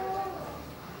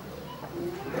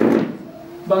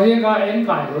bằng cái en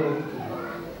cái rồi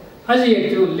anh chị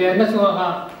chú lên nó xuống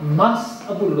cái mass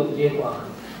abul lục gì quá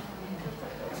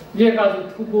ये का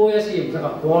तो वो ऐसे ही जगह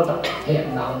बहुत है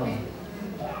नाम में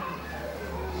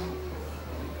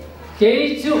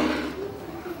कई चु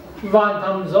वान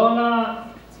हम जोना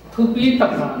थुपी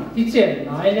तक ना किचन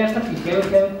ना इन्हें तक किकेल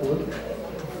केल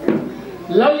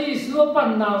कुल लली सुपन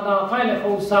ना ना काय ले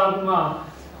कौसाम मा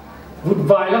vụt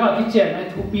vài là cái chén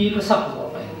này thu pi nó sập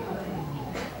rồi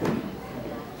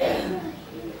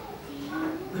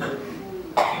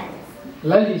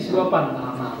lấy lý do bản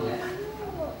nào mà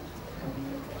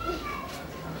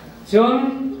chọn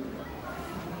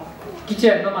cái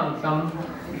chén nó mang tâm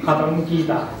khát ông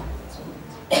kita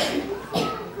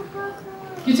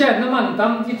cái chén nó mang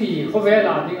tâm cái thì có vẻ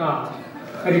là đi à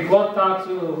record ta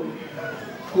chú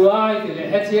của ai thì lại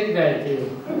hết chết đây thì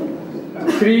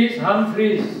freeze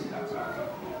freeze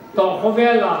to có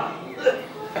vẻ là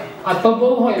à tôi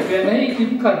bố hỏi về này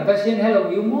kiếm cần ta xin hello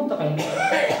yêu muốn ta cái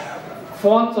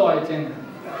phone chọi trên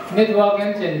network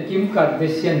anh trên kiếm cần ta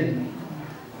xin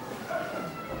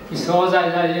cái số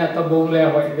dài dài tôi bố lẽ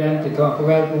hỏi về thì tôi có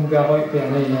vẻ cũng về hỏi về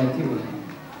này thì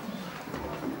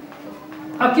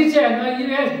à cái chuyện này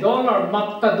US dollar mặc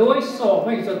ta đôi số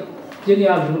mấy cái chuyện gì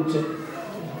à lúc chứ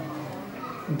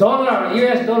dollar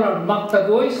US dollar mặc ta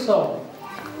đôi số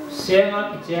xem cái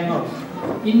chuyện nào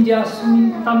India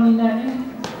sumin tamina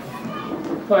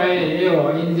phải yêu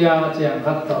India chuyện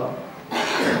khác đó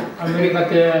America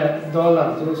cái dollar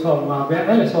tu số mà bé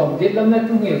ấy là số ít lắm đấy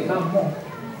không hiểu sao không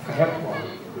cái hẹp quá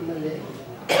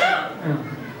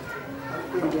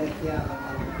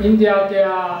India cái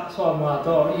số mà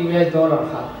to US dollar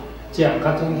khác chuyện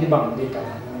khác trong cái bằng đi cả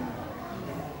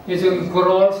cái chuyện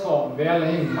crore số bé là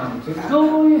hình mạnh chứ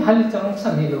thôi hay chẳng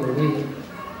sang hiểu đi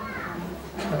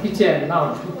cái chuyện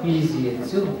nào cũng bị gì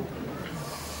chứ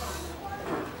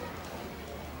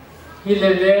khi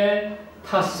lệ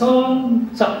thà son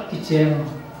chặt cái chuyện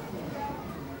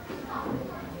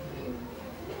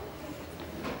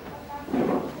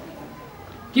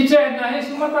này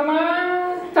chúng ta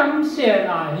mà tâm sẽ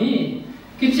này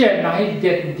cái chuyện này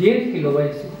đẹp đẹp kilo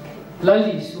ấy là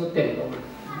lý số tiền đó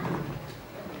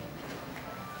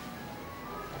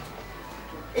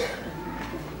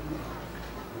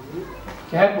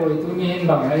cái buổi tôi nghe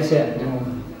bằng ai sẽ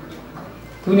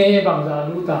tôi nghe bằng giá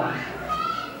lúa ta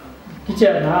cái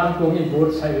chuyện nào anh cũng bị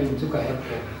bớt sai lầm chút cái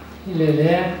cái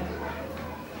lẽ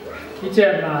cái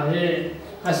chuyện này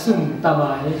assume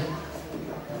tama है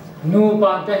nu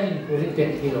बांटे ही पूरी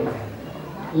तेल की लोग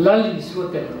लाल इसको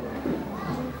तेल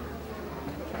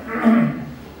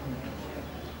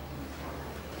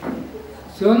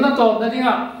सुनना तो अपना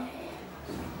दिखा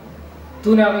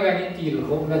तूने अभी कहीं तेल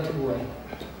हो ना छुआ है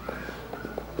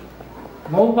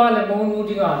मौका ले मौ नू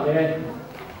दिखा ले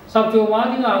सब जो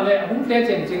वहाँ दिखा ले हम ते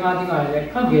चेंग चेंगा दिखा ले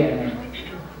कहाँ गया है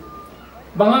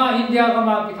बंगा इंडिया का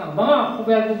मार्ग की थंग बंगा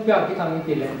कुबेर कुबेर की थंग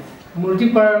की ले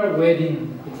multiple wedding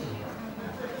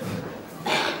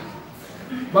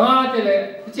बंगा तेले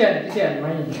किचन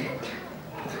में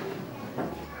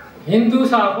हिंदू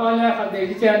साफाले खाते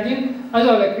किचन दिन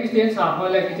अजोले क्रिश्चियन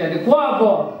साफाले किचन दिन क्या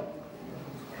बो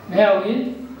नहीं हुई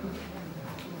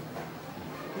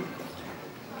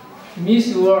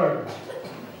मिस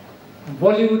वर्ल्ड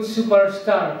बॉलीवुड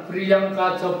सुपरस्टार प्रियंका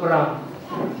चोपड़ा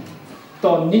तो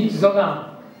निक जोना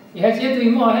यह चीज़ तो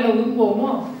इमो है लोग इमो मो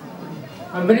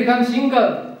अमेरिकन सिंगर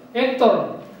एक्टर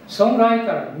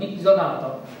सॉन्गराइटर निक जोना तो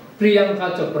प्रियंका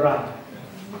चोपड़ा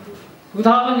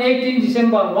 2018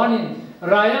 December 1 in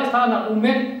Rajasthan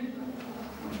उमेद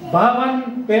भवन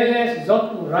पैलेस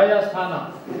जोधपुर राजस्थान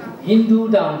हिंदू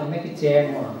दान में की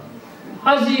चैन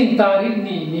हुआ अजीम तारीख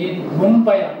नी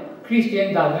मुंबई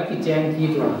क्रिश्चियन दान में की चैन की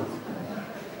तो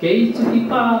कई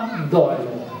चुकीपा दौड़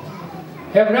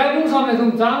हेब्राइम सामने तुम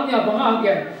जान या बंगा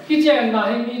के की चैन ना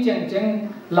है मी चैन चैन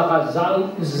लगा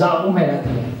जाऊ में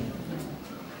रहती है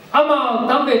अमा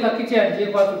तब बेटा की चैन जी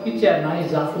बात की चैन ना है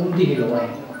जाऊ दी लो है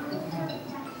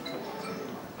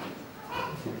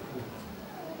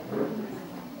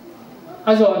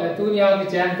अजोले दुनिया की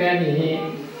चैन पैनी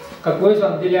का कोई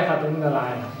संति ले खातुम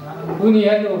नलाय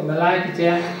दुनिया तो नलाय की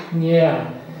चैन निया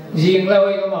जिंग ला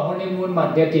वही को माहौनी मून मत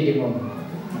देती दिमों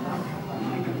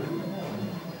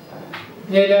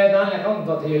ये ले दान ले कौन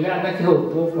तो थे ले अन्य क्यों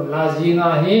तो फुल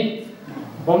लाजिंगा ही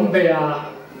बॉम्बे आ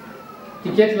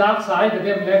टिकट लाख साई तो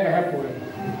देम ले कहे पूरे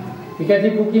टिकट की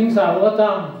बुकिंग सा हुआ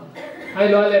था आई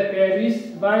लो ले पेरिस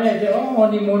बाय जे ओ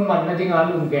हनीमून मन न दिंगा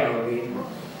लुंग गया होगी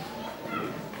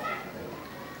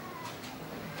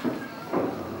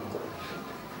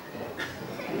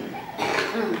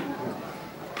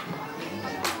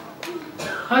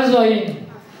Azoin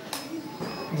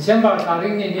December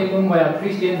taring ni Mumbai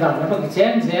Christian dan apa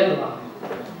kichen zel lah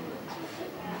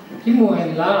ki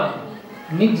muhen la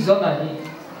nik zona ni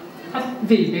at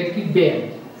di be ki be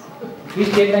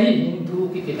Christian nahi Hindu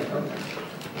ki tila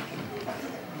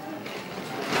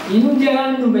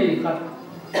India nu me ka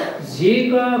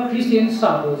jega Christian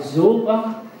sa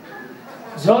zoga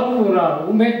Jodhpura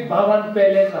umed bhavan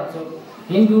pele sa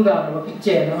Hindu dan apa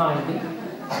kichen na ai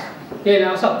cái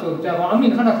là sắp chụp cho họ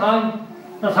mình khăn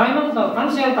là thái nó tàu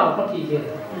cắn xe tàu có thị hiện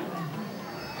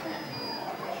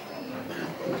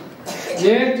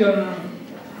dễ chừng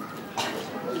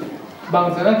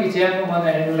bằng thế cái chuyện của mình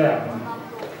này là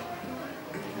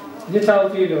dễ tao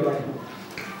chơi được vậy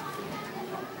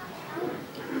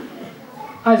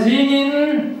à gì nhìn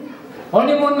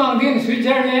honeymoon mang đi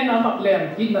Switzerland ở mặt liền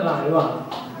ít là lại vậy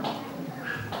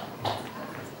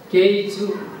cái chú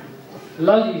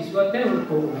là gì số tế bào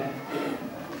cổ này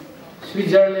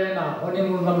Switzerland à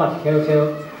honeymoon mà mặt khéo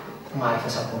ngoài cái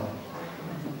sao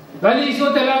là gì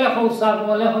số tế là không sao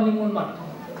mà là honeymoon mặt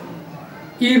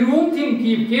cái room team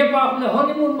kịp kế bạc là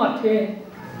honeymoon mặt thế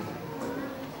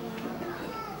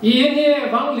yên nhé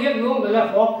vắng liệt luôn là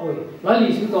khó rồi là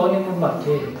gì số đó honeymoon mặt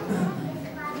thế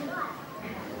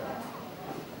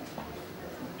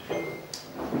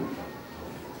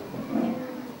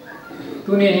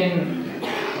tu nên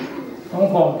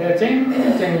ông phòng theo chén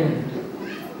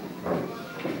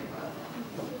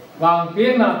vàng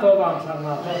tiếng là to vàng sang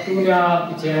là to tu nhà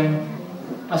cái chén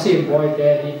Siem Weds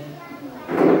thế đi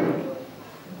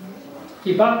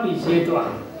cái bác bị chế tỏa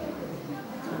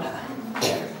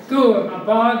tu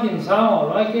apa tin sao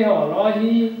nói cái họ nói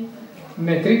gì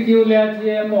matriculate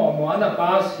thì mỏ là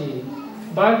pass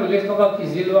Bible có cái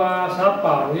gì loa sắp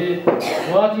bảo đi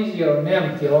hóa thì nhiều nem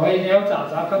thì hỏi nếu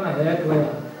trả cái này hết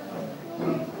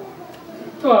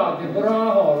thôi à thì bữa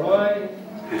họ nói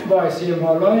bài Siem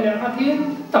họ nói là cái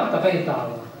tập cái tao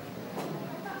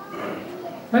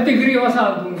nói thì cái điều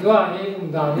sao cũng do ấy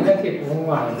cũng đã đi cái cũng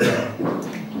ngoài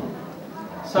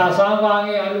sa vang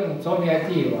ấy anh cũng cho mẹ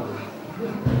thì vào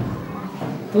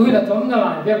tôi là tóm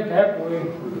là đem cái của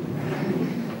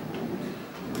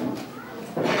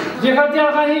giờ các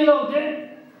nhà cái gì lâu thế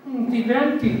thì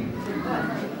bên thì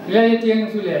lấy tiền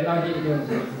số lẻ là gì đó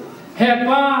hẹp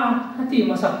quá thì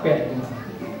mà sắp bẹt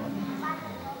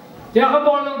giờ các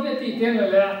bọn lâu thế thì tiền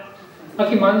là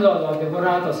cái món rồi thì bữa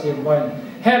ra tao xem coi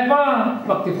hẹp quá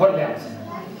bạc thì phật lẻ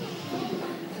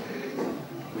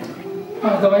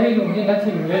tao thấy luôn như là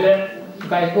thình lên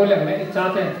cái cô lần này cha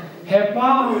thế hẹp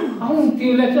quá ông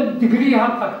tiêu lên cho degree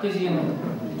học cái gì nữa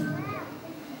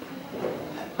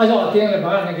giờ tiếng là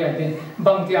bao nhiêu cái tiếng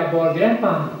bằng tiếng bol đấy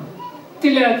mà thì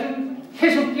là hết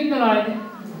sức kín lại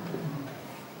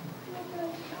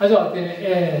giờ tiếng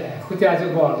cứ tiếng cho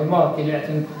bol thì mà thì là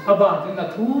tiếng bạn tiếng là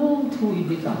thu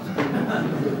đi cả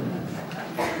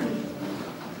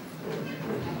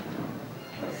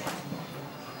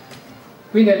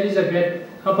Queen Elizabeth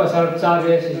apa sao cha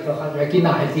về thì có hai cái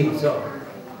này thì sao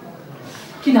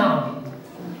cái nào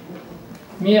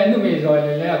mi anh nuôi rồi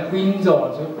là Queen rồi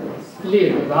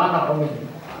liền đó nào mình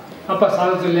apa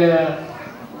sao là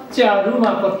cha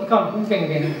rumah mà có cái cảm cũng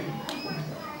keng anh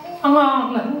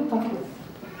là không tốt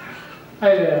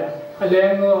hay là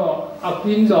anh nó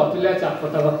Queen rồi thì là chắc có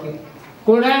tao cái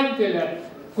cô em thì là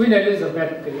Queen Elizabeth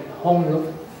thì hồng luôn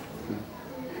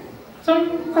xong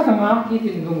cái thằng áo kia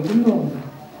thì dùng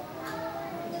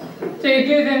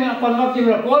cái thằng con áo kia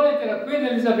là cô ấy thì là Queen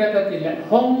Elizabeth thì là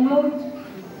hồng luôn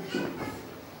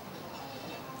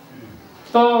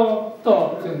to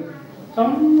chừng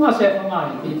xong mà sẽ không ai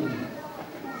thì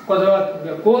có rồi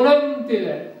cô ấy thì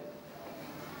là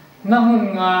nó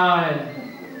hơn ngài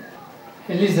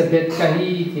Elizabeth cái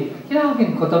thì cái nào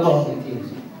cũng có tao bảo thì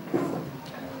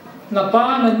na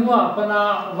pa na nuwa pa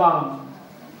na vàng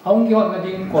ông kia na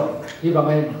ding cột hi bằng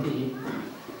ai thì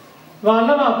và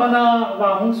nó mà pa na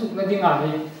vàng ông sụp na ding ai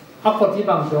áp cột hi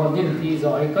bằng cho ding thì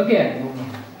rồi có cái gì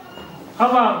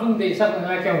không vàng cũng để sắc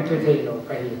na cái ông chơi thế rồi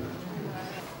cái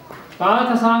pa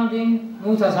tha sang ding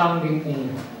nu tha sang ding thì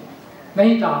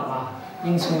नहीं था बा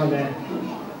इन सुंगले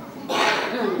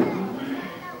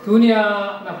दुनिया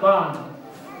na pa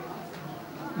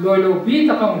lôi pi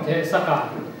ta công thể saka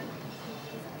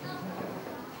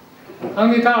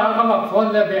ang ita ka mak phone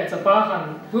le be chapa khan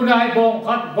tunai bong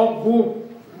khat bok bu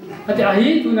ati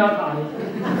ahi tuna ta ni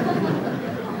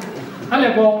ale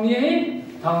bong ni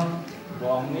thang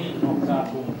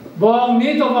bong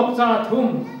ni to bok sa thum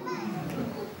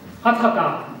athaka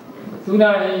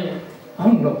tunai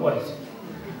hong lo poi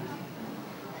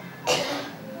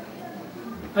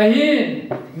ahi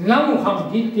namu kham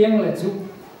ki tiang le chu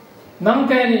nang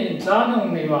ke ni cha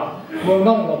nong ni wa mo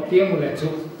nong lo tiang le chu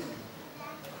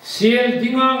siel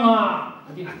dinga nga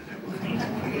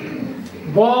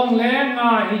bong le nga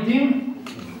hiding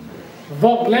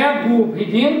vok le bu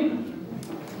hiding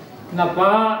na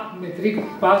pa metric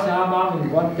pa sa ma min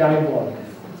bon chai bol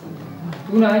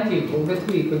tu na ti thu ke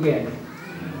thui ke ge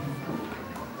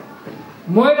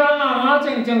moi da nga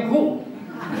cheng cheng khu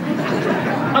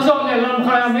aso le lam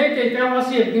kha me ke te wa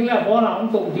siel ding la bo la ong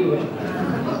tu di we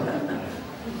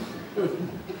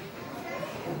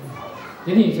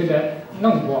thế thì sẽ là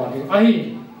nông bỏ thì ai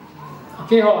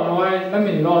cái họ nói nó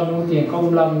mình lo nu tiền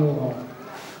câu lâm nu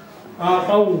họ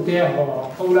câu tiền họ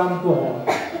câu lâm của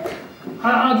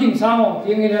họ kinh sao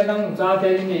tiếng người ta đang ra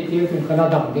thế này tiếng chúng ta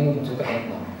đầm tiếng mình sẽ cái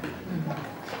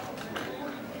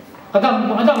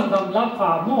Adam lap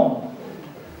phà mò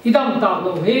Adam tạo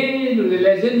đồ hết rồi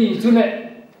lại dân nhị xuống lại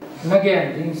nó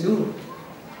ghen tiếng số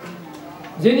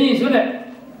dân nhị xuống lại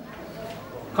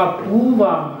cặp u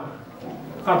vàng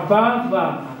cặp ba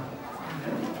vàng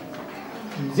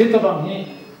giết tao bằng hi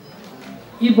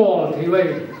ibo thì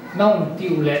vậy nông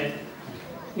tiêu lệ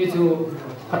itu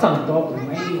Adam đó cũng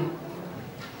mấy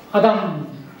Adam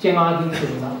chẳng ai tin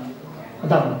tưởng nào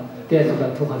Adam dia juga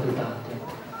thu hạt ta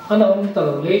anh ông tàu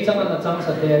lấy chẳng anh chẳng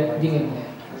sao dia điên này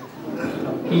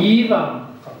ý vàng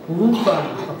cú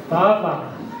vàng ba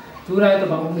vàng chú này tao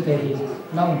bằng ông thế thì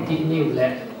nông tiêu nhiều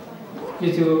lệ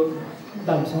itu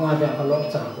đam sung ada kalau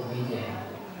cakap begini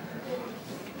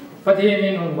Pati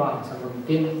ini nombang sebelum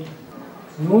tin,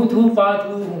 nutu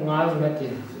patu ngal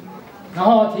metin,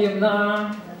 nah tim na,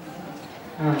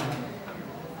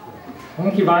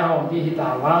 mungkin bayi orang di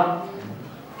hitawa,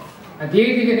 dia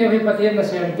kita ni pati na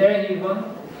sente ni pun,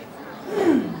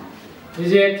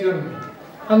 jadi tu,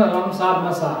 anak lam sab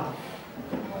masa,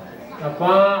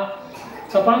 apa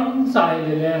sapang sai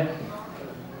le,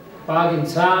 pagin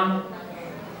sang,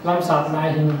 lam sab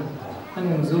naik,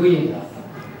 anu zui.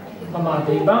 Mà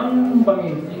thì băng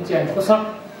in chèn có sắc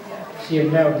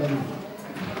xiêm leo thì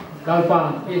đào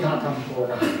pan ấy thà thầm cổ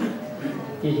là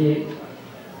thì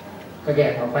cái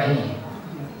ghẻ nó bay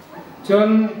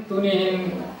chôn tu ni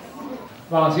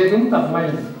vào xe chúng tập mày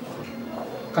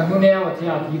cần tu neo thì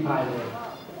đi phải rồi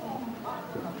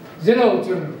rất lâu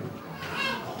chừng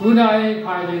tu này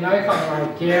phải thì này không phải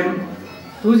kem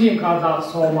tu gì cả đã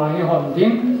so mà như hòn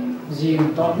tiếng gì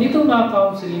đó ní tu na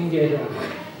cao sinh ghẻ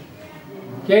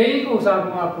cái câu sao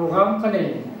mà program cái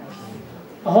này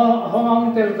họ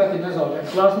tel cái gì nó rồi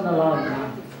class nó làm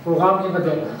program như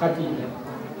vậy cái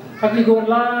gì gọi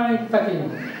lại cái gì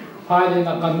phải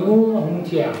là cái nu không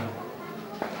chia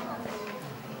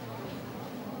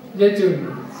vậy chứ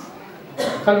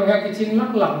kalau yang kecil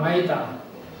nak lang mai ta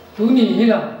tu ni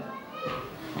lah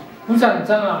bukan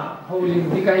sana holding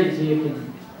di kai je pun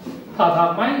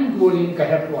thà main holding cái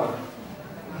hẹp quá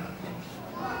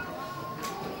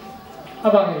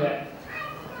abang ni le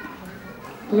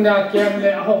tu na kem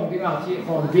le hong di ngah chi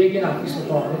hong be ki na ki su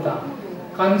to ni ta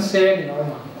kan se ni no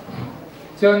ma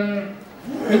chun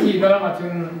mi ti na ma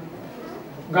chun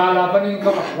gala panin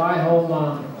ka bak vai ho ma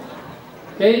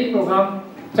cái program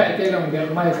chạy tới lòng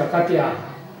việc mai cả các nhà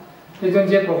thì trong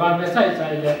chế program này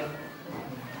chạy le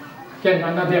kiện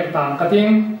anh đã đẹp tạm cái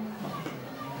tiếng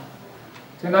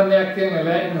cho nên đẹp tiếng này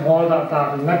le hall đã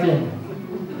tạm cái tiếng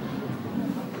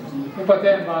cái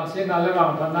tên vàng xin là lấy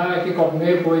vàng phần này cái cột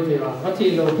nghề bồi thì vàng cái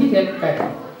chi lô hít hết cái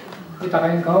thì ta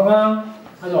anh có mà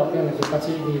cái lọt tiền là cái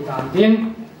chi thì tạm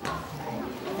tiếng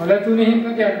và lấy tu ni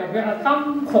cái kiện là cái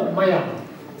tâm khổng mày à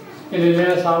cái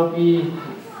này sau khi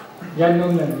dân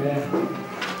nông dân về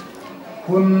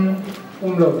hun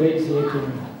lô đấy gì thì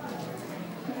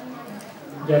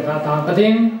giờ ta tạm cái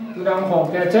tiếng tu đang học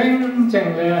cái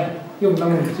chừng là dùng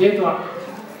năng chế toa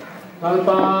lalu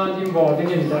pa jim bỏ cái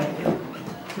nhìn đấy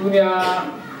dunia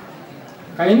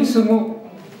kain semua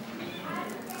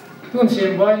tuan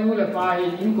Siem Weds nu lepas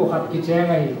ini ko hat kiceng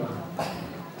ai ba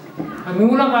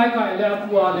anu la mai kai le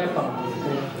apua le pang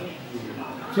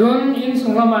chun in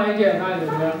sung la mai ke nai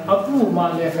le apu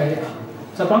ma le kai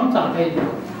sapang cha kai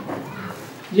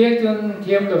ye chun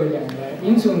thiam lo yang le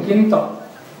in sung kin to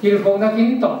kil ko na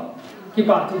kin to ki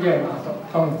pa tu ge ma to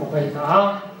tong ko kai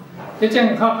ta te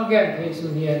cheng kha ge kai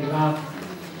su ni la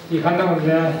ki khan na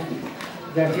le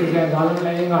dan kira dalam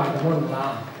lain ngai namun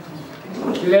lah.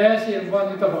 Bila Siem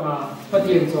Weds itu apa?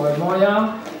 Patian soal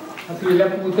moya, tapi bila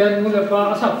putan mula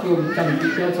pa asap cium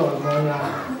cantik dia soal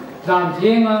moya. Dan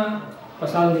tienga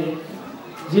pasal ni,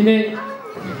 jine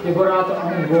Deborah tu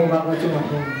orang gongga macam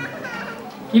macam.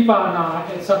 Kipa na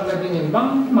esok lagi ni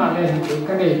bang mana itu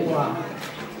kan ni kuah.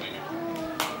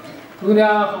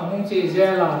 Dunia kampung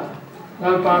cizela,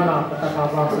 lalpan na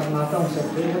patakabak sama tong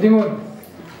seperti dingun.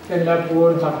 Dan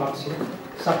lapor kabak sih.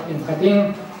 Sắc in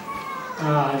cutting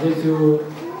jeju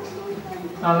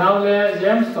now le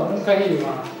James tong kai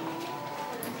wa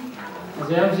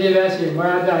James le Siem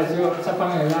Weds da ju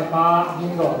sapang la pa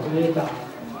ding do le ta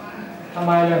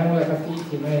tamai le hung le ka ti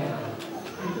ti me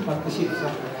pa ki sit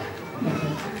sa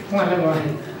ngai le wa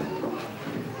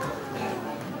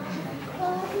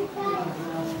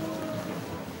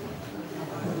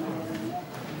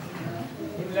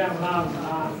in le ma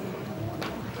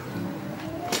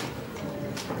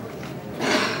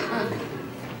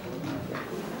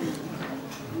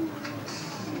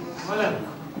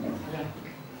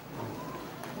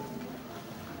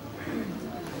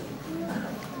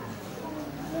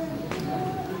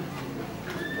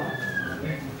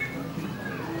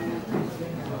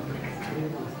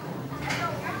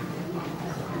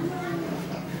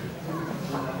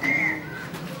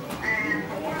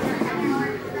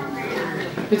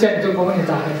cái chuyện tôi có mình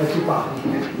ta hay phải kịp bảo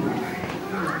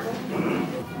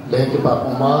để kịp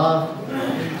bảo mà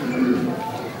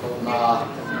là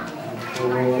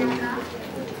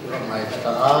này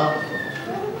ta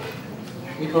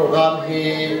cái program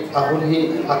hi ahun hi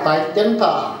atai ten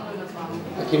ta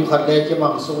kim khát để cái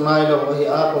mang sung này rồi hi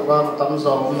program tâm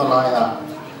song na lại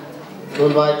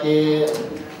tuần vài cái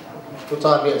tu cha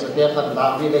việc sẽ khát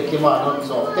đã vì để kim mà nó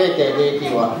sọ tê để thì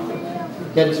wa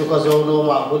ken su ka zo no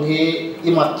ma hun hi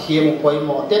imat thiam koi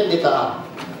mo tet ni ta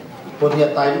hun hi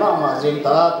tai ma jing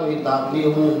ta tu in da li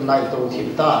hu nai to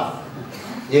thim ta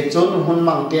ye chun hun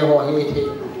mang te ho hi thi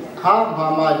ha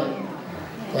ma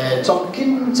le chok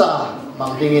kin cha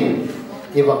mang dingin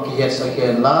iwa ki he sa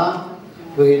ken la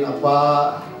tu in apa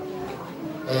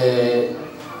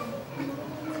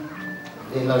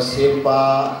in la simpa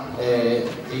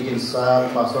igin sa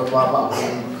pastor pa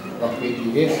ba pi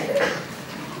ti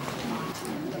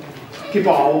cái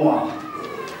bảo mà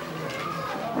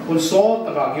con số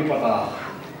tất cả cái bata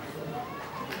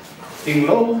tình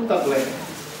lâu tất lệ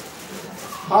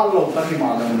hai lâu tất cái mà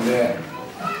làm về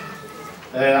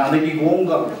anh ấy cũng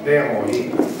gặp về hỏi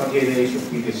phát hiện này chụp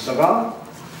cái saga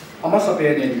ama sắp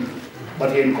đến nên phát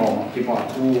hiện còn cái bảo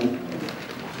thu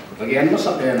cái anh nó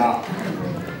sắp đến à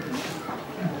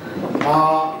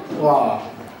và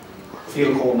tiêu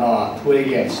khổ na thuê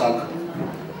cái sắc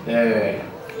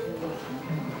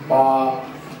ba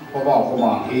bảo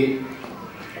mà hi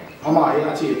ama ai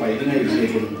chỉ phải đi ngay gì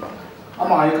cũng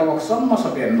ama ai các bác sắm mà sắp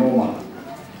đến nôm mà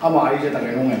ama ai chỉ ta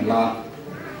cái nông nghiệp là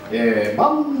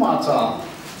bám mà cha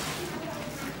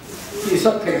chỉ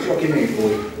sắp thêm cho cái này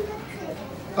thôi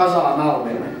cái gì nào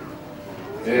đấy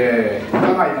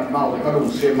cái ngày nào đấy cái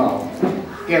đồng xem nào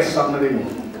cái sáng này mình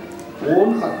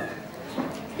bốn khăn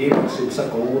thì một sự sắc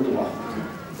cố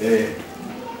tụi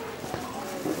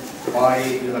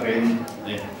bài là cái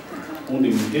không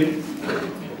điểm chứ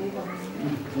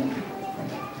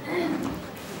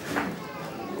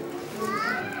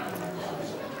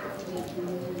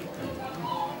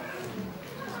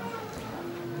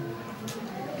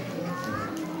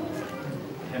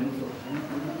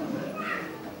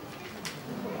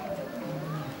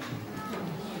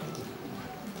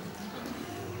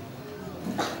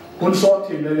con sót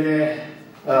thì đây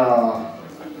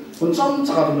con sót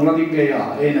chắc là chúng ta đi cái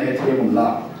à này thì mình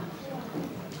là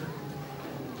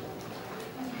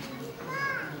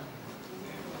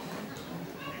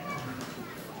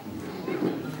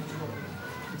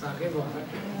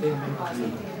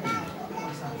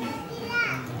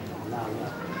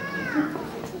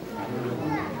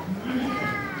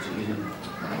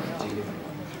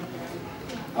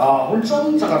hôm sau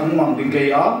chắc là chúng mang đi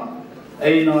cái à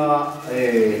ấy là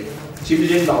chim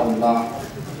riêng đầu là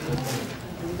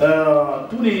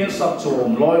tu đi sắp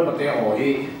chồm lôi bát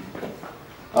hỏi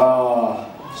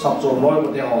sắp chồm lôi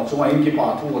bát hỏi chúng anh kịp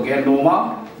bảo thu cái nô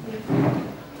mà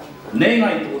nên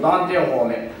ngày tụ đan thế hỏi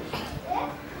này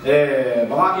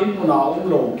bằng in nào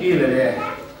lầu kia này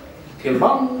thì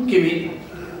bằng kimi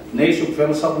nên sụp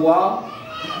phèn sabua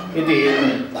cái gì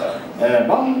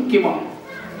bằng kima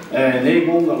nên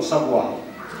buông gần sabua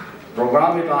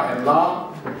program itu adalah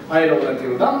ai đâu là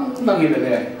tiêu đăng như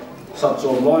này sắp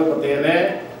chồm lôi bát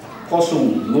này có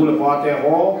sung nuôi bát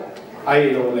họ ai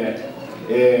đâu là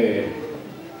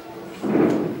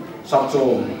sắp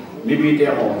chồm mi bị thế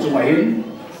họ chúng anh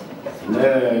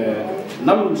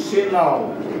nalun sen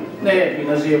nào nè vì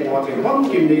nó dễ bỏ thì vắng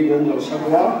kim đi gồm được sao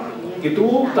quá cái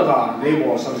tu tất cả để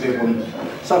bỏ sang dễ còn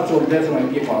sắp chôn để cho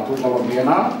anh kia phá tu vào bên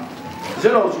na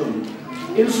dễ đâu chun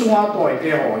in sung hoa tuổi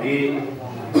để họ đi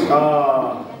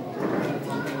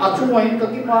chung anh cái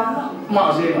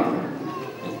mà dễ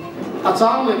mà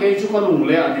chăng là cái chú cái lùng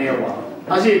lẽ anh em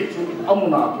à gì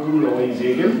ông nào cũng lo anh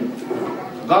dễ cái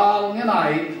gal như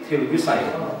này thì cái sai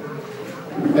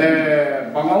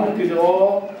bằng ông thì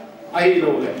đó ai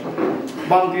đâu đấy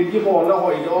bằng thì cái bộ là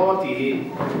hỏi đó thì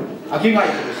khi ngày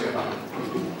thì sẽ là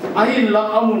ai là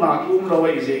ông nào cũng lo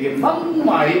vậy gì cái bằng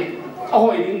mày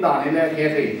hỏi những đàn này cái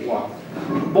gì quá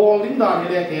bộ những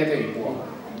đàn này cái gì quá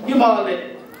nhưng mà lại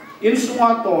in sung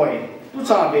tuổi tu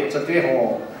cha về cho thế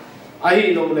họ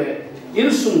ai đâu đấy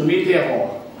in sung mi thế họ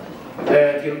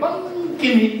thì bằng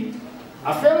kim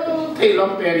afel thấy làm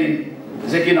perin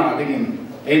zekin à đinh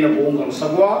ấy là buông gần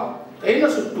sabua ấy là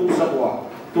sụt tu sabua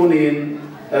tu nên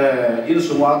in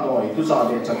sung tuổi tu cha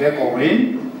về cho thế có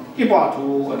mình cái bảo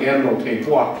thu again lâu thấy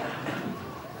qua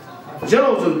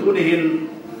zero dân tu nên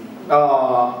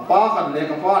ba khăn lệ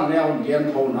các bạn neo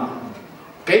gen thâu na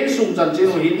cái sung chân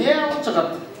trên hình neo chắc là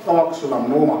tao sulam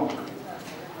nô mà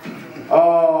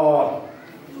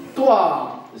tua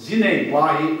zine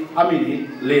vai amini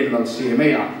lên lần xe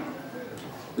mày à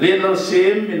liên lo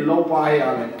xem mình lâu pa hay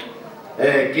à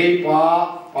cái pa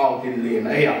bảo tin liền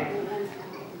ấy à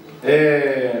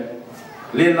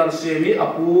liên lo xem mi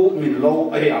apu mình lâu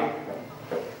ấy à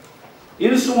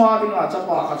in sunga đi ngã chấp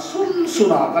pa khát sun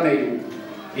suna cái này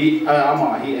hi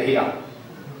ama hi ấy à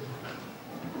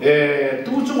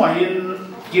tu chung hin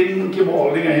kin ki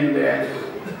bol đi hin le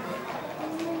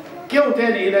kêu thế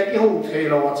này là cái hậu thế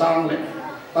lo trang le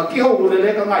cái hậu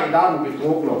le cái ngày đan bị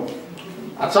thuốc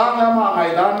lo trang ama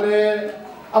ngày đan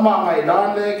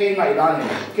le cái ngày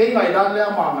đan le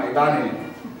ama ngày đan này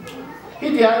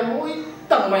cái gì ai mỗi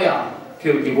tăng mày à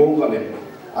thiếu cái vốn cái này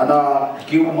ana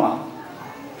kêu mà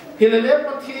thì le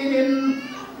bắt thiên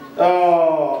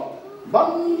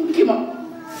băng kim mà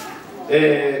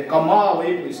kama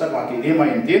với bị sát hại thì mà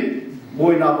hiện tiền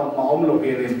bôi na bằng máu lộc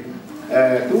về lên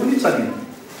tu đi sanh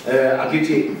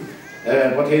akichi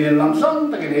bắt thiên làm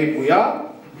xong tại cái này buya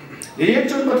thì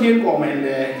chúng bắt thiên của mình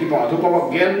là cái bảo thu có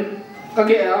gen các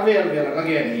cái ave là các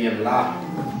cái niệm là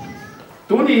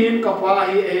tu đi kapa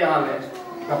hi ea le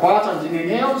kapa chân chính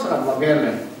nêu sang là gen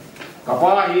le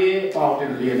kapa hi bảo tiền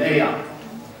liền ea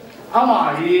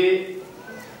ama hi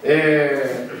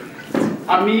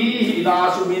ami hi na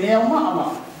su mi neo ma ama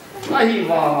ai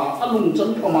wa alung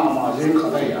chân ko ma zeng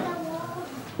kha ya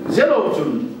zero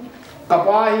chun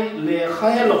kapai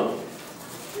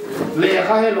le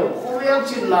khayelo khoya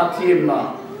chin na thim na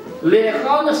le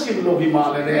kha na sim lo bi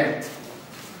ma le ne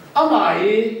ama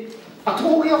hi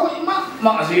athu ya hoi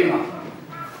ma zema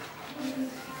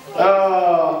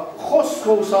khos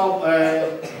ko sao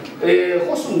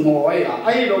khos ngo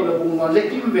ai lo le bung ma le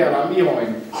kim ve la mi hoi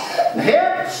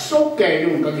hết số kẻ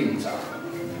dùng cái gì sao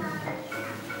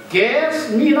kẻ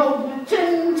mi đâu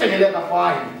chân chân là cái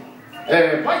phải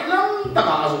phải lắm ta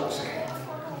cả rồi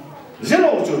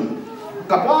zero chun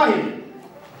cái phải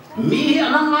mi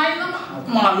anh ngay lắm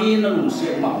mà mi nó luôn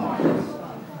sẽ mà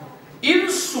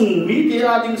in sung mi dia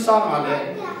ding sang ale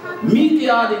mi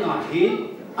dia ding ahi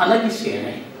anh cái gì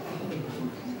này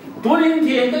tôi nên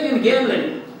thiền cái game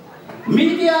lên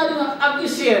mi dia ding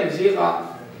cái gì cả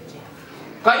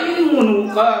cái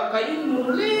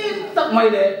munu lên tắc mai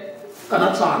đấy cái nó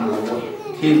sàn rồi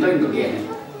hiện tại cái này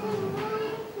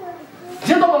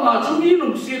giờ đó mà chúng mình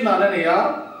nung xin là này à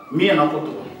miền nào cũng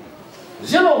tốt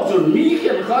giờ đó chúng mình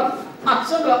hiện khát ắt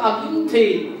sẽ là akin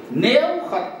thì nếu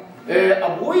khát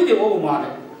abuôi đi ô mà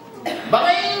đấy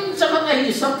bằng chắc là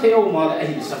ai sắc theo mà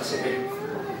ai sắc sẽ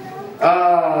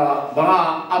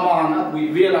bằng aman abuôi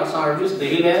về là service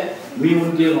đấy đấy mình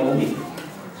muốn tiền ông mình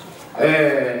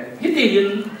hít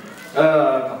tiền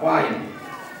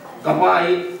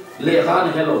kapai lệ khá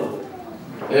này hello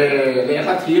lệ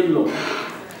khá thiêm lo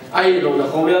ai lo là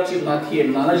không biết chim na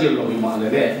thiêm na chỉ lo màเล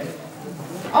ยđấy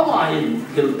ama hin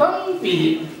kiểu tăng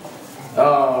pi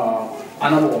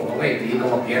anh bảo cái thì nó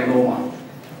cái nó mà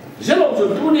giờ lo chụp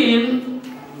tu nín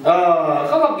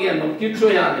các bạn kia nó kêu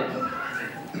chơi à đấy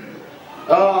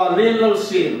liên lâu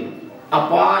xin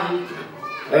apa hi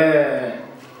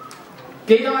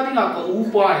cái đó thì là có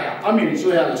upa ya, amin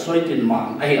so ya soi tin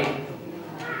mang ai ya,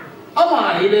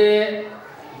 ama hi le,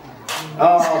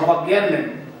 bagian ni,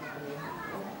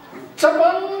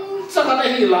 chắc là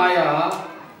hi lai ya,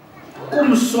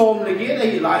 kumsom lagi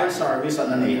hi lai service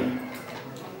anh này,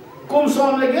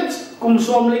 kumsom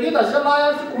lagi ta sẽ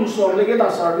lai kumsom lagi ta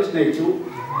service này chú,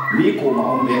 mi cũng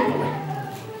mau biết rồi,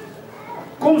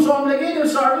 kumsom lagi ni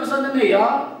service anh này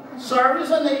ya,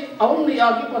 service anh này ông ni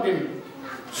agi patin.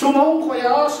 Sumong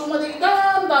khoya sumadi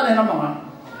dan dan na mga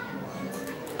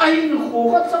ay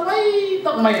nukukat sa may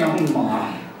takmay na hong mga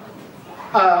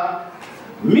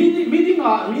mi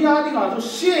adi nga to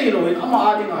siya iloin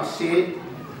ama adi nga siya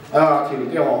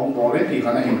tilite hong boren di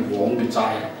ka na hinpuong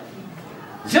bitsaya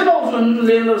zelo zun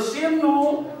lenar siyem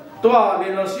nu toa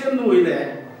lenar siyem nu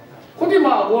ile kundi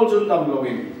maagol zun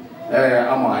damlogin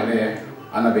ama ile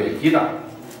anabe kita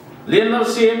lenar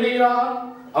siyem ila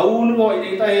aun ngồi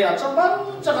đi tay à chắc bắn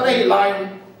chắc cái này lại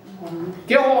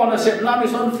cái họ là xếp nam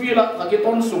son phi là cái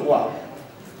ton sụp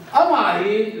à mà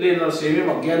hi lên là xem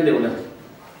mà gen đều này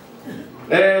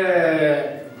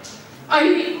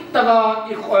ai ta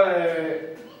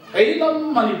ấy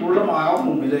lắm Manipur là mà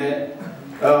ông mình là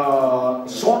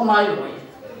sốt mai rồi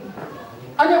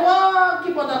anh em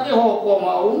cái bắt cái họ của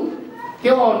mà ông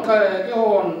cái họ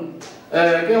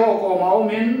của mà ông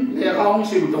mình để không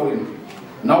chịu tội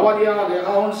Nawadia le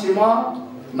kawan sima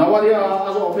Nawadia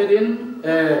aso opedin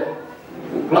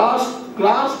class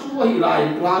 2 hi lai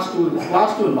class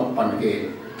 2 makpan ke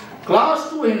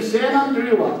class 2 in senan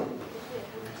driwa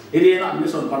ini na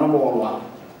mission panabolwa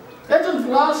ejon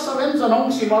class 7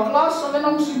 janong sima class 7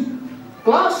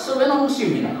 ong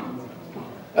sim ina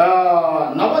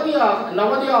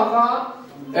Nawadia ka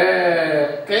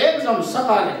cái exam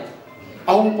saka này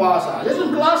ông pass à chứ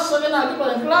class 7 à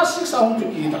cái class 6 ông chụp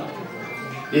kia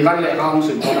thì cái này ông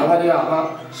xin còn là cái à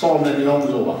xong lên đi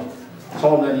ông rồi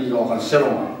xong lên đi rồi còn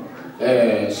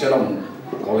selong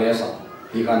có lẽ sao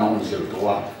thì cái ông xin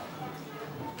thôi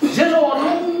giờ rồi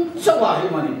ông sao vậy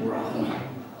mà đi bùra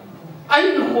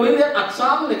anh hồi đấy ăn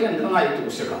sáng lấy cái ngày tu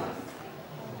sửa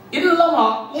in lắm à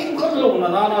cũng không lâu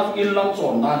na in lắm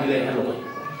xong na đi lấy hello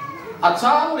ăn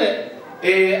sáng đấy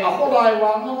à có lại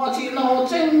vàng nó chỉ nó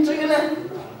chen này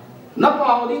nó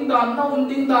bảo đinh đàn nó ôn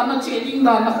đinh đàn nó chế đinh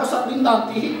đàn nó có sắp đinh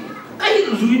đàn thì cái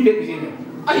duy biết gì này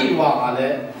ai vàng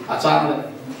đấy ăn sáng đấy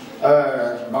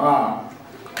mà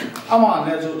ama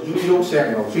này duy dùng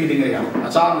xe rồi suy đi ngay à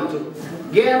ăn sáng đấy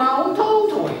nghe nào thâu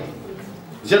thôi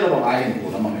giờ nó bảo ai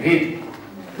cũng làm mà hết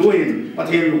tôi bắt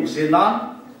thiên lục sen đan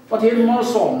bắt thiên mỏ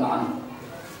sòng đan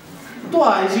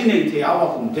tôi ai gì này thì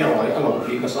áo cũng theo ấy alo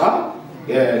khi cái sao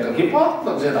cái bát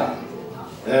đó giờ đó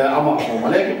ama không mà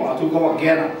lấy cái bát tôi có bao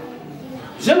nhiêu na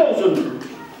giờ lâu rồi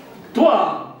tôi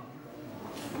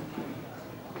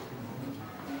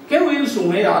cái win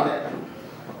sung ấy à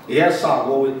đấy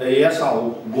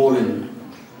sao gougin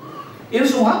in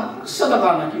sung ha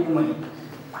sadaka na kêu mình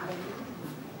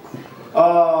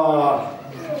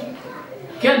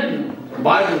Ken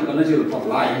Bible kana jil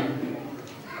patlai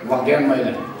wa gen mai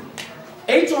le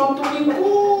ei chom tu king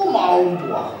ko maum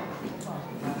bua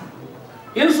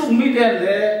in sung mi ten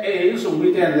le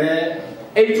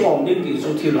ei chom ding ki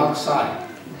su thil hak sai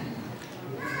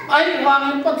ai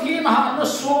wang pathin ha no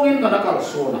songin kana kal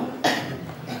sona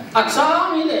acha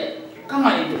mi le ka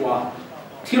ngai tua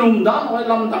thilum da noi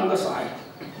lam dang ka sai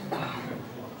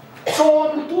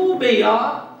chom tu be ya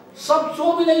sab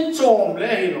chom ni chom le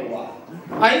hi lo wa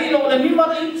ai lo le mi ma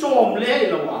ai chom le hi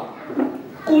lo wa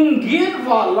kum gien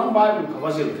wa lam bai bu ka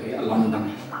wazil the lam dang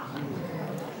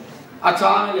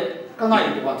acha le ka ngai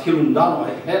tua thilum da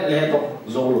noi he le to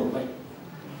zo lo bai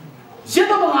sia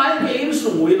ta ngai ke in su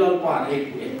mui lo pa ne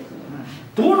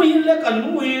tu ni le kan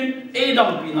nu in e dam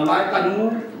pi na lai kan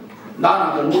nu da na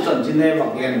kan nu chan chin ne wa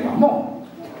gen wa mo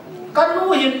kan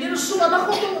nu hin in su na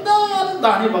ko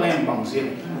da ni bang em bang sin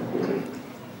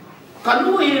kan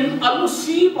nu hin alu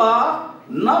si ba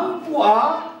nam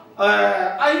pua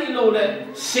ai lo le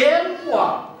sen pua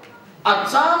a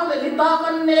chang le ni ta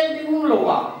kan ne ding lo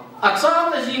wa a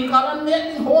chang le jing kan ne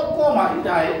ding ho ko ma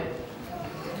dai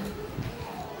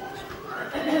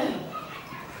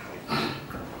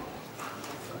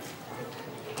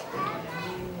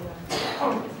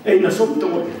ai na som to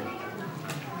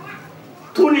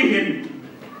tu ni hin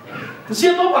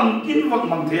sia to bang kin wak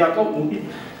mang thea ko mu hi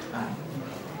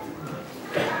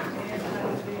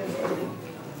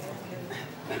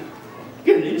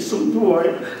cái này sung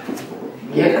thôi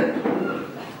yeah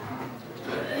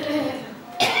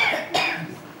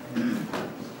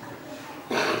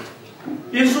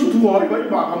in sung thôi vậy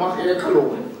mà mà cái khalo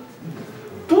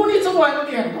tu ni trong ngoài nó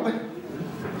kẹt thôi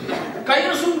cái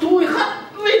in sung thôi khác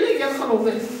với cái khalo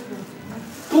vậy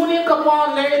tu ni cầm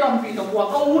qua lê đầm bị đầm qua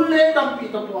câu lê đầm bị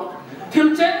đầm qua thiếu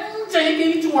chén chơi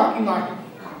cái chua cái này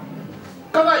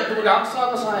cái này tu đã sao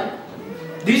cái sai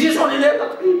decision này là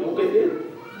cái ok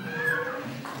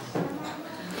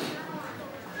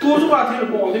tu juga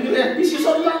tidak boleh ni deh. Di sisi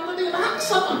yang tadi nak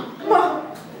sama, mah,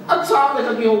 asal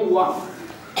mereka kau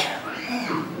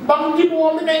bang di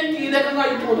boleh ni tidak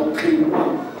kan itu tu kiri,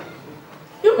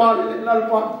 ya malah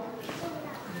lalpa.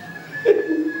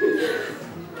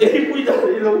 Kui dah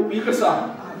ni lau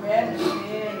bikasa. Amen.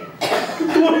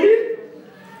 Tu ni.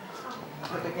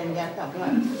 Kita kenyan tak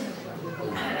kan?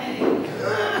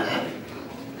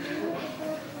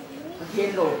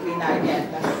 Thiên lộ vì này nhẹ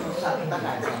ta sẵn ta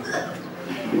lại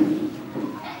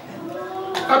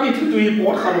kami tui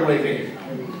pot kaloi ke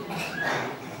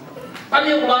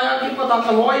tadi ulaya ki pata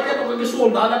kaloi ke to ke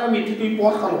sul dana kami tui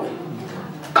pot kaloi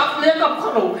kap le kap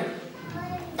kaloi ke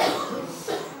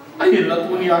ai la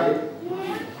dunia he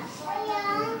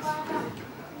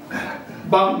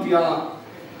bang dia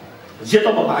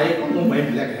jeta babai ko mo mai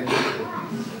le ke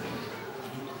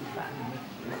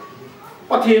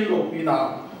pathen lo pina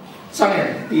sang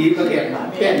tí cái kẹt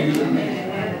kẹt đi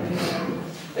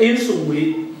in sung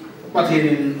vị bắt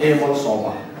thiên em vào sổ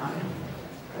mà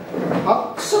hắc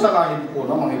sao đại in của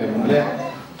nó mang cái gì đấy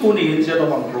tu ni in sẽ đâu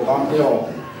bằng program theo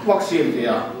vaccine thì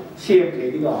à xem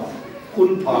cái gì đó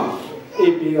phun phá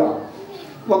AP à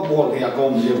vaccine thì à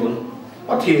công gì vậy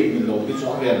bắt thiên mình lâu cái chỗ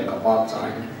này cả ba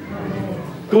trái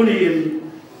tu ni in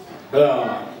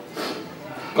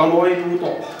cái lối nu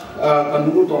to cái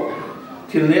nu to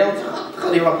thì nếu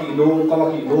cái điều gì luôn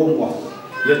có gì luôn quá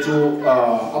giờ chú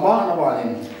abah na ba ni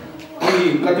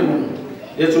cái cái tu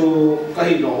chú cái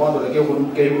hình đó qua rồi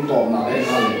cái hun tôm nào đấy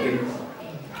là cái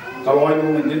loi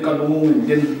luôn mình cái luôn mình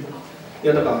tin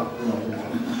ya tất cả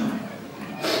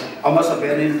ama sa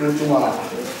penin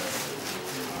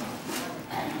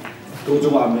tu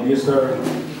cuma minister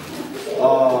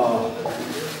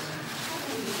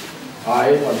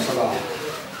ai còn sao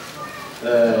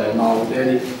nào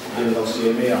đây đi vào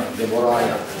Siem Weds Deborah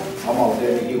ya ama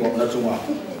đây đi gom na cuma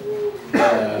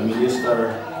minister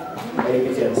ai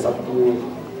cái chuyện sắp tu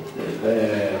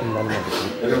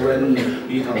Reverend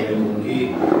đi thằng này muốn đi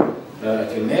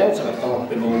thì nếu sẽ tao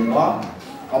bên ông quá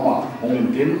ama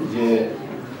ông tin je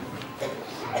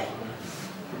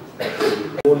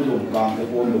buôn dùng càng cái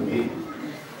buôn dùng đi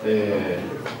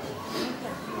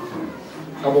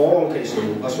cái bố cái số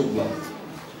cái số là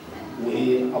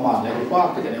vì ama này cái bác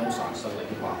cái này ông sản xuất lại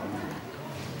cái bác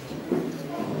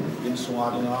những số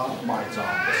này nó mai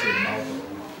trả cái tiền nào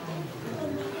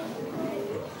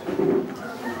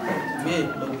nghe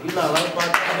đồng chí là lại quan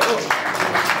trọng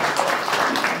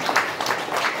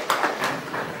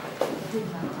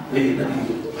đi là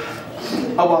đi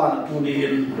awan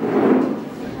punin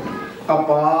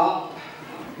apa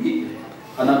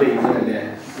ana be le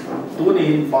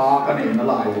tunin pa kanin na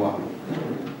laiwa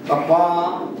apa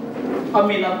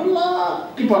amina bulla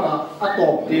kipana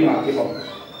atop tinga kipa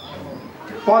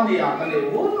pania kane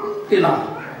wo tina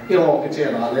iro ke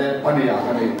chena le pania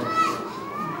kane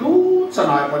tu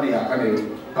sanai pania kane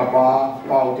kapa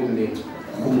pau tin ni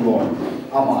kumlon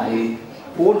amai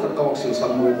pun ka kawak sil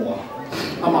sang mo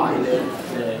amai le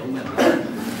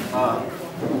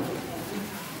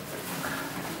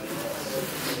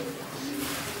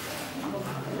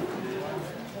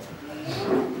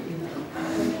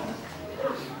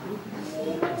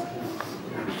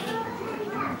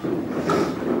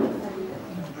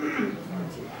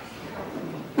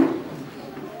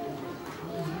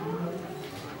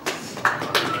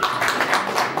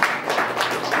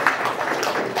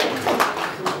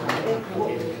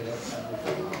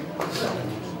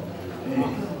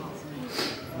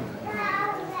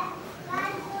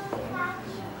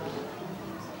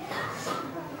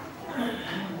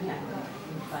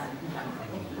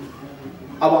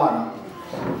awan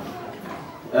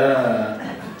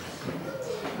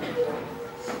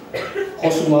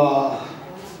khosuma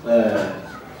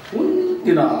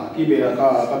tina kibe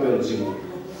ka bel simu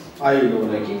ai lo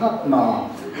le kingat na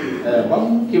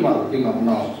bang kimal tingam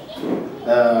na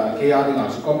ke ya dinga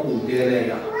suka pu te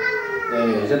le ya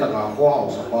zeta ka ko hau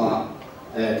sa pa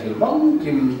thil bang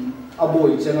kim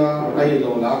aboi chenga ai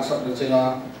lo lak sak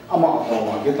chenga ama ko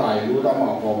ma ke tai lu da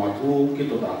ma ko ma thu ki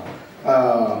to da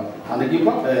anaki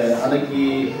pak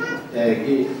anaki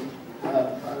ki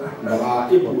baga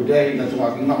ibu deh na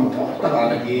cuma ngam to ta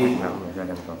anaki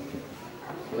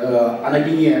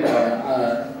anaki ni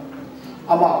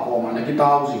ama ko ma anaki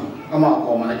tau si ama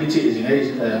ko ma anaki chi si ngai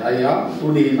aya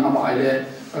tunin ama aile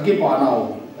kaki pa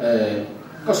nau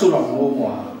ka suram mo mo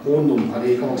bondum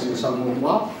kali ka maksud sang mo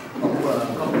ma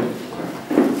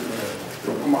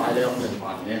ama aile ang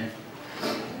pa ne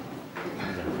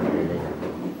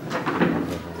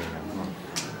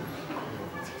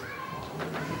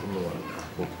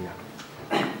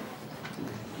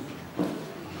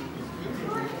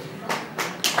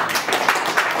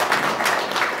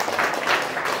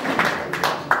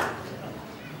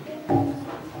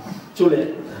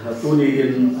Sulit,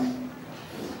 tunin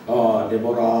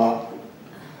Deborah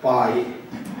pai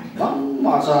bang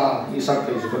masa isak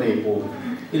ke sebenarnya pun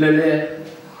ilale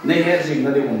neher sing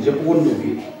nade pun je pun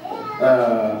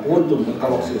tu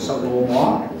kalau sisa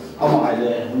rumah ama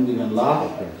ada mendingan lah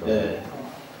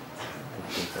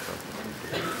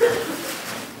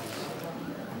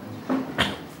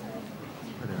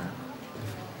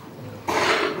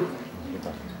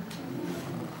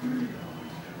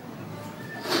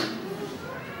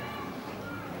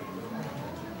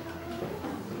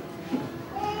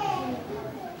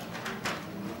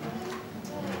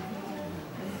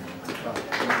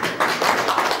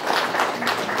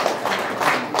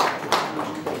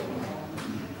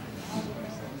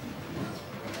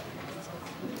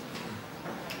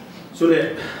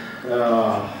sudah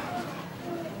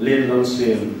lian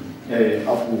Siem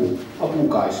apu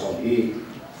kai so i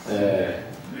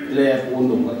le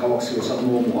pundum ka kawak sil sa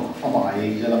mo mo ama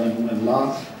ai jala mi bumen la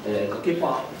ka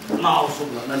kipa nau so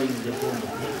na ling je pundum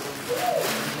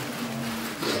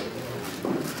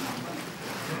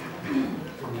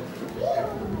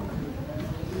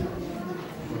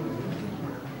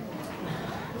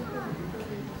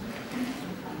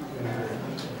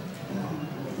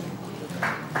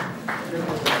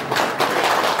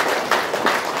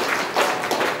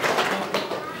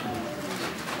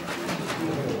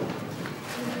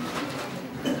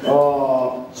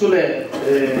chú lệ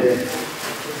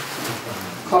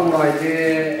không lại thì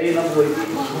ấy là người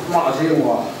mà riêng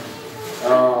mà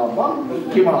bằng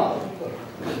khi mà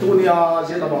tunia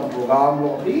sẽ là một program lo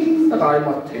đi tất cả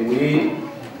mọi thứ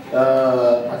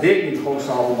đến không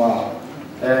sao mà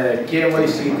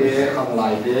KYC để không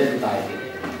lại để đại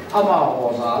ama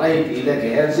họ ra đây thì là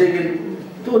cái gì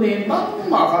tunia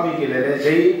mà kami cái là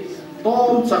gì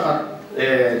tom sakat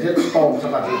rất tom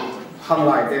sakat không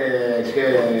lại để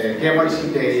cái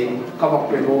KYC để các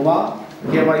bạn biết không mà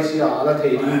KYC là thầy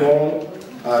đi đó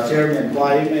chairman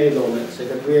vai mấy đồ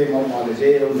secretary mà là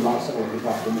gì ông làm sao để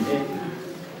phát của mình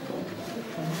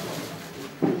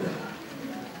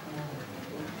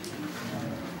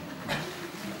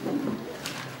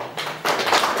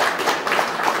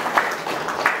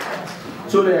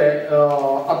cho nên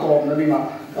atom này mà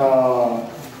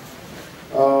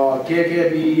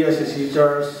KKB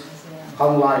teachers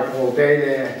không lại phổ tế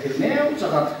thì nếu chắc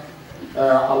là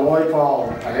alloy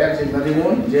vào cái này chính là đi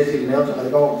muốn dễ thì nếu chắc là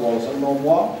có bộ sản phẩm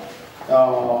quá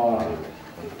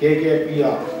KKB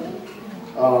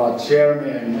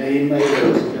chairman main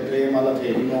secretary mà là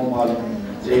thầy đi mua mà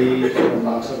dễ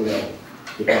không làm sao được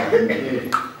thì phải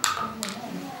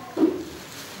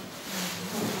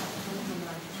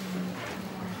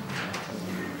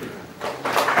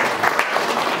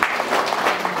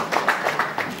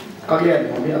các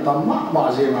hiện một hiện tâm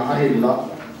mà gì mà hình đó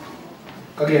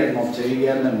các hiện một chế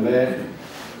hiện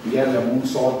là muốn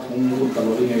sót không muốn tao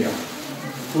đi nghe à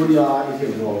tôi đi ai thì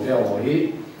rồi theo hỏi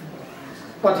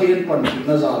bắt thiên phần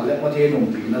nó ra lại bắt thiên nông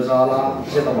pin nó ra là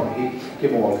sẽ tao bảo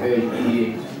cái bộ cái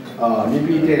mi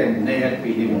pi tiền này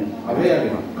pi đi muốn à vậy à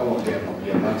các bạn cái học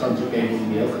hiện là chân số cái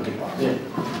nhiều cái bảo thế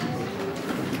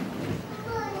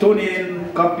tôi nên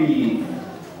copy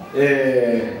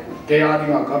cái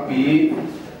anh mà copy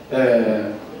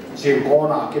chiều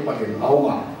con à cái phần hình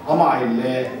áo à ama hình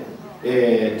lệ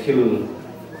thiểu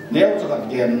nếu cho các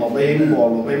kiện nó về hình bò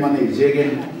nó về màn hình dễ gen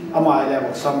ama lệ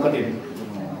một sam cái điểm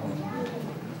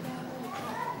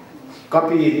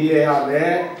copy thì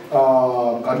lệ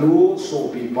canu số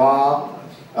pipa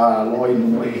loi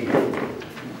nuôi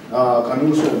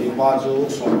canu số pipa cho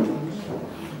số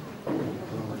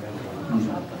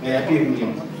pin gì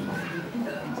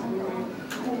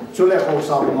chú lệ khẩu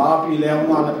sao mà pi lệ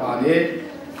mà là bà đấy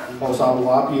khẩu sao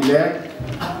mà pi lệ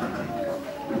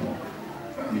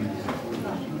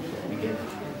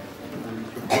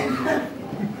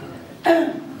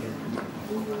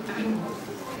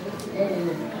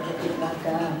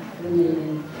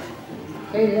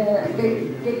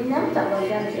cái nhóm tập vào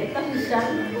dân sẽ có đi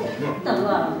sáng tập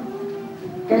vào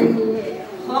cái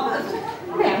khó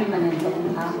mẹ mình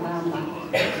cũng tham gia mà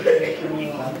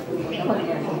nó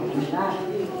là ra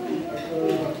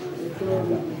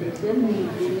cái mình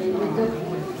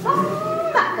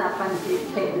tất cả phần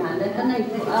thể là cái này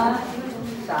của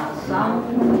sao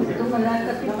chúng mình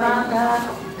là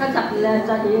cái tập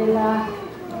là gì là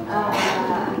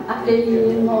cái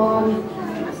ngon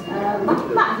bắt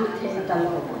bạn thì thể tao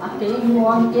cái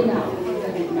ngon cái nào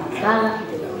ta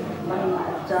mình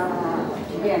cho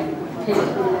biển thì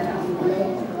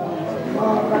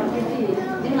và cái gì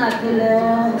những là cái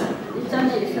là cho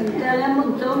nên sinh ra là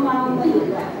một chỗ mau mới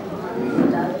là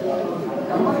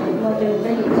có một cái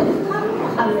đây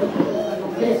hành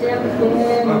cái xem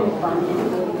cái bằng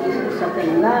sự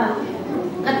tình là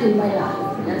cái gì mà là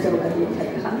rồi cái gì phải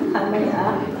khẳng mấy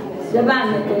à giờ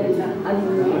ban này cái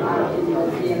anh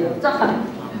chắc hẳn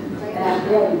cái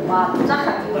mà chắc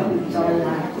hẳn rồi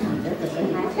là cái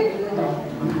này thích rồi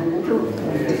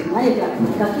mấy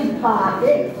cái bà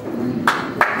đấy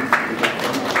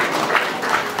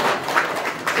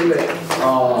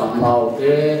màu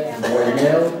cái mồi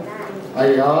nêu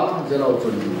ai đó sẽ đầu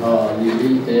chuẩn lì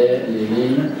linh tế lì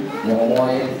linh mỏ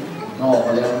môi nó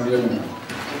phải làm riêng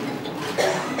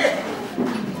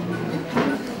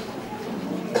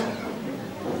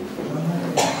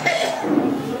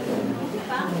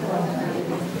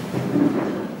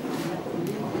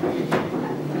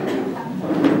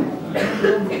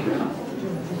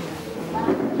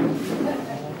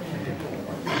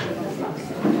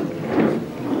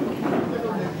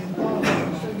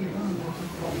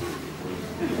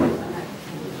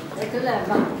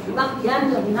bắt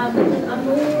gian dùng nào thì ăn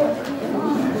mua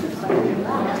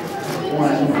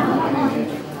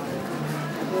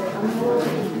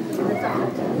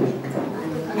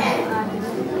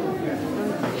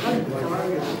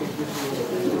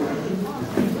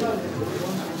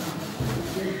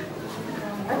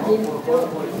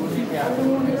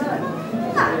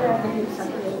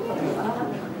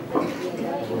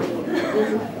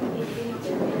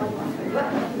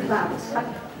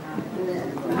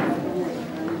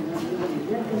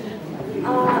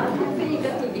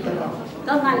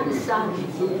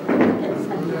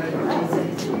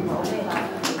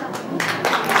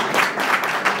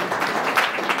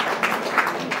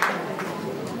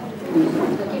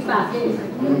pakai.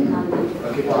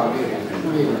 Lagi pakai.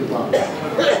 Lagi pakai.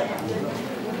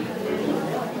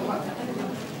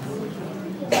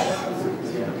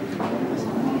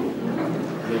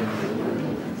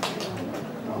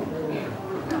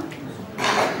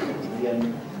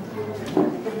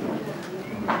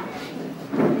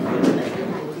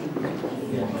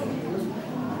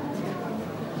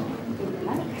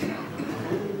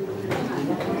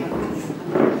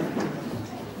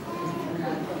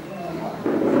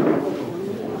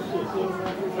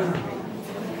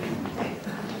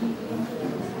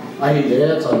 Ai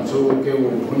để sản xuất kêu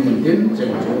hôn nhân tiến trên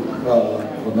chỗ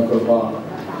còn nó cơ quan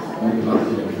mình làm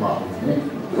gì để bảo nhé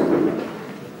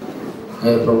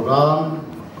program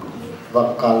và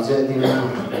cả gia đình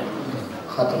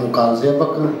hạt một cả gia bắc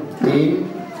team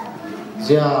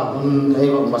gia hôn ai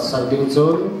bằng mặt sản phẩm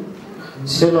chốn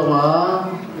selama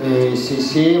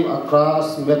Siem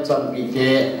across metsan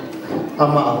bike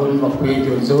ama hôn mặc bì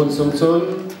thường chốn sung chốn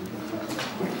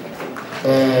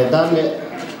dan le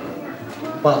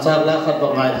Pasal lah kat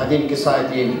bangai hadin kisah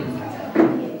din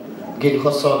gin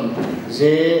khoson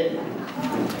je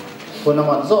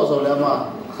punamat zo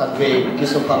lama kat be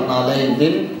kisukang nalain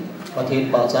din pathin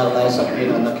pasal lai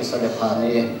sakin anak kisah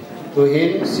dephane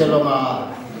tuhin selonga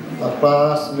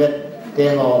pas met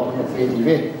tengo no fe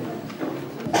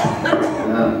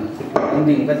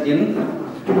ending katin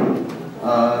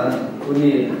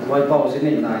uni wai pau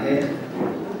sini na he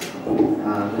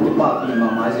pa pi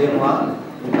ma jengwa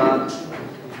ta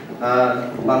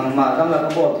bằng mà các là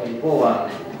các bộ thành phố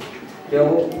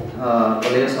kêu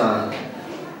Malaysia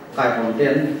cải phòng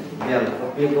tiền về là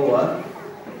các việc cô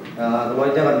với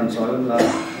chắc là mình nói là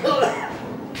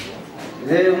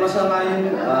về masalah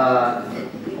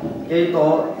cái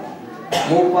to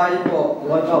mobile to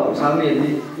với bảo sáng nay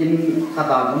in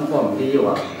kata nông phẩm đi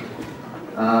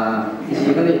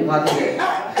chỉ cái này phát triển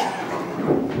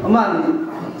mà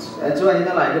cho anh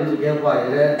ta lại được việc vậy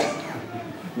đấy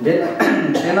đến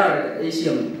là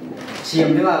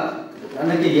Siem tức là anh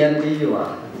cái gì đi rồi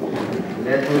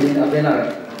để tôi bên là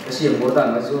Siem bố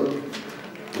tặng là số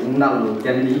nằm được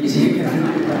chân lý gì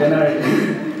bên là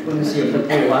con Siem nó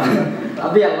phù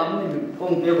à biết lắm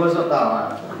không biết có số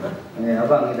tàu này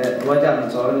bằng cái đó chẳng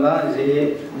số là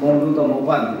gì mong du tàu mong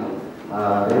văn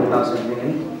đều là sự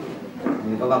kiện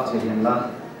thì các bác sẽ hiện là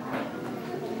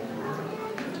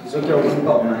số kiểu công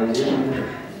cộng này gì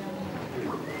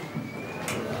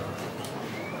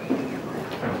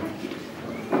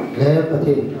le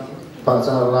pati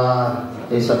pasala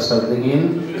esak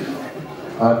dingin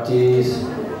artis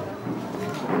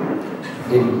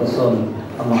din person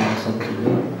amang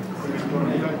sakini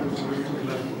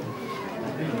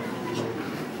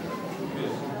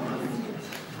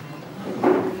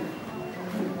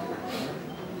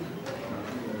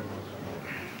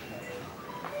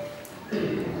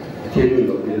thiên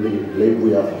độ lấy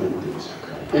vui áp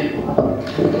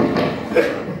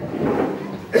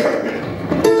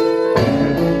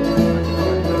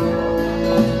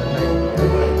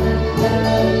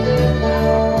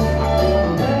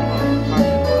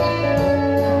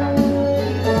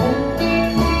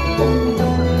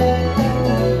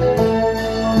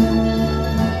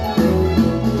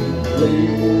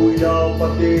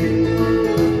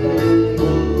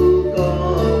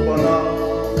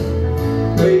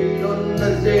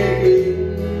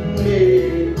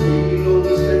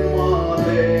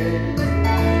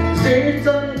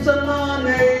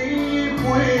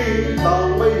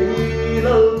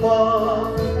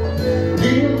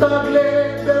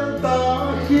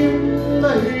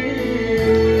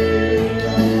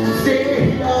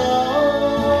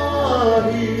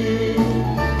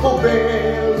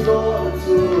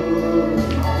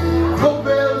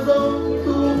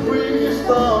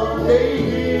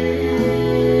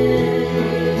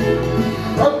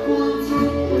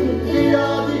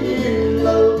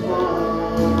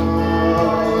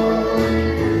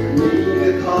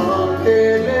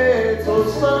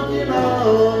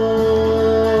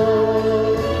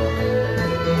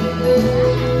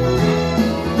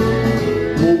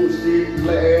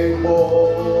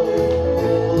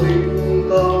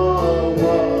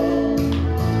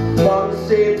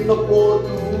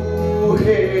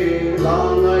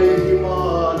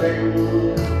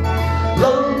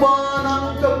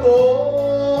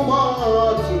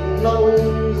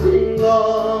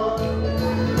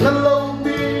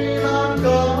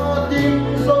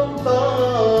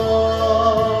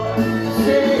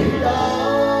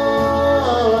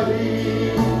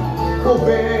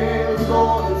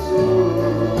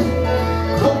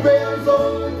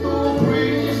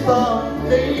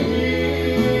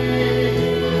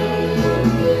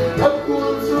Aku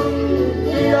sun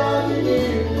kian ni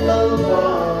lalwa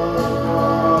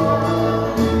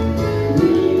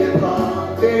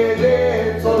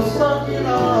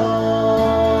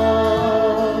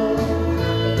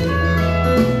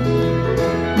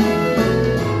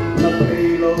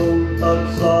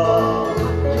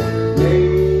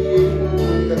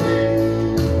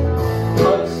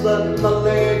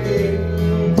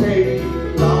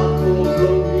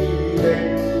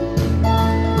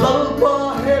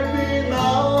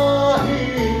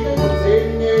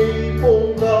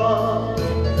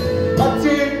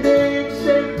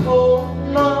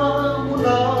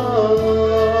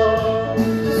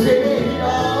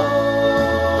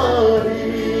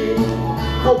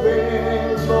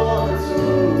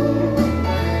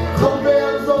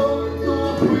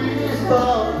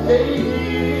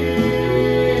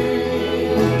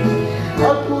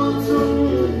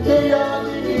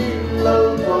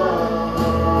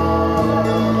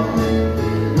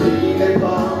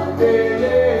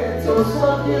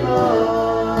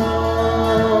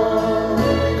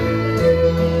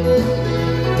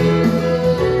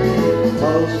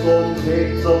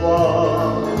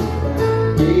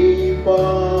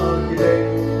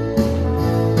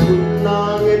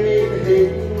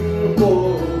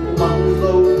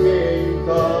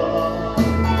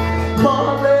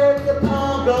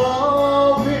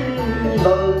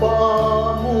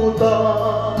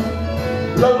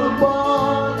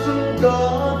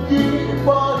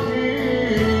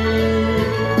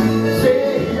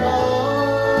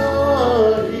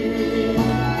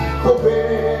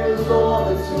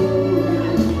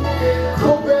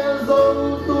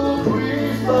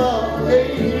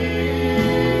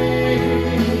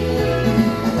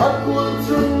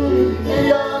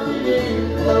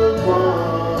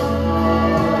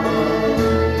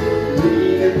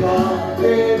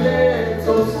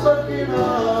sakina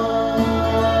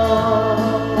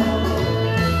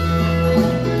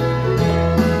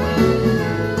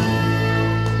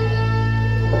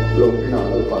lục cái nào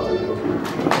cũng có sẵn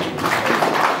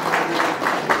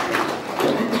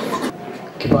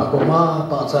Kipa kuma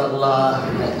pacarla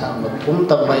tham kum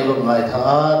tam mai bang ngai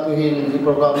tha tu hin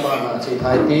program ba chi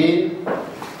thai ti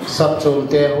sab chum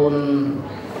te hun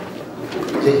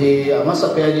je hi ama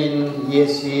sapenin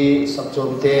yesi sab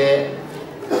chum te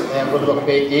bol bak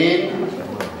pe tin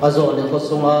azo le ko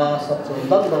sunga sab chum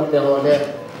dang dang te ho le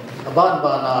ban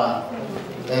ba na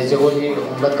je ho hi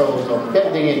la to so pet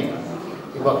dingin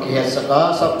kipa ki saka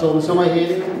sab chum sunga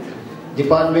hin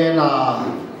department na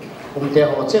te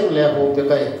ho cheng le ho te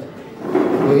kai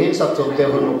tu hin sab chom te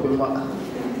ho no puma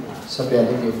sabe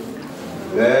ali ki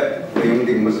le ding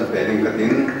ding ma sabe ding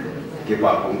katin ki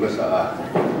pa kum ka sa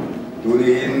tu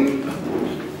hin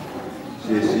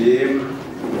sim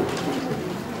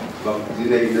bak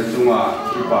dinai na chunga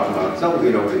ki pa na chau hi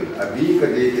lo in abi ka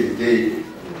de ke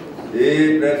e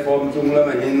platform chung la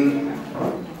ma hin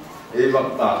e bak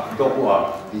ta to kwa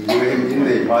ti hin in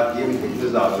nei pa tim ti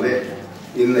za le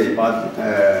in nei pa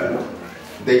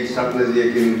dei sak na je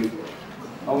kin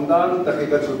ông dan ta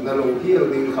ka chut na long hi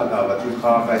ding khata ba chu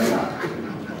kha ka na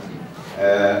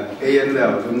en le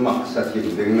chun mak sa kim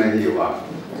ding na hi wa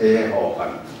ho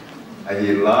kan a hi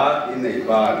la in nei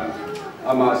ban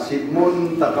ama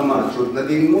sipmun ta kama chut na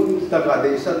ding mun ta ka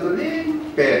dei san na ni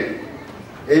pen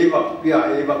bak pia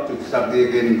bak chut sak de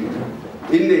kin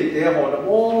in nei te ho da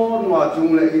on wa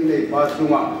chung le in nei pa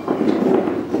chunga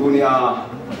dunia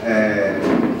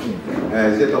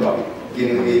je to ba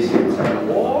kin ni sim sa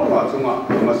o wa chunga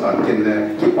ma san kin le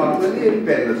ki pa na ni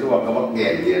pen na chuwa ka ba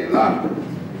gen yen la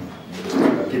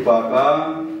ki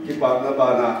pa na ba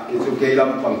na isu ke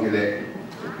lam pang hile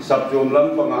sab chum lam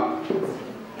panga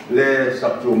le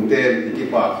sab chum ten ki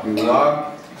pa piwa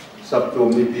sab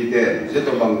chum ni pi ten je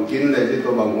to bang kin le je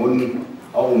to bang hun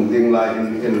aum ding la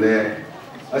in le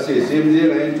asi sim je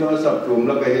ngai cho sab chum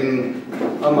la ka hin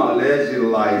ama le zil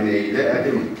lai nei le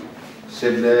adim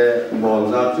set le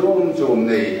bol za chum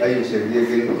nei ai se dia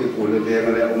kin ki ku le de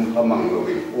le amang lo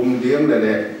bi dieng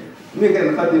le mi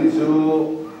ken khadim su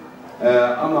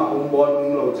ama bol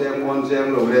lo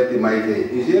cheng lo le ti mai de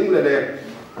i jeng le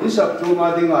i sab chum ma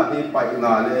dinga hi pai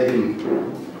na le him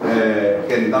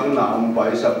ken dang na pa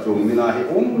i sab chum mi na hi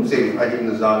jing a hin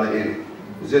za le in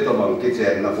je to bang ki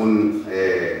chen na un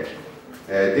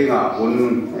dinga un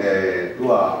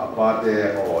tua pa te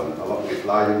on awak it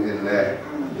la yung le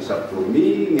sab chum mi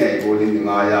ngai bolin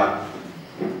nga ya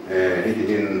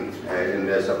hitin in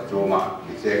le sab chuma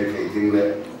ki cheng ki ding le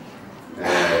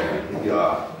ya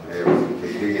ki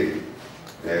ding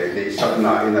le sak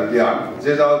na in a pia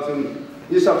je dal chun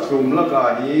i sab chum la ka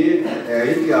hi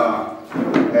ya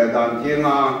dan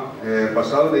kienga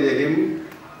pasal de him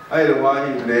ai lo wa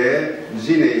hi le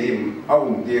zine him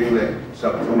aum tieng le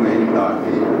sab chum in da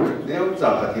ni neu cha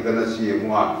ka ti kana si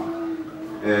mwa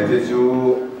je chu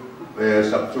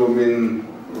sab chumin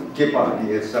kipa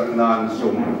di sang nan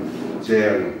sum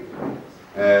cheng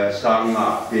sang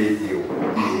na pe tiu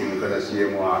in kana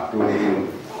siamwa tunin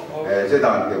je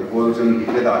dan de bol jun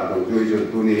je dan do jui jun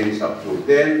tunin sab chu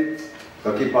ten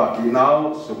ka kipa ki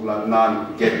nau suklat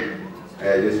nan ket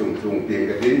je sum chung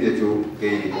ping ka tin je chu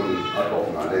ke kun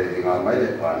atok na le nga mai le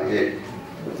pa ni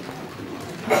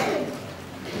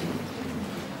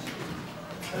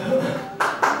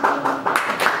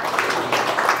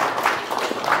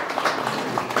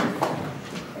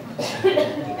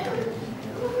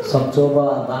sab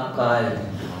choba bakai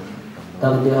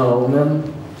tam dia omem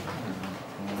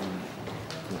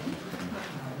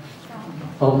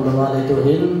om dama le tu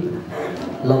hin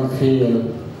lam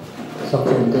fil sab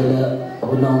chum te le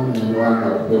hunong ni wa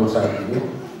na pe mo sa ni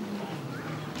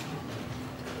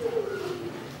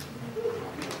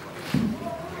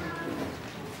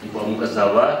bom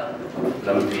kasawa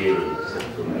lam fil sab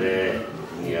chum le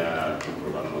nia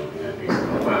program nia di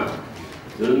sama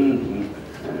dun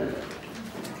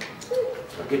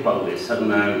cái phòng để sân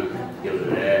nan kiểu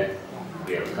là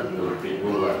kiểu thật nổi tiếng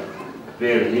luôn rồi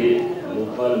về thì một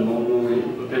phần một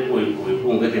cái buổi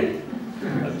cùng cái tiền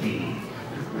thì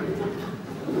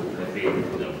cái tiền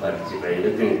của phần chỉ phải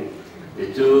cái tiền để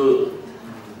chú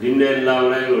đi lên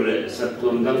làm này rồi sắp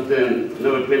tuần đăng tiền nó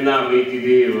phải làm mấy cái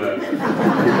gì vậy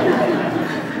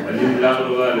đi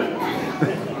làm rồi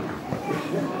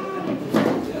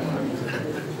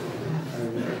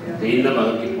thì nó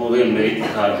bằng cái program này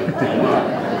khá là tốt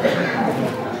mà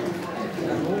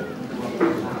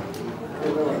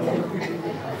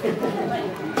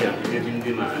ya jadi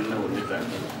di mana udah tak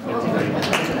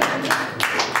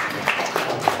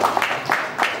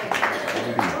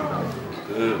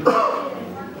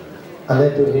ale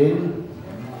tu hin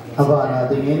avana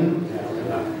dingin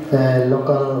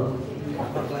local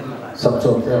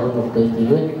subject te ho pe ti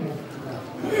ve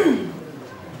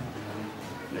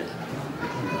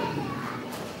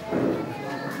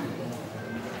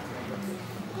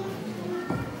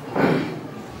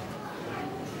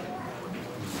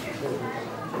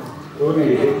tu ni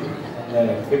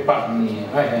cái bạn này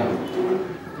hay à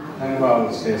anh vào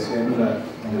sẽ xem là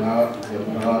nó được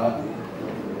nó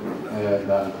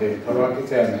đàn tiền thua cái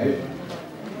chuyện này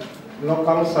nó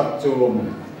có sập chùm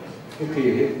cái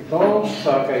thì tốt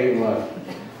sa cái vật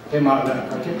cái mà là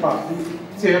cái bạn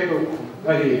chế độ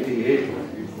cái thì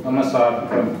mà sa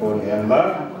cầm phone hiện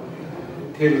là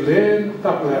thì lên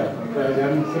tập lại cái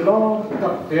dân cái lo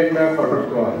tập tiếc là phải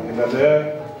rồi là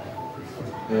để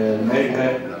này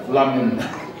cái làm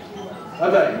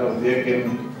ada itu dia kan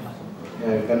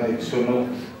kena sunu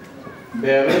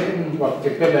beresin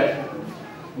waktu kele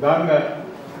dan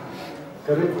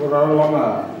kerip orang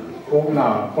lama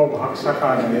kona kau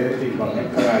haksakan ni di banyak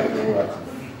kena itu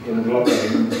yang global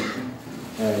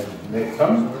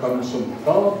nekam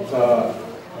konsumtor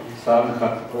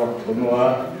samkat waktu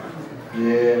nuah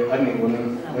ye ani un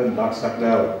baksak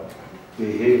lau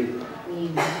di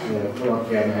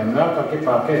keluarga mana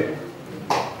pakai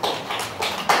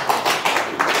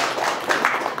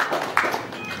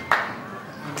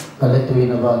ale tu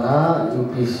ina bana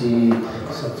UPC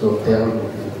subject te ho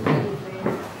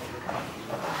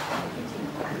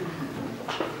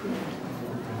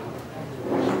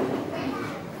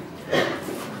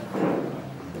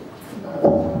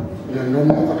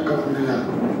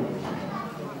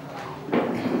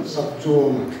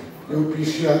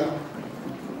UPC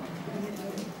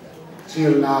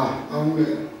Chilna ang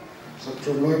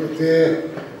sabchumloy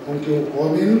pate ang kiu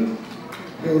konin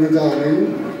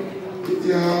yunadanin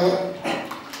kitya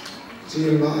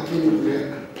Chilna akin ule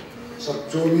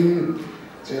sabchumin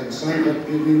chen-san kat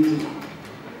pibinti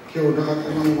kiu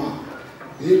nakat anang ma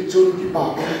yikchun ki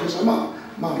pa ko sama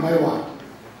ma maiwa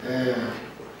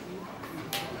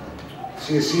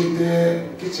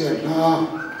sisite kichena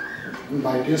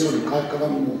invitation card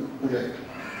kalam ule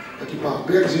akipa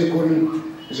pek je kon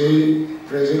je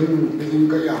present bilim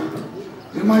kaya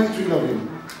je mai chui lavin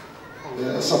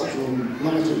sabchum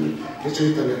nama chun je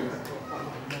chui tale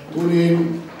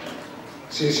tunin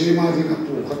sisi ma din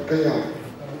apu khat kaya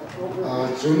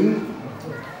chun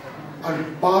an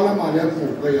pala ma le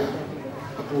apu kaya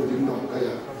apu din do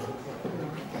kaya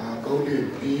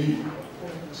kauli pi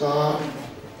sa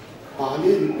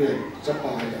pali pe cha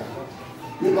pa ya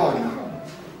ni ba na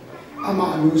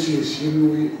ama anu si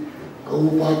sinui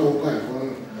kau pa kau kai ko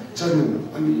chanu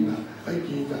ani na ai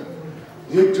ki ta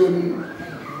ye chun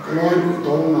loi nu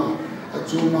to na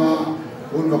achuma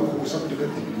un wa ku sab ti ka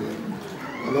ti le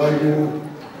loi nu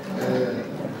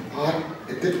hat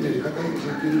etek ne ka kai ti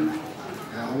ki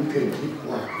ang ke ki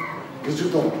kwa ni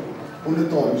chu to un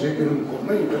to je ki ko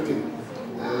mai ka ti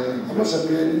ama sa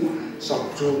pe ni sab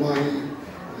chu mai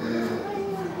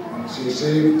si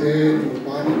se te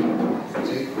pa ni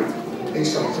je ei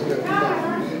sab sa pe pa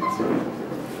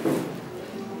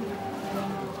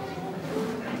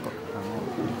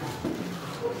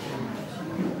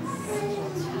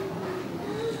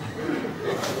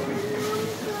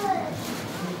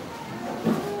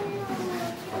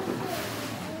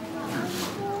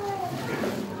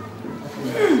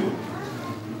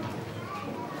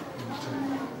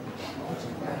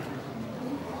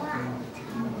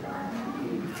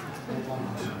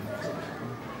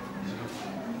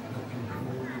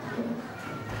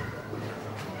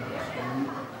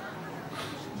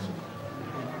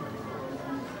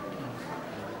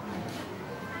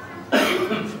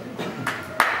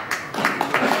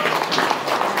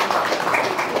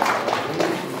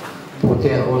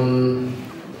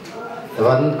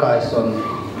Wan kaison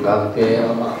gangke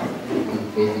ama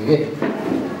PDW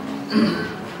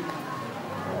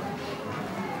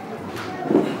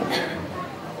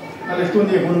Alif tu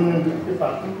ni pun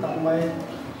cepat tak mai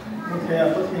mungkin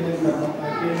apa sih ni nak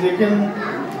lekin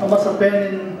ama sepen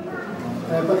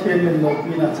apa sih ni nak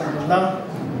pina sana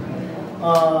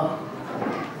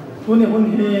tu ni pun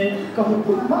hi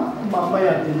kahukut mak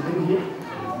maya tinggi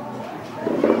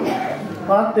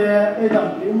mate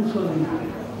edam imsun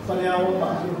Paniaw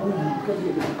masih hung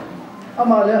kerja,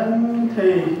 amalnya hung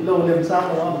thầy lâu làm sao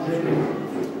mà làm gì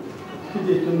cái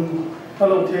gì chúng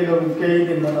lâu thầy lâu cây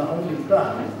thì mà là hung gì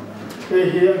cả cái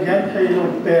hiện hiện thầy lâu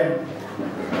bèn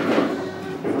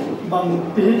bằng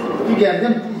tí cái đèn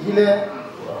nhân thì là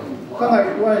các ngày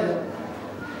quay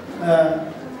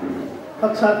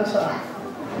hắc sát cái xã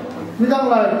mình đang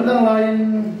lại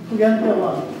cái đèn theo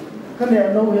mà cái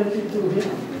đèn lâu hiện thì chủ hiện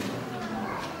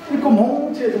cái cùng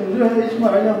hung chế dùng rửa ấy chúng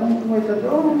mày là không người ta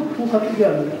đó thu thập cái gì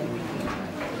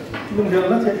dùng rửa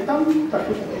nó sẽ tăng tất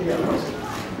cả cái gì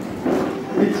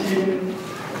đi chim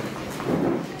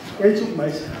ấy chúng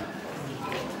mày gì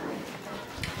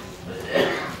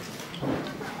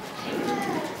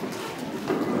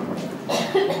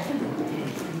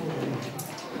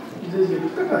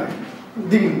tất cả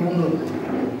đỉnh mông rồi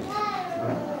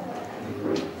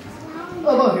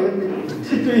ở bao nhiêu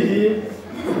thì tùy hi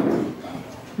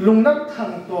lùng nát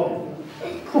thằng to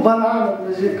khu ba la một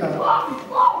cái gì cả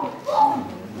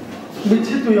bị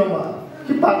chết tùy mà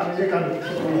cái bạn cái gì cả bị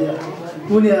chết tùy à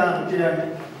dunia thì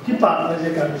cái bạn cái gì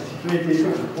cả bị chết tùy thì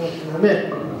không biết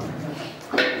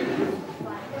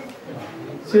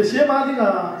sẽ mà đi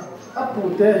là áp bút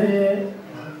thế hi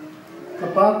cái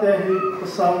bạn thế hi cái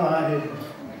sao mà hi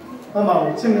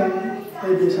màu chưng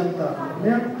ai bị sanh ta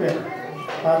nhé về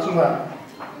ba chung à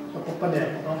cái phần này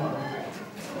nó mà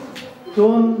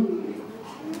chôn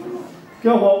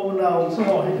cái họ nào sẽ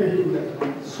họ hay cái gì đấy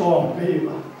xóm cái gì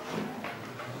mà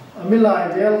mình lại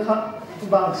về khác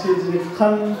bằng sự gì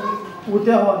khăn ưu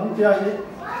tiên họ như thế này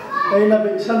đây là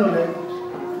bị sanh rồi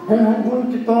hùng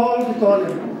hùng cái to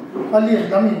này alien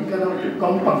nằm cái đó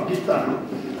công bằng kita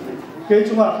cái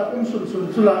chung à các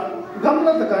sun là gam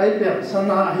là cái bẹp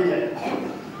sana hi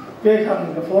cái khăn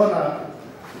cái phone à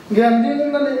gian đi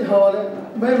nó lại họ đấy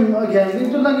bên gian đi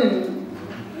chúng ta nhìn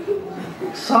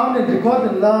sound and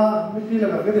recording là mấy phi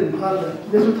là cái điện thoại đấy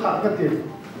để chúng thả cái tiền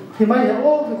thì mấy cái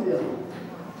ô cái tiền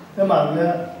cái mảng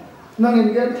này năng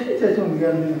nhìn gian thế thì chúng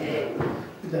gian đi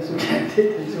bây giờ chúng gian thế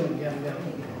thì chúng gian đi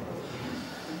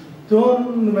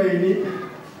chúng mấy ní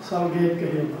sao ghét cái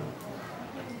gì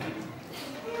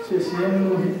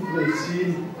Siem Weds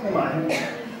xin các bạn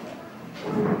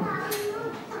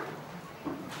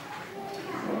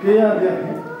kia việc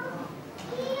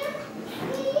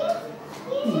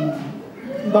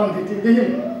bằng thì cái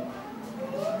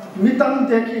mi tăng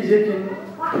thế cái gì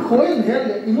cái khối hết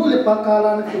là inu le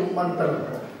pakala nó cũng mantra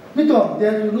mi tom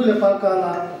thế inu le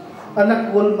pakala anak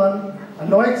kulman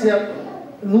nói chuyện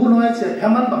nu nói chuyện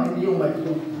haman bằng nhiều mấy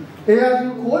luôn thế là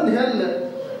khối hết là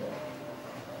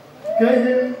cái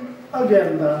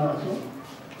again là nó số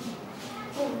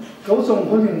cấu trồng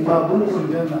có những bà bốn phần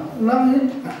thế nào năm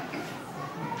hết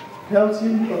theo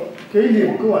xin cái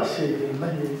liền của họ sẽ là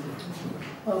gì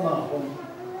mà không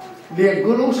liền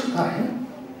của lúc phải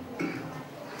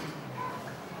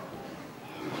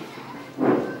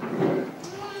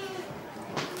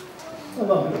các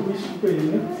bạn hãy chú ý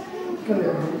cái này cái này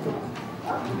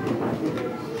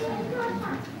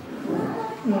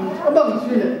các bạn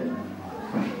suy nghĩ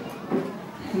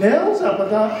nếu giả bắt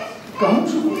ra cắm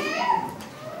chú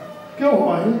kêu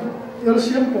hỏi yêu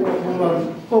xiêm của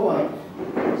bạn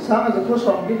sáng giờ có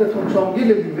sòng cái thùng sòng cái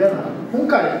lên về là không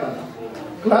cài được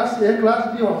class A class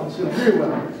B hoặc là gì vậy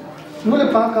nó là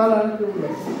ba cái là cái gì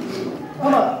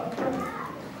mà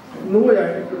nó vậy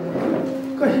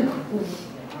cái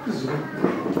gì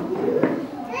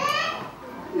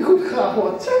이거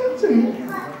가고 짱짱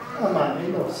아마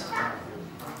이 넣었어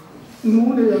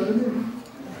누구래요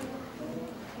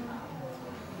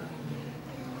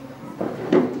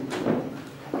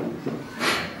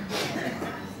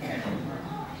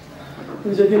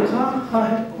근데 이제 cái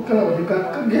là một cái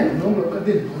ghẻ nó một cái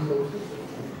tiền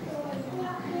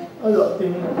ở đó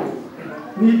tiền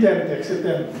mi tiền để sẽ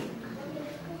tiền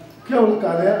kêu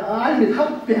cả đấy ai bị thấp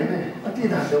tiền này thì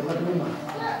đã được cái đúng mà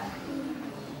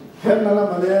hết là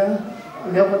mà đấy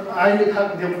nếu ai bị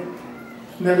thấp được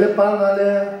nếu lấy ba là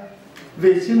đấy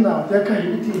vệ sinh nào để cái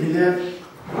gì thì đấy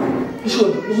cái số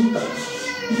cũng tất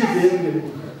cái gì đấy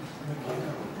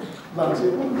bạn sẽ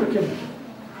cũng thực hiện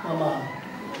mà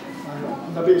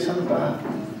đặc biệt sanh ta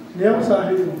nếu sao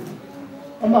thì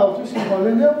ông bảo chú sinh hoạt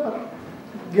lên nếu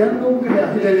ghen luôn cái này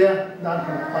thì đây đang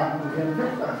phải ghen rất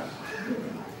là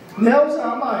nếu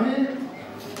sao mà hi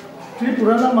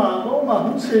Tripura mà có mà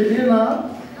không xây đi là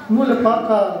nuôi là bác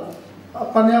cả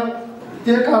panel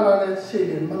tiếc cả là xây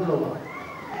đi mang lỗ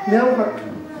nếu mà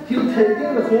hiểu thấy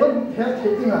cái là khốn hết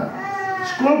thấy cái nào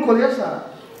school college à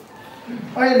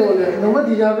ai rồi nếu mà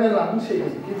đi ra về làm xây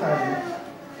đi cái này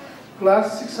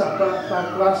class 6 à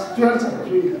class 12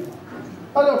 rồi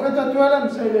alors quand tu as là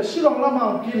c'est silong là mà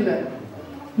kia là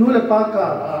nuôi là bác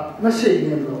cả nó xây đi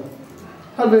rồi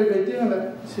hay về về tiếng là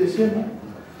xây xây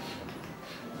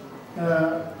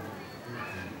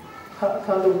thà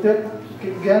đầu tiên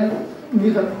cái gen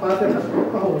như thật ba thế thật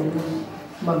có hậu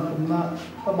mình cũng là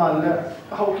các bạn là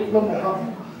hậu kịch là một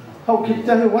hậu kịch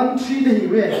cho cái one three đi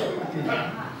về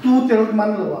two tel man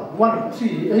là one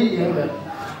three ấy gì vậy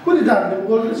cứ đi đàn được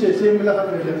có xây xây mình là cái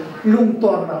này lung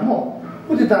toàn lắm mà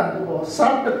cứ đi đàn được có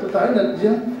sát được tụi ta là gì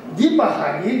đi bà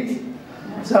hải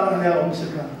sang nhà ông sẽ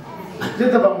cả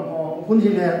rất là bằng họ cũng như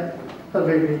này ta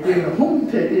về cái tiền là không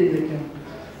thể đi được cái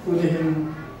tôi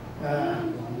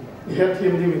đi hết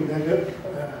thêm đi mình cái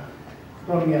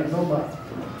con nghe nó mà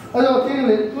ở đó tiền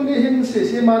là tôi đi hình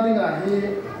sẽ mà đi ngay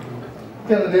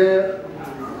tiền là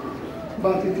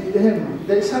bằng thì đấy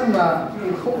để sang là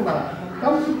không là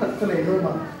cắm thật cái này thôi mà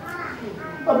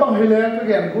ở bằng cái này cái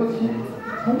game của thì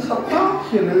không sao quá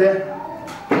chuyện này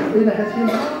đây là thiên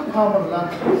hoa mình là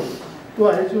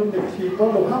tuổi chúng mình thì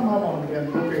có độ ham mòn game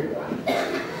của cái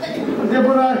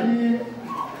Deborah thì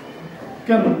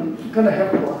cái này hết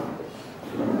quá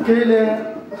cái này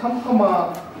không mà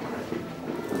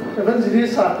cái vấn đề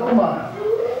sao cũng mà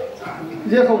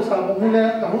giờ không sao cũng như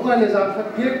là không ai là làm thật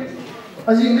tiếc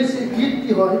anh ấy mới sẽ kít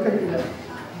thì hỏi cái gì này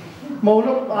màu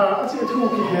lúc sẽ thu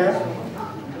cái hè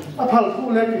phật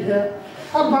thu lên cái hè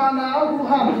bà nào cũng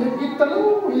ham cái kít tao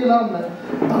như làm này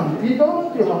tí đó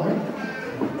thì hỏi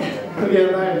cái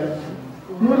gì này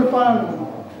nuôi pan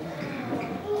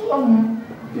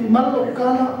bị mất lộc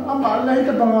cả mà lấy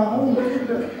cái bằng không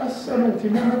biết asal thì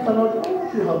mình tao đó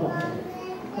thì hỏi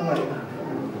cái này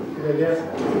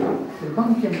cái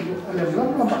băng kem là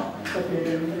lắm lắm tapi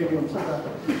yang sana.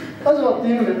 Ajo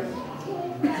tiếng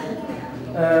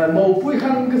là màu pui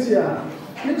khăn cái gì à?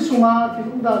 Những suma thì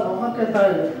cũng đã nói cái tay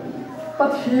là phát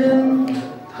hiện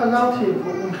thằng nào thì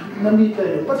cũng nằm đi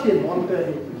tới phát hiện món tới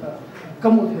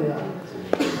cầm một thế à?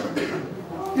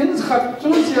 Những khách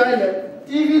chú gì ấy là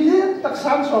TV thế tất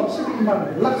sáng sớm sẽ mặn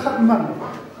lắc khát mặn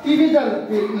TV đã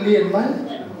liền mà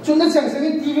chúng ta chẳng sẽ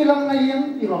TV lăng ngay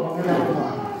yên thì họ bằng cái này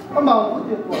mà bảo cái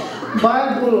gì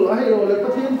Bible hay rồi là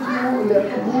có thiên chúa là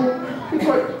có vua cái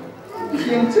gọi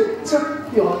tiếng chất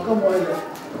kiểu có mọi là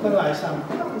bằng lại sang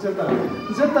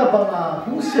rất là bằng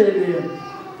cũng xe liền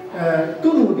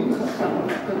tu đủ đi khắc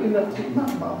cái là chính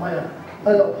mà mày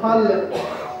à là hal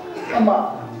mà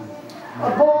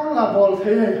bol là bol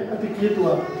thế thì kia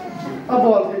tua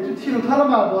bol thế chứ thiếu thà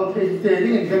mà bol thế thế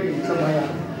đi những cái gì mày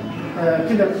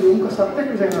cái là cũng có sát cái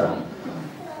gì là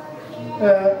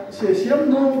sẽ xiêm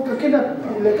nó cái là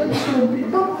cái chuyện bị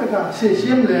bắt cả sẽ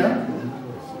xiêm liền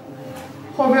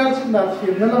hoa về chúng ta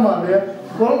tìm nó mà liền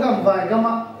gol gam vài gam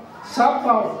sáp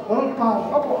vào gol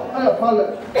pao là pao là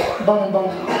bằng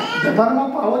để bán nó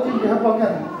pao thì cái bao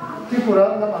cái thì pura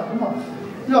là mà đúng không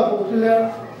giờ bộ thì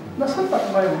là nó sắp tắt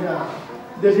mày nha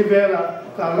để thì về là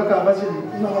cả bác sĩ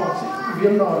nó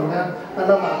viêm nó là anh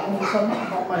mà không xong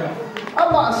họ mày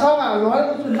mà sao nói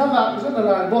chúng ta rất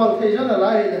là bol thì rất là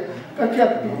lại cái kia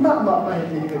mà mày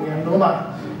thì cái kia đúng mà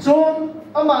so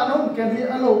mà nó cái gì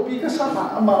alo pi cái sao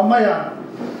mà mày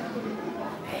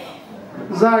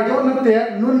dài đó nó té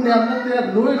nun ném nó té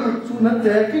nuôi chú nó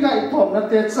té cái này thòng nó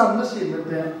té sầm nó xỉn nó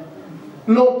té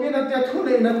lô pi nó té thu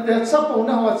lệ nó té sắp vào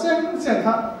nó hoa sen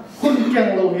khác khun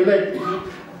keng lô như này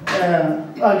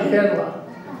again mà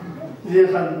gì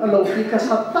hẳn alo pi cái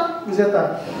sắp tắt gì ta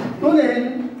lúc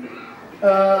này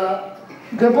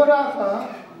Deborah cả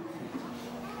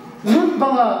rút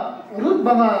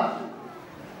bằng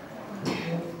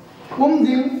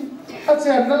dính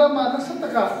chèn nó làm nó sắp tất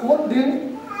cả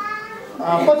dính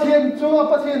phát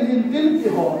hiện hình tin thì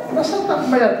họ nó sắp tất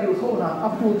mày là điều không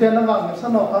nào phụ tiền nó vàng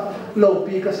sao nó lầu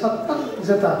pi cái sắp tất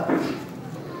gì ta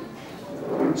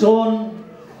John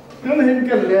cái hình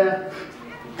cái lẽ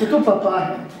cái tu papa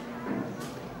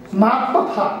mát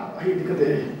papa hay cái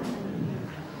đấy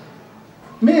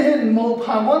mấy hình màu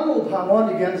phàm ngon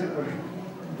thì ghen sẽ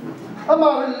có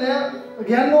mà bên lẽ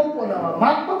ghen ngon của nó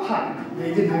mát papa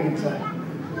để cái hình sai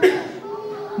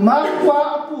mát qua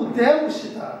apu te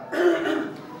usita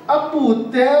apu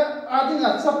te adi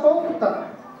là sắp bóng ta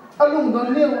alung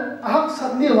don niu hak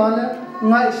sat niu wala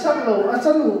ngai sak lo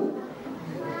achanu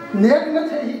nek na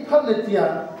the phat le tia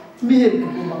mi hin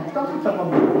ku mang tam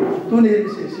tu ni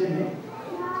se ni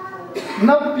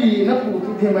na pi na pu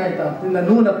ti mai ta na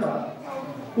nu na pa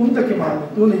ta ki ma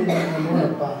tu ni na nu na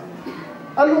pa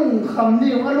alung kham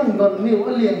niu alung don niu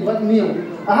alieng wat niu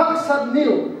hak sat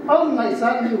niu au ngai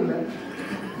sat niu le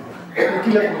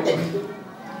kila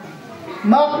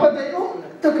mak pa de no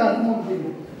ta kan mo di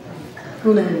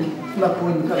tu ni na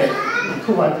point ka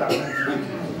thu vai ka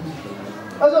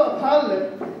ajo phal le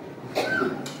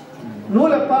nu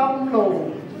le pam lo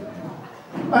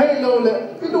ai lo le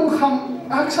cái dung kham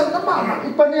hak sat na ma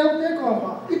ipanel te ko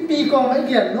ma ipi ko ma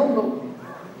gian no lo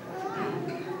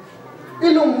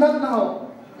ilung nak nào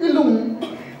ilung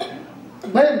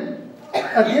ben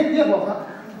adien dia ko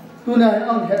tu na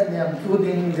on het niam tu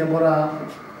ding Deborah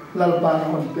lalpan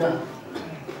on pia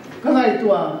kangai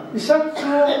tua isak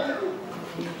chu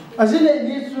azile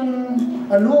ni chun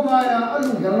anunga ya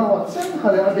alung hel na wat sen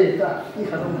khale ade ta I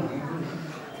khanum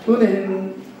tu ne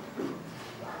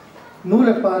nu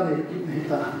le pa ne ki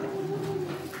hita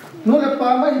nu le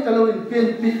pa ma hita lo in pen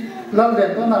pi lam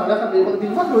den to na la ka be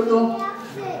ding wat lo lo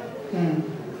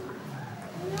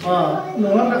nu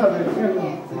la ka be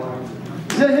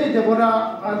je he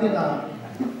Deborah adina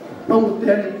au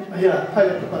ten ya hai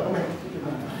la pa me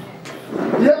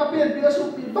ya apian pi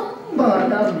asu pi ba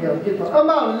na mi ya ki to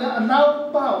ama le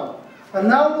anau pau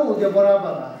anau nu Deborah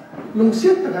ba lung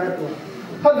siat ta ka to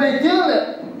ha be je le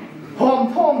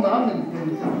hom thom na min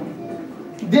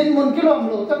din mun kilom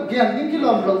lo tak gian din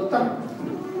kilom lo tak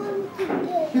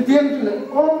ti tiang tu le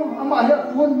ama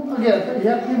ya pun agia ta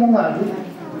ya ki mo nga du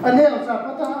ane sa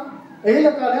pata ei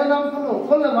la ka le nam phalo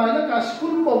khol la mai la ka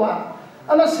school ko ba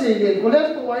ala se le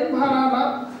college ko wai bhara na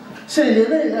se le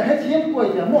la he thiam ko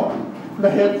ya mo la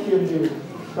he thiam ni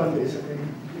kan de sa ke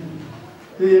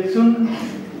ti sun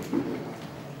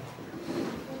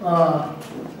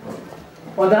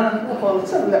wadan ko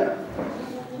sa le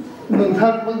nung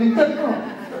thak bang ding tat ko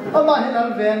ama hinan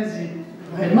ven ji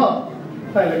hai no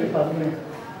tai le pa ne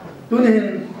tu ne hin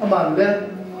ama le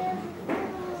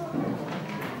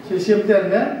si sim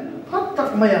ten ne phat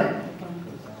tak maya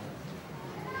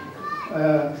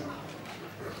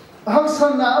hak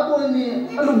san na abo ni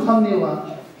alum kham ni wa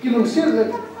kilung sir le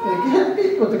ki het pi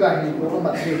ko ta ga ni ko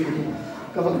ma se ki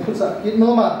ka bang thu sa ki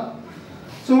no ma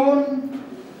chun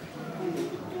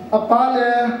apa le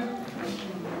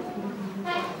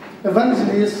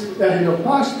evangelist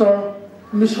pastor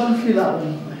mission fila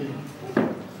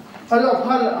alo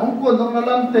phal ang ko dong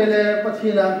lam tele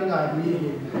pathina ki ngai ni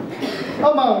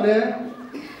amau le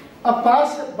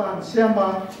apas ban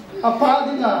sema apa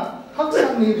dinga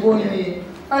haksak ni boy ni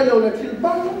ai lo le thil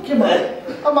bang ki ma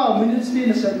amau ministry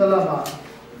na sen dalama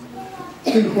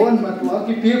kin hon ma tu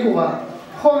ki pi ko wa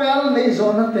khoel nei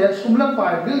zona te sumla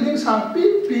pai building sang pi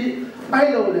pi ai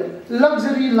lo le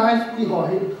luxury life ki ho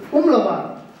hi lo ma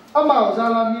amau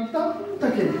zala mi tam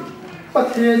takin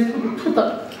pathen thu ta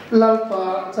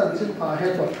lalpa chan chin pa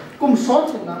he to kum so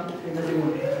chin na na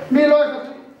mi loi ka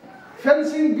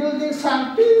fencing building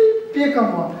sang pi pi ka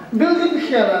mo building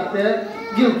khela te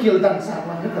gil dang sa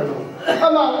ma he ta lo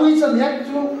ama ui chan yak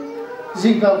chu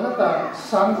jingal ka ta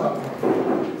sang wa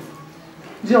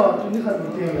jo tu ni kha mi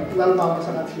te lalpa ma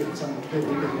sa na thi chang te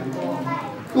ti ka yan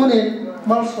tu ni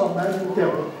mal so na ni te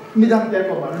midang te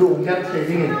ko ma lung yan the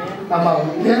ding ama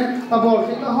le abol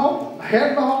ki na ho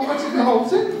head na ho ka chi na ho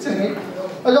chen chen ni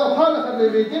ajo pha na ka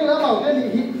le ding la ma te ni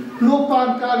hi lu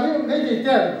pan ka ni ne ji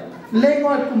te le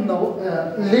ngoi kum no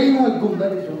le ngoi gum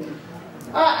na ni jo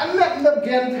na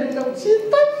gen phen no chi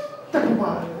ta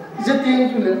ma je ting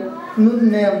tu le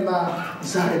nun nem na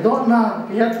zai do na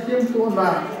ya tim tu na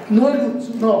noi lu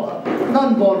no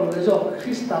nan bol le jo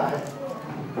Krista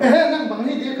he nang bang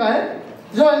ni de ka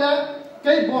rồi là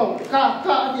cái bom cá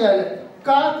gì vậy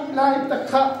cá thì lại tất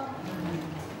cả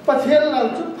bắt hiện là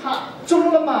chút hạ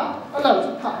chung lắm mà là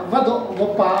chút hạ và độ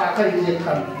một ba cái gì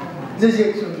khăn gì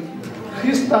chung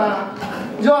Krista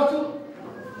do chú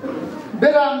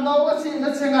bây giờ nó có gì nó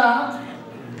sẽ ngã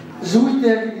rủi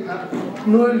tiền gì cả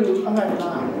nuôi lụt anh ấy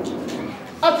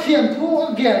là thiền thu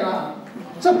ghẻ là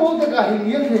chấp bố tất cả hình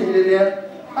nhiên thì là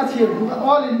thiền thu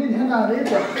all in min thế nào đấy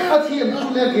thiền thu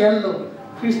là ghẻ rồi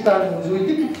Krista nungzui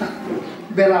dikta,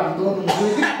 beram do nungzui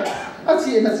dikta.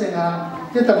 Aci na senga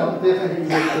kita mampu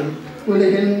kahijatun.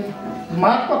 Ulehin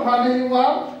mat papane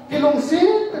wa kilong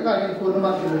sin kagahin ko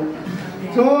naman kilo.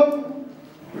 So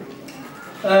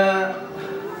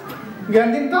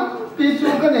ganding tak pisu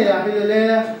kan ya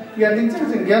hilale ganding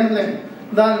ceng gan le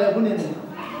dan le hunin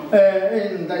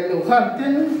in dai lo khan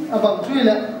tin abang chui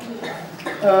le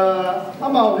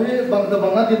amau he bang da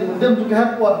bang atin mundem tu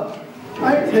ka kwa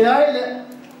ai thai le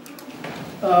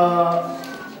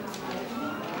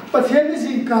pathian ni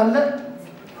sing kan le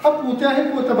apu te he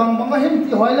ko ta bang bang hem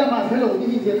ti hoi la ma thelo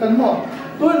ni je kan mo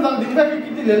tuan bang ding ba ki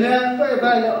ti le le to e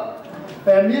ba le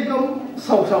mi ko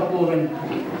sau po men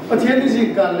pathian ni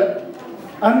sing kan le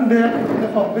an de ka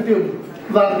phong ke tiu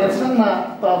wang ne sang na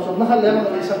pau som na khal le ma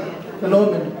le sang no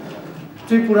men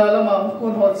tripura la ma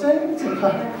kon ho chen chen kha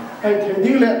ai the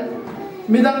ding le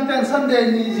midang ten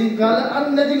sunday ni sing kan le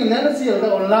an ne ding le na sial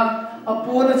da on la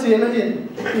apu na che la hin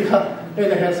ti kha e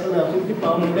la ha sa la ti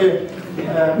pa mo de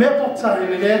me pok sa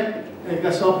le le e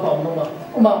ka so pa mo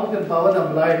ma ko ten pa wa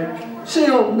dam lai se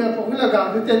yo me pok la ga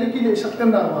te ni ki ni sak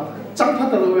kan da ma chang pha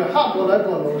ta lo ha bo lai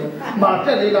bo lo ma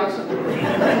te le la sa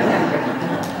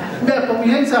me pok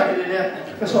yen sa le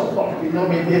ka so pa ti no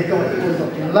me de ka wa ko so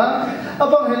la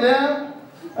abang hele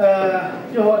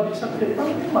yo di sak te pa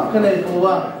ma ka ne ko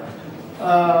wa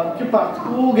ki pa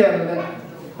ku gen le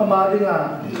ama dinga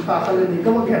pa khale ni ka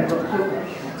ma gen ro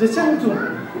je chang chu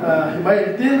mai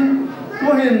tin to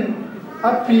hin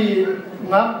api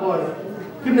ngáp bồi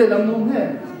kim để làm nung thế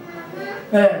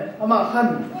ama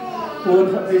khăn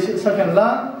buồn thì sẽ sang gần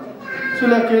lá cho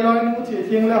là cái loài nó chỉ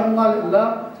thiêng là không ngal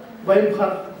là vậy khăn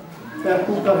để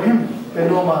cụ cầm hem cái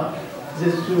nó mà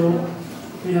Giêsu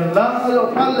thì là alo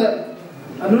khăn lệ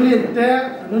anu liền te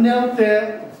anu neo te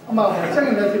ama chắc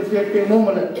là thì cái nó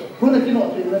mà lệ hôm nay cái nọ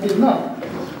thì là gì nữa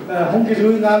không cái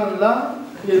đuôi ngal là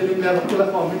thì mình là một là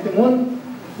phòng mình tiếng muốn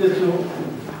Giêsu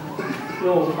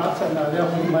rồi phát sinh là leo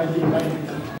mình mai gì mai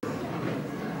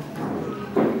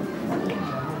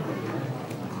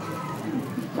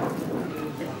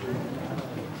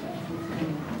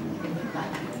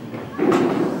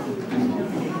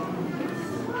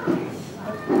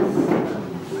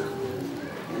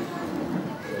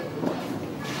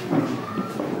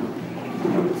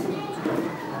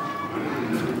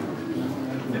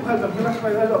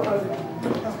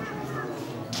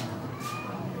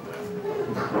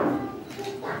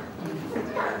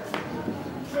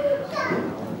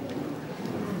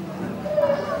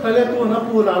Kalau tu nak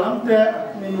pula lang te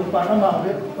minu pana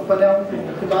mabe kepada orang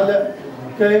tinggal kebalik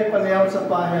ke panel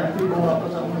sepahnya di bawah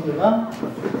pasang juga.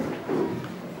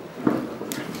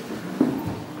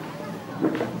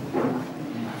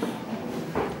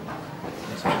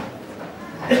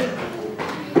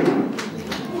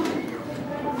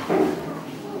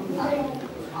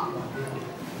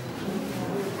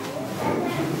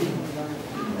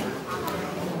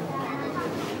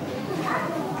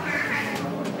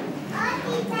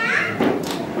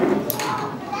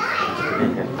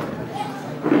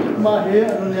 Mahir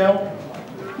anu nyaw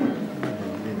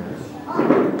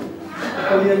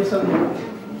kalian semua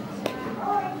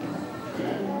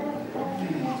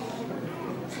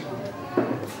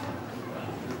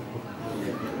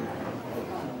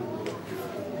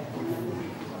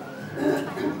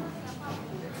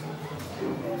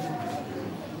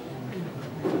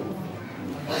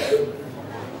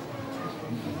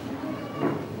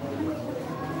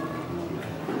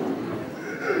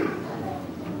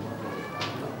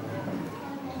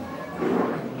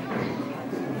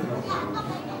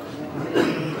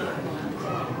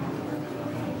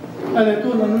ada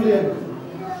tu anu lian,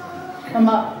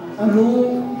 ama anu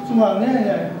cuma ni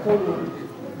tu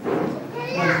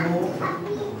anu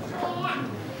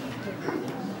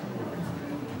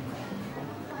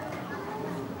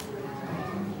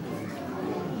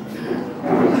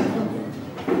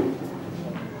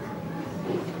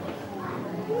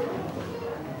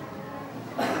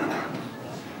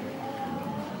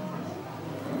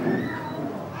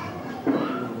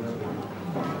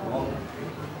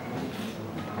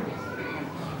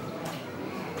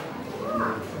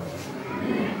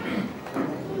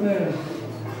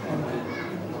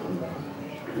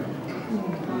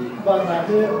bạn nào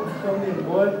thế trong niềm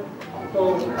vui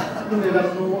tôi những người làm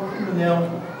nu nhiều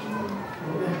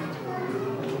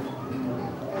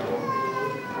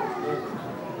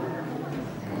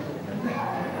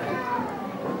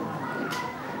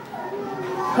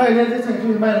hay nên cái thành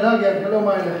viên mình ra kìa cái đâu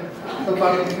mày này tập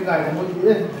bạn cái này là một gì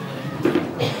đấy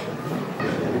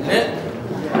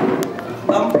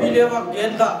tâm phi lê hoặc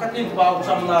kiến đã cắt tin vào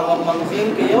trong là hoặc bằng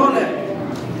riêng kéo này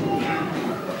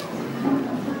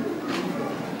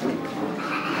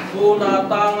na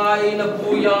tangai na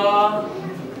puya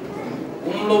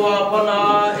umlowa pana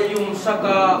eyum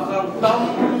saka kang tam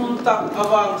tak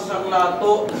awang sang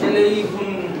nato silei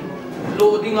hun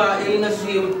lo dinga na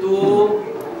sim tu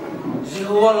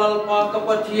ziwalal pa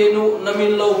kapatienu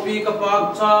namin lopi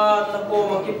kapak cha na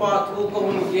ko makipat ko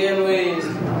hun kenwe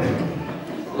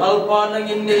lalpa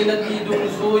nangin nei na tidung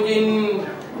sujin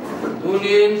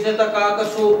tunin setaka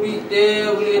kasupi te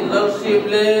ulin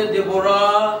lalsible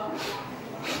Deborah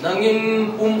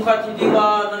nangin pumkat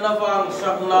hidinga na navang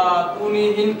sakla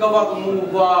tunihin kawak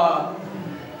muba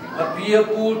apia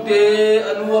pute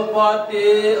anua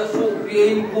pate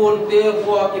asupiin ponte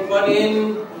huwa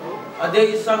kipanin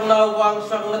ade isang nawang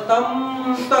sakla tam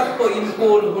tak to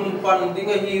inkol hun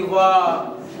pandinga hiwa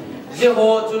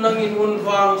jeho chunangin hun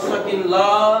wang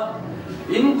sakinla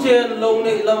inchen long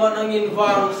ne lama nangin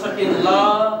wang sakinla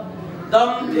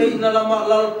dam thei na lama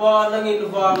lalpa nangin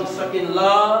wang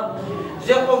sakinla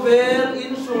Jacober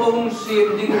in sungawung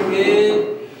sim ding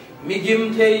he migim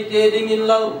thei te ding in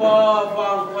lalpa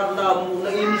wang panna mu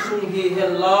na in sung hi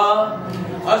hella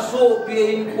aso pi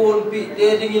in kon pi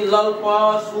te ding in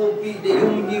lalpa so pi de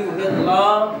yum hiu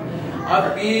hella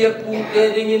api pu te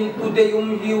ding in tu de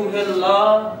yum hiu hella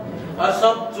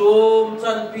asap chom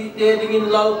chan pi te ding in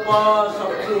lalpa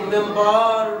sap chu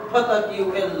member phataki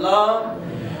hella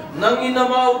nangin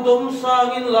amau dom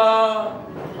sangin la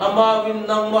amawin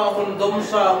nang mahun dom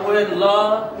sa wen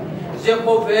la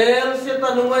Jekovel se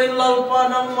tanungai lalpa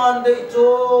nang mande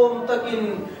chom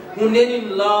takin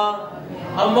hunenin la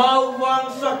amau wang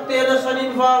sakte na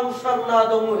sanin wang sakna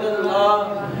dong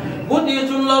la budi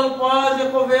chun lalpa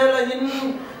Jekovel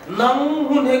hin nang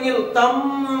hunhengil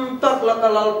tam tak la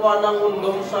lalpa nang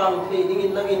undom sang te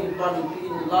dingin nangin pan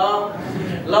tin la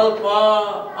lalpa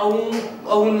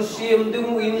aun siem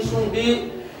ding in sung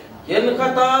di yen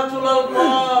kata chu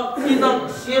lalpa kinak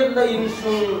sien na in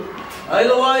sung ai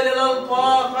lawai le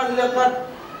lalpa kan lekat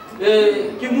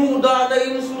kimuda na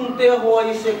insung te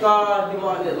hoi seka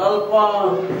himale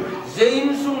lalpa je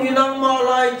insung hinang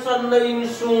malai chan na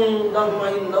insung dang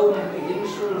main naum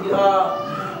insung dia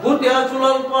butia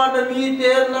chulalpa na mi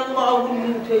te nang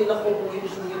maahun the na ko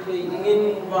insung te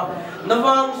ingin ma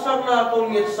nawang sang na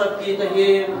kong yet sakit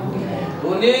him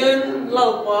unin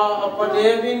lalpa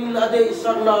apadevin ade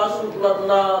isang na sutlat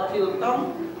na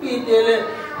tiltam pitele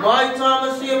mai chama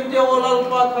siem te olal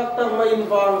pathak tang main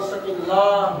wang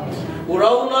sakilla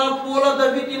urauna pula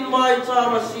davidin mai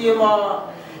chama siema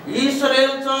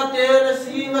Israel cha te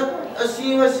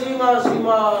singa sima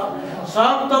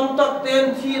sam tam tak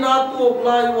ten thina tu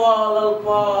plai wa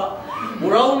lalpa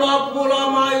urauna pula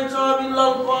mai chamin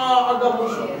lalpa agam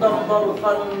sudam bang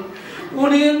khan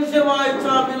unin se mai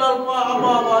cham lalpa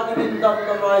amawa din dam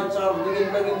na mai cham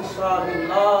dingin sa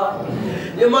la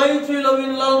ye mai chui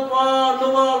lawin lalpa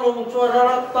nawa long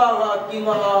chorarak ta ga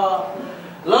kinga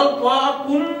lalpa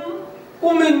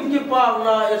kumin ki pang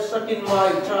na esakin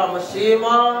mai cham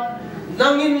sema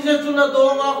nangin je chuna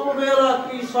donga ko bela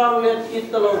ki sang let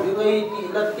kitalo ngai ti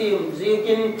latim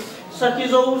jekin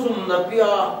sakizo zum na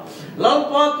pia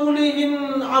lalpa tuni hin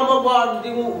amaban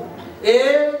dingu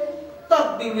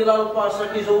tak ding lalpa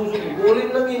sakizo zum golin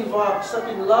nangin wak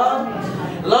sakin la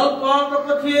lalpa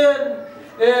kapatien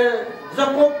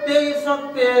Jacob te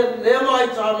sakte lemai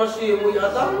chamasi mui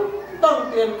atang tang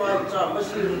ten mai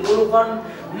chamasi gulukan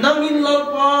nangin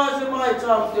lalpa se mai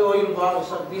cham te oin bang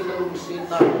sakti lum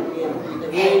sita ke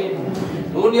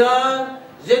dunia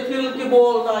jetil ki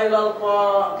bol nai lalpa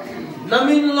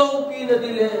namin lo pi na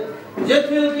dile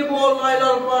jetil ki bol nai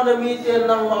lalpa nami te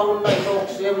nang maun nai tok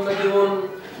sem na diun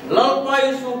lalpa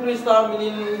Yesu Krista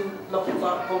minin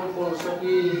nakuta kompol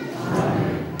saki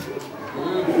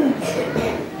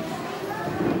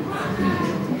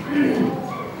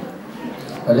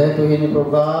Ada tu ini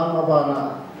program apa nak?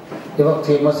 Tiwak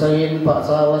cima sain pak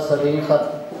sawa sain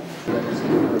kat.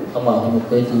 Ama kamu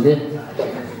kau jadi.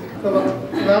 Kalau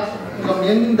nak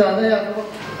kemudian dana ya kalau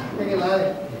pengen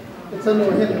lari, itu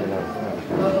nuhin.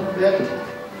 Kalau biar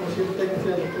musim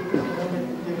tengah itu.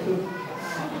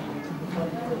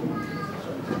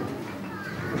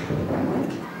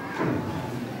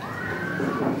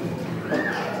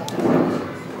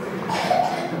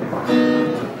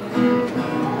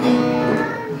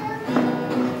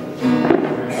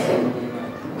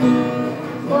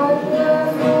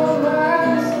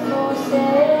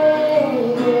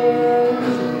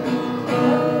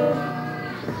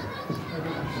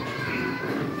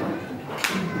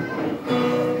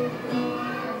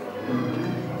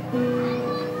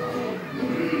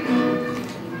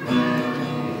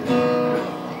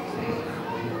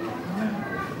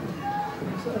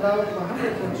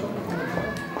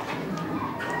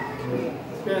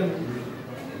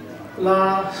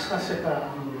 La saseka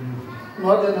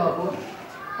modern aku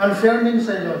unfair means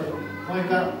saya loh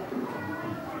mereka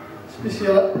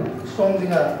spesial song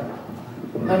dengar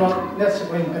nama net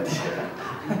sekoin ketiga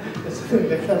sesuatu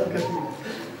lekat ketiga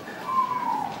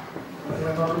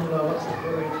nama aku lawak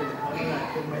sekolah itu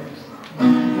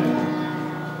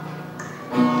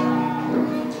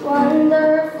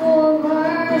wonderful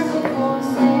merciful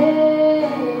Savior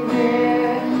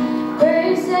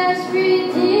gracious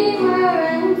Redeemer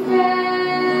and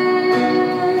friend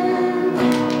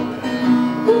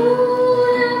who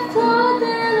have taught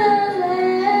the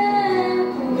land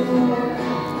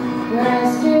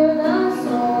rescue the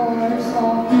souls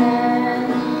of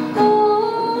men,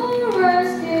 oh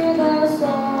rescue the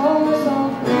souls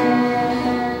of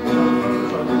men.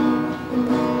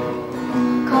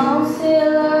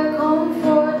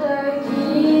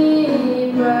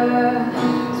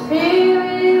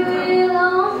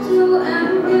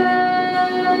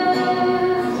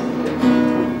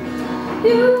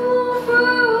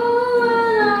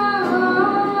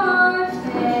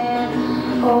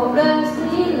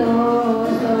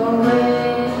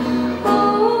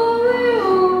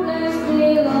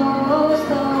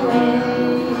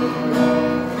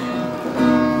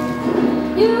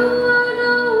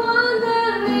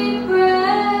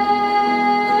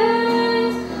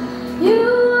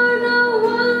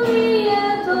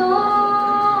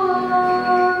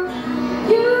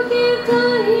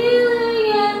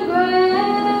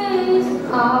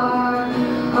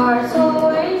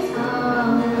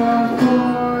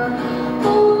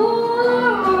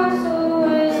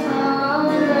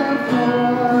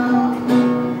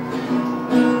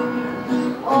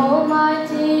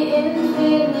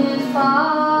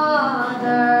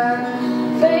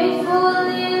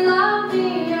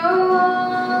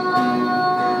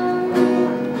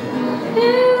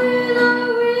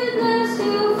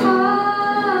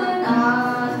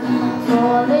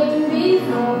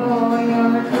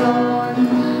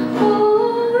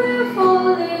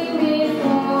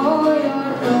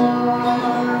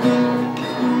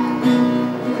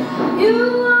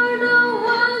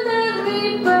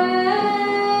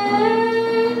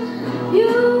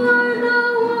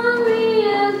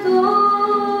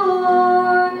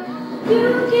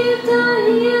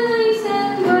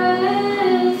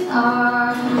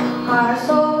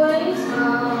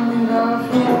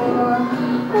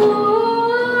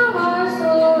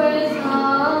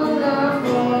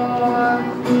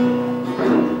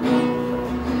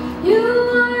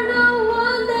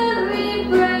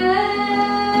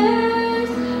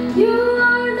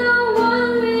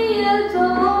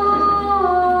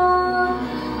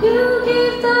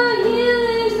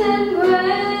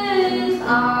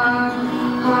 our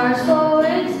hearts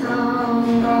always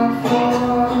hunger for.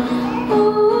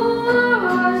 Oh, our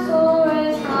hearts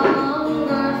always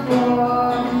hunger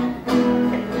for.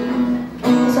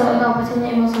 So, dapat sa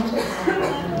inyo mo sa Diyos.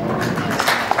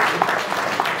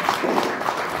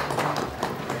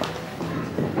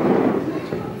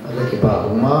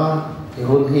 Uma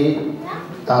hunhi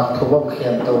tak thobam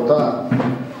khian tau ta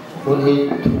hunhi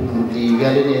di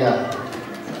gali ni ha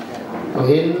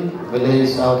tuhin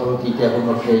village authority ke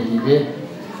hum ke ji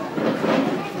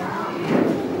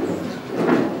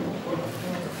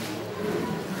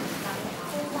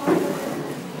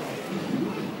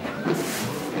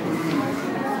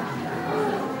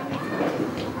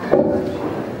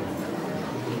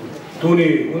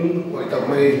tuni un wai tak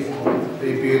mai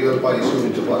repeal pa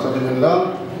isu itu pa sa dengan la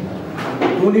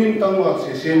tunin tangwa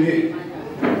si Siem hi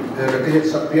rakyat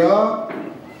sapya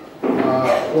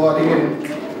wadingin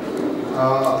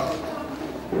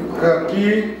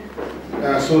kaki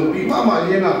sun pi mama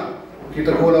liena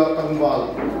kita kola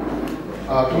tangbal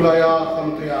tulaya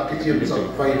kamtria kicim sak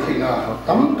fai thina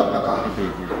tam takaka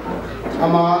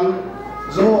aman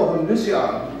zo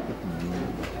hundusia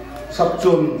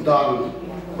sabchun dan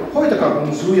hoi taka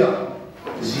bungsuya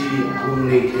ji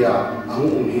humne kia ang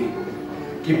umi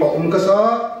kipa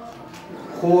kasa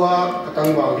khuwa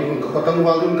katangwal din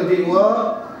katangwal din kadiwa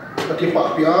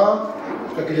kakipa pia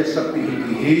kakilet sakti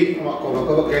hi mako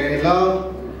mako kenila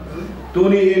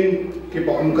tunin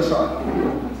kipa kasa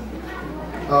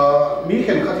mi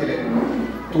ken khatile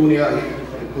tunia hi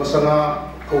masana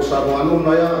kausa wanum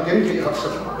naya ken ki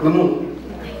haksak namun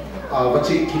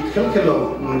baci ki khel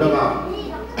mundanga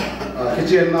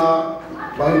kichena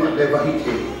bang leba hi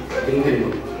ke dingin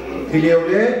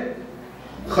hilewle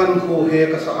khan ko he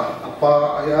kasa apa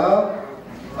aya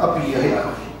api aya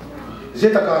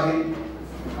zetakahi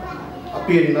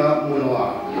apin na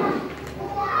munwa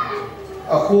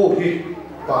ako hi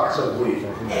pa sa bui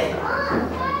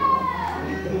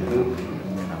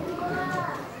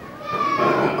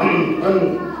an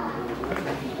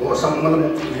o sam malam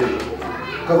ni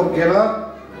kabak gela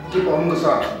ki pom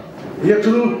kasa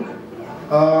yekun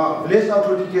village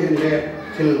authority ke hinde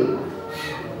til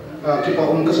kita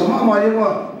kasama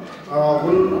amayewa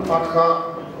hun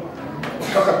patka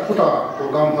kakat puta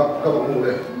program hak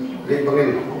kabamule le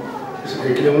bangin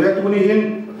se kilomule tuni hin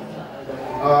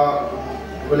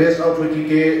village authority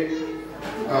ke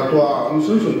to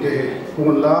amsun sun ke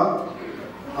kunla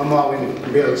amawin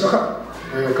bel saka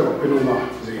kabak penuma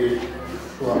ji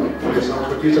to village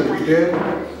authority san ke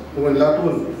kunla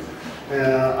tun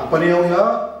apa ni ya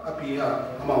api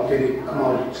ya amau teni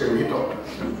amau semito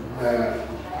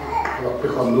waktu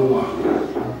kandungan.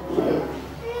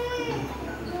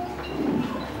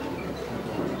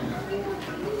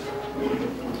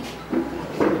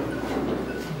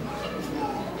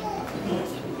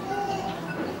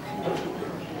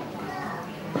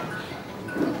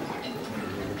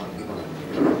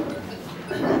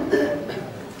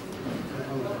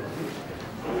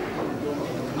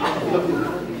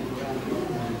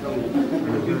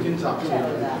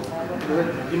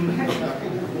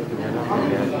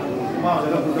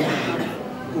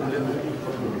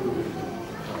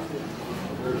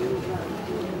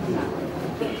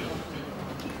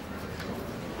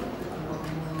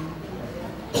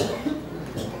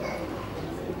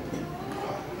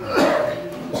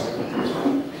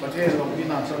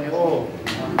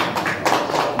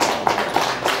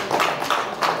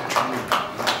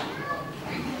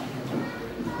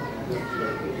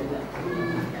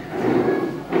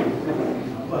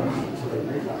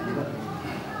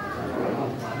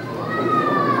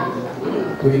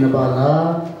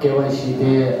 Bana KYC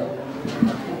de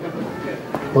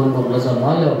pun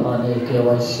sama ya pada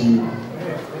KYC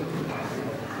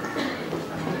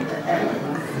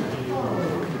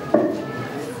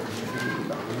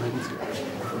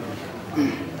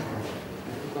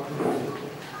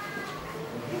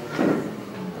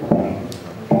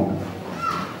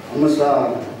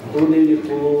masa tuni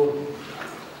itu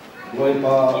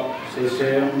boipa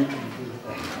sesem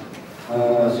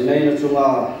sinai na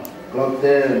chunga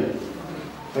Lockdown,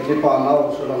 bagi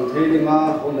panau sulam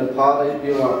tradinga, untuk pada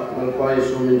iwa melpai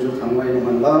sumin ju tangwai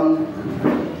nomandang.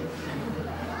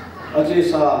 Aji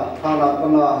sa hala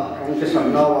pala ongke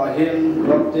sangnawa hin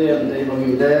lockdown dari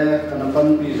banginde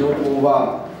kanapan piso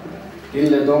uwa.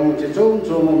 Kinle dong cicung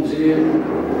cumum zin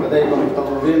kadai bang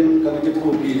tawin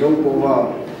kanakipu piso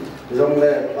uwa.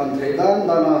 Jongle pantailan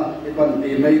dana ipan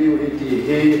pi mayu iti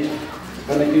hi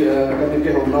kanaki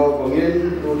honau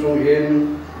bangin ujung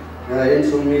hin. In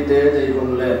sumi te dei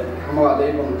bang le ama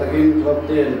dei bang takin klop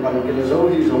ten pan kilo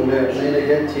zo di zong le nei nei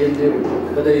get tien de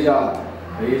ka dei ja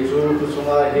ei chu ku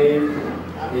sunga he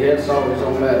hết sau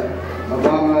trong mẹ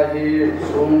vang hi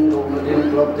sung dong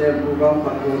din club tem program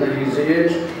phát tu na hi je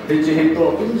hi chi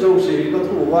to kin zo si ka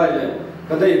thu wai le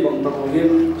ka dei bang ta ko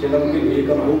hin chilam kin hi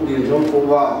ka hu din zo ko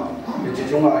wa hi chi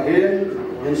chunga hin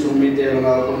hin sung mi te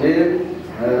nga ko ne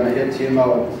he chi ma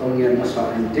song yen ma sa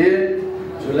hin te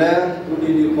chule tu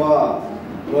di kwa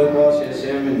loi ko se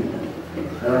se min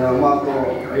ma ko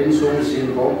hin sung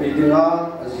sin ko pi dinga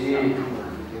aji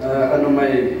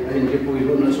anumai hin ki pui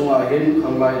lu na chunga hin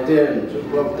khambai ten chu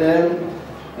club ten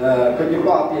ka ki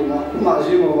pa pi ma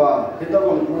ji mo wa hita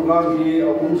bang program hi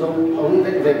ông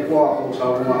tek ve kwa ko sa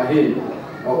ma hin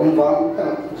ông bang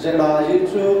zela ji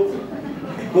chu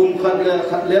kum khat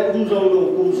le zo lo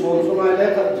kum so so mai le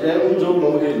khat le zo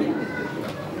lo hin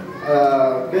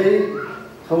cái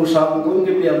khâu sa cũng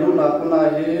cái biam lu na ko na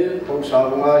hi khâu sa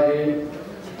ma hi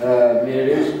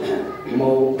marriage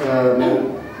mo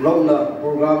long na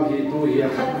program hi tu hi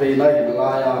khat ve na hi la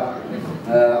ya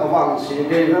awang si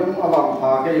ke ram awang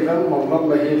pha ke ram mong long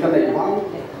la hi khanai mang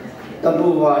ta du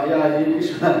wa ya hi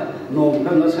nom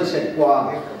kan na sa se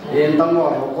kwa en tang wa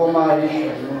ko ma hi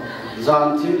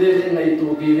zan thim le nei tu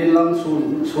ki vin lam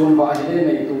sun ba hi le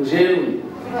nei tu zel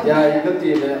ya hi ka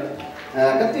ti le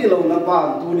ka ti lo na pan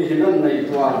tu ni hinan nei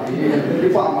twa hi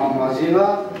pa ma ji na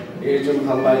e chum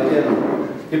kham bai te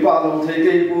ki pa lo thei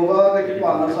ke ko ba ki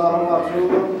pa na sa ra ma chu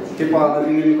ki pa na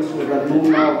ding ka su ra nu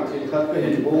na thi khat ka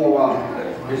hin bo wa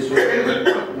hi su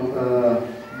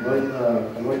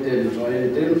loi te joy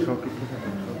te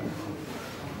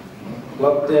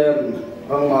club ten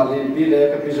bang ma lin pi le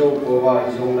ka pi zo ko wa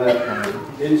hi zong le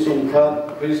in sung khat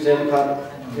Christian khat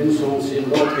in sung sin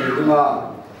lo thei dinga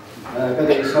ka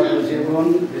dei sam ji ron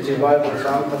ji bai ba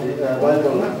sang ka di bai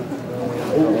ba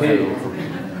u phi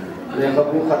le ka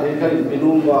bu khat hi ka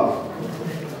binum wa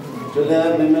cho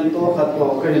nên mình to khát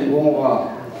vọng cái hình vuông và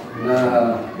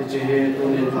cái gì tu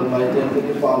niệm phần bài tiền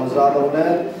cái phần ra đâu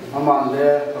đấy aman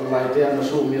đấy phần bài tiền nó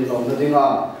sum miền lòng nó đi ngà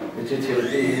cái gì thiếu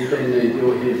đi cái này tiêu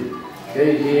hi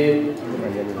cái gì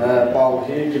bảo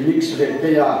hi cái mix về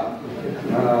cái ya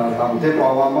làm thế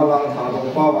bảo mà là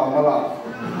thằng bảo mà là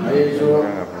ấy cho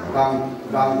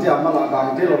làm thế mà là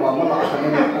anh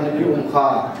đi kha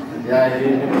ya hi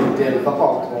tiền các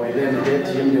bảo thôi lên cái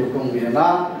team nhiều công việc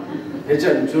na cái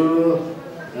trận chú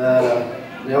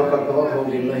nếu các học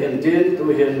viên là hiện tiền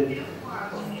tôi hiện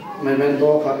mình to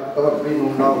các viên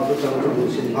nông đạo tôi sang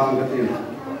chúng xin phang cái tiền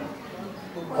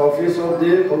office of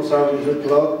the conservative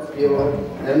club yêu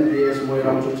NPS môi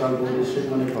ram chúng sang chúng xin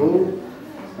mình cứu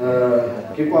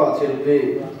cái quả thiệt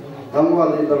vì đăng vào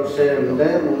leader xem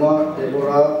để mà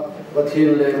Deborah và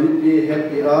thiên lệ mi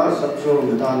happy ra sắp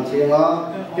xuống đàn thiên á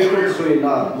cái lúc suy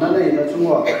na nãy là chúng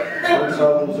ta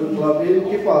conservative club in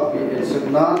cái quả bị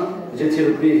sập na जे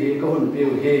थिरपी ही कहन पिउ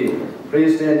ही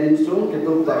president in सुन के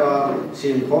तो तरा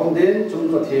SIM form दिन चुन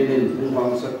का थेलिन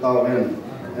बुंग सकता है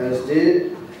एसडी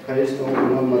खाइस्तो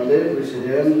मोहम्मद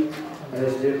प्रेसिडेंट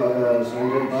एसडी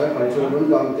संगठन बाय खाइचोन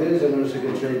गांते जनरल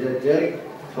सेक्रेटरी डेट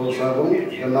खौसाबुं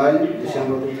 9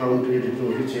 डिसेंबर 2022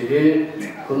 hi chi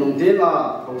kunung dela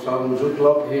khausaung zu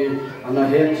club hi ana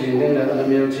he jing ding la ana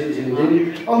mel chi jing ding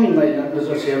om nai na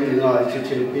zo sem ni la chi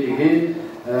thirpi hi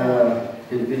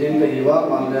in bidin ka hiwa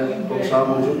manle koksa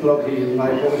monju club hi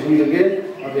ngai ko jing ge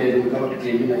abe ru ka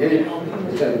ti na he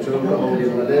chan chu ka ho ni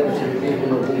na le chi ki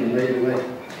ho no bung nei mai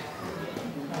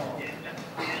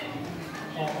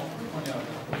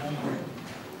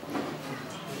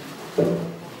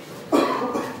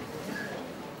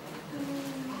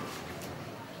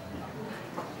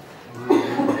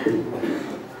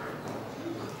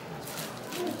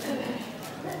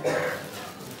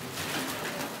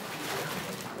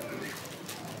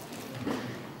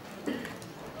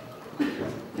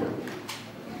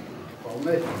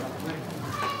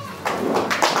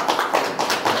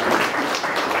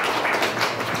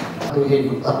tu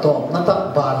hin atom na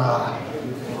tak bana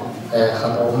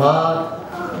khatoma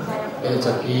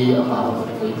chaki ama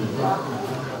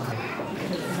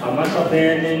ama sa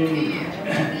benin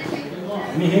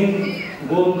mihing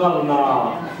gongal na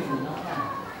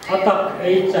atak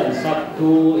ai chan sak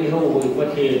tu I ho wi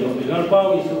pathe no bigal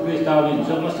pau Isu Krista win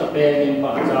so ma sa benin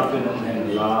pa cha pin on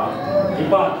hen la ti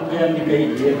pa tu gen ni kai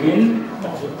yekin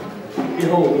I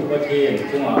ho wi pathe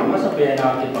chunga ma sa bena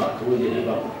ti pa tu ni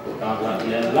ba ta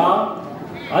la la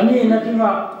ani na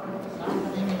tinga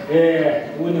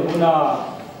uni huna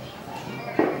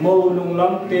mo lung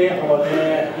lam te hole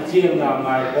ichiang na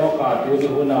ngai ko ka tu ni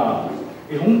huna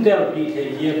I hung tel pi the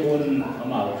ye kun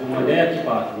ama chunga de ki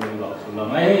pa tu lo sula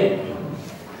mai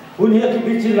hun he ki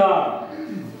bichila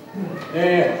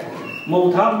mo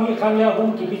tham mi khan ya hun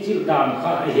ki bichil dam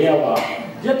kha hewa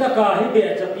jataka hi be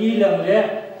cha pi lang le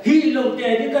hi lo te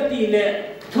ni ka ti le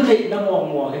thu lệ nó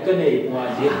mò cái này qua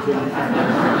diệt chung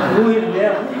nuôi lẹ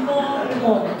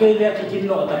mò cái lẹ cái chín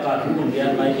nọ ta cả thu cùng lẹ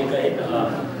này cái đó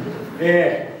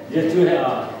diệt chung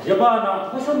à giờ ba na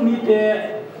có số mi te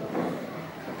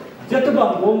giờ tụi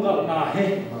bằng gom gặp na he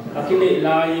cái lệ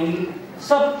lain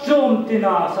sắp chôm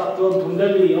tina sắp chôm thùng đất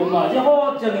lì ông mà giờ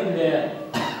họ chẳng in lẹ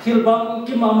thiêu bằng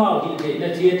cái mà mau thì nó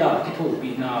chia ta cái thủ bị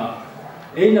na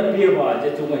nó bia vào giờ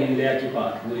chúng mình lẹ cái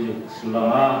bát vui dục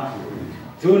sulama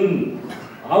chun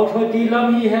áo thôi đi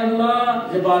làm hi hen la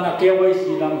giờ ba na kêu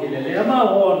si làm hi lẹ mà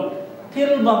hòn thiêu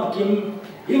bằng kim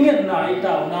inget na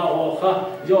itaw na o kha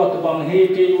jo to bang he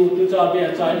ke u tu cha be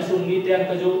cha in sung ni ten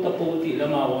ka jo ta po ti la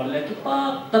ma won le ki pa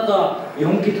ta ka i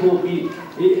hong ki thu pi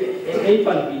e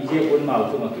pan pi je kon ma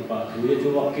chu ma ki pa thu ye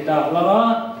chu wa ki ta la ma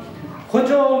kho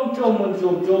chom mun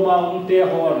chom ba um te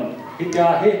hon hi ta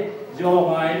he jo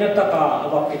ngai na ta ka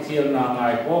aba ki chiel na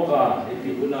ngai ko ka e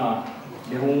pi una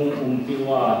le hong pi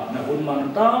wa na hun man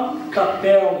tam tak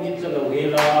teo ni cha lo he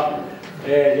la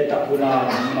je ta kuna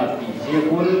ma pi je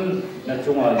kun na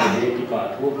chunga le ki pa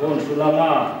thu kon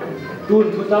sulama tun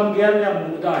thu tam gian yang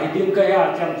muda hiding kaya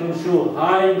chang chun su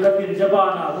hai ka pin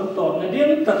jabana hun tom na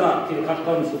din ta ka til khat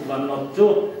kon su ban no chu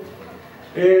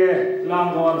lang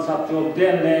gon sap chom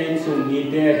den le in sung ni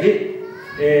de hit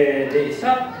de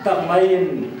sap tak main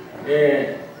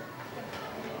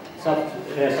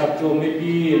sap chom me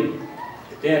pin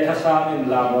de tha sang in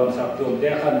lang gon sap chom de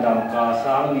khan dam ka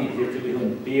sang ni je chu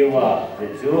hun piwa de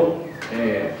chu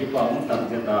ki pa mu tam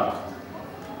je ta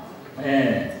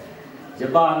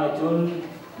Japan chun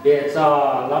be cha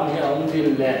lam he ong din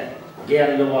le gen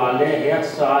lwa le he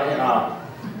sa he a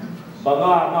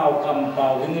baga mau kam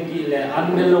pau ni ki le an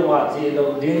me lwa chi lo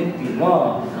ding pi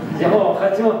mo je ho kha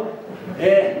chu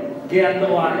gen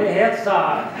lwa le he sa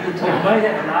thon mai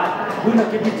he na huna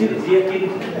ki bi chi je kin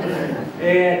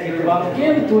thil bang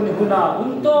kem tun huna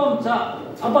hun tom cha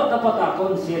abat apata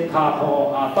kon se tha ho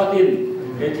a patin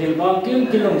thil bang kem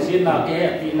kilong sin na ke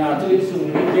ti na tu sung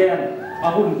ni gen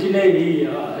ahun kine hi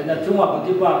na chunga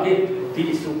ki pa ki ti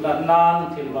sukla nan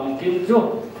thil bang kem chu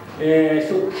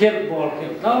suk khet bol ke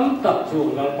tam tak chu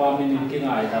la pa min ki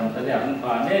ngai dam ta le an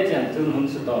pa ne chen chun hun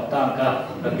su to tam ka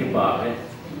ki pa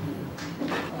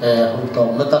hun tom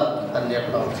na tak an ne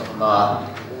pa sakna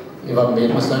iwam be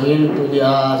masangin tu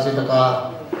dia setaka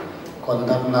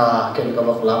kontak na ken ka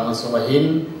bak lam na sumahin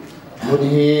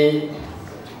mudi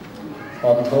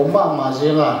om thom ba ma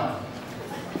jenga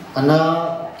ana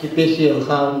ki pe hiel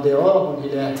kham de o hun hi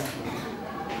le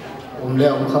le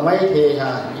khamai the ha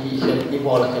i khel i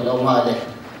bol khel lo ma le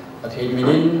athin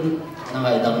minin na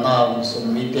ngai dam na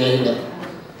sum mi te le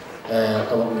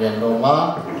ka bang yen lo ma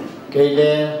ke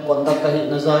le kontak ka hi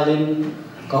na zalin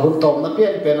ka hun tom na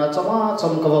pen pen a chama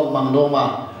chom ka bang mang lo ma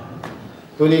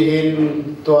tuli hin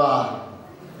tua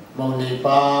mong ni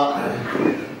pa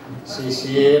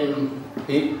CCM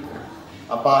pi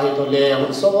apa itu le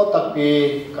hun so tak pi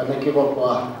kana ki bo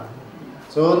kwa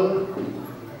chun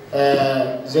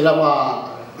zelama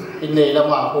inne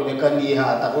lama ko le kani ha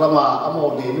tak lama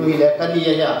amo de nui le kani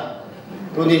ya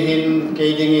tuni hin ke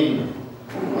dingin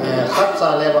khat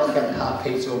sa le ba kan tha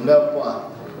phei chum le kwa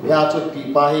ya chut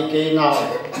pi pa hi ke naw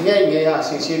nge ya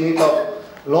CCM ni to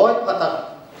loi patak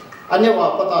ane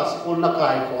wa pata school na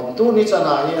kai ko tu ni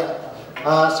chana hi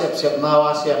sep na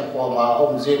wa siam ko ma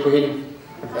om je ko hin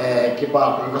ki pa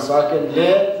ko na sa ken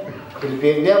le til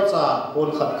peng leo cha pon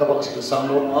khat ka bak sil sang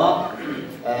lo ma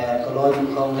ka loi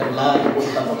khong hen la pon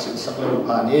ka bak sil sak lo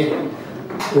pa ni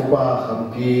tu pa kham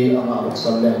pi ama bak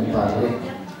sam le pa ni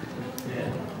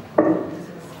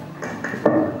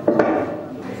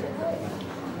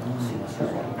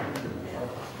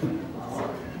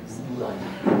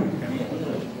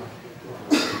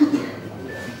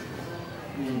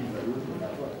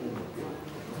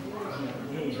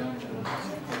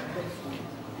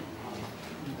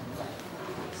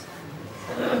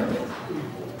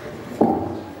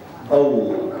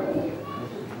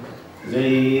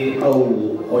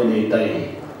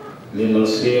lingal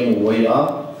Siem Weds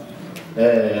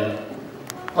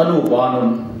anu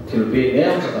banun thilpe ne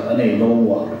ka ane no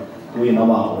wa kuin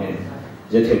ama we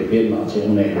je thilpe ma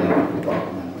chung ne pa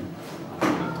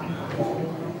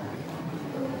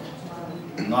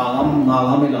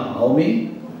ngam ila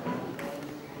aumi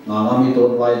ngam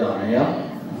ton vai da ne ya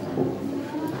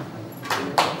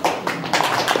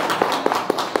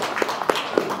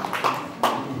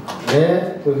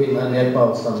tu hin ane pau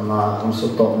sama am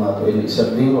su to ma tu ini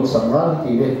seding lo sama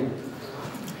ti be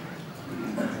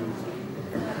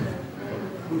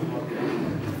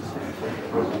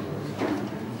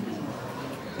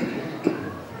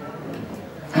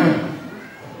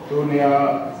dunia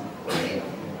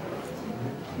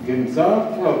genza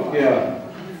klok ya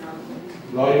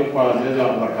loi pa je ja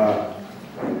la ka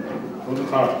kun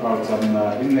kha pa chan na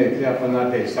in nei tia pa na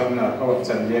te sak na ka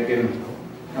chan le kin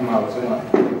amao chunga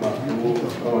pa tu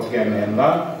ko ke nen la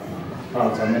pa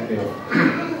chan ne te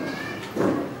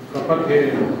ka pa ke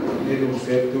ni lu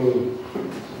se tu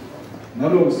na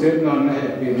lu se na na he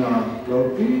pi na lo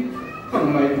pi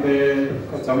kan mai te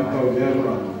ka cham ko je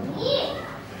la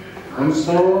kun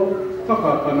so ta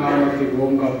ka kana ki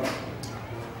bom ka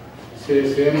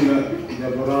Siem Weds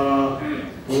Deborah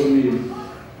Uni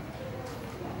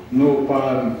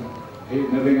Nupan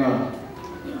Nalinga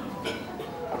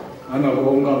Ana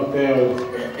Bonga Teo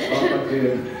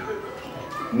Papatin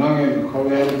Nangin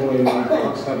Kowel Boy na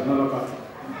Aksat Nalaka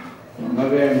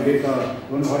Navem Bita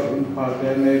Unhoi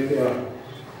Unpate Netia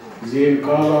Zin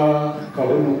Kala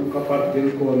Kahunu Kapat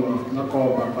Dilkono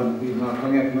Nako Papan Pina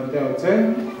Kanget Nateo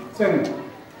Cheng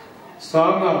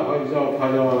Sana Hajau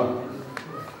Pajawa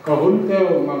kahun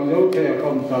teo mangjau te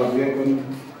kam ta ye kun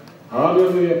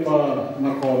hallelujah pa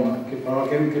na koma kita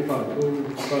ken kita tu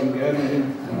kan ge ne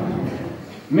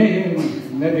me hin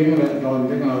ne ding le don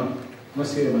dinga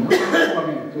masih ma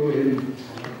tu hin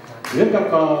ye ta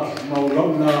ka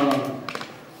maulom na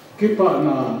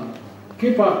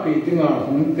kipa pi dinga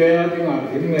hun te dinga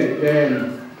hin ne ten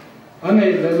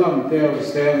anei le lam teo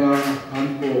senga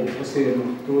an ko masih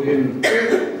tu hin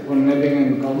on ne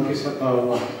ding kam ki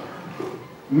satawa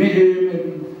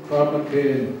Mihin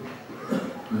papatin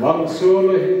wang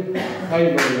sole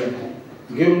hai bale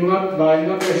gimnat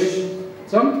dainat hin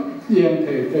cham yang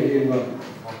the te hi ba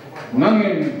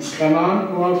nangin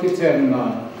kanan ko ki chen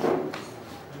na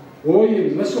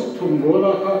oi nasuk thum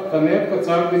gola ka kanet ka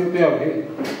char din te hi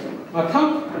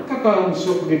athak takan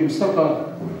suk dim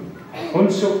saka hun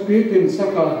suk pi tin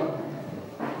saka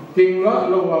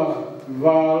tingla lawa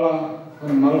wala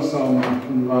mal sama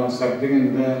wa sak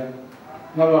dingin de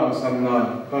Nawang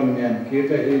samna kanyan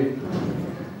kita hi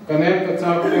kanet ka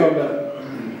chak teo da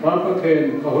papa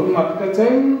ken kahun mat ka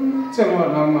cheng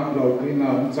wa nang mat lo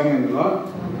pina changin la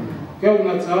keu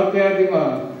na cha te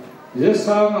dinga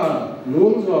yesa nga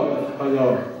lung zo ha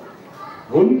yo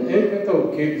hun e ka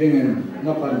to ki dingin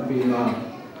na pan pina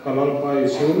kalal pai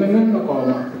sunen na ko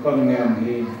ma kanyan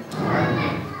hi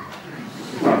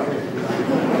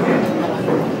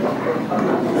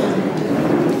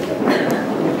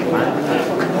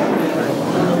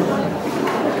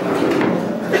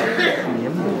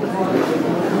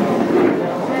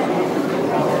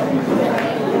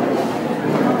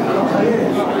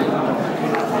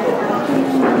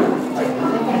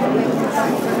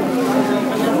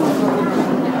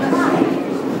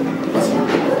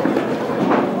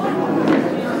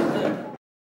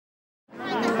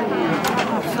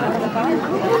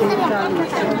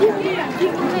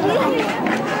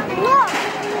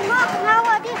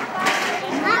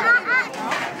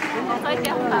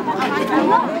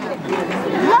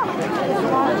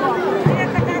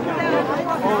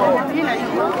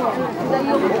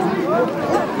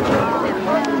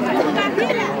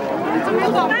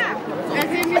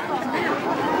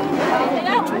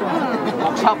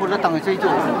差不多等这就。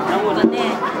我的呢？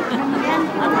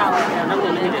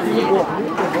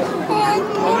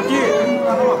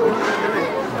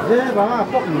这把啊，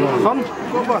好，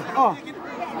过过哦。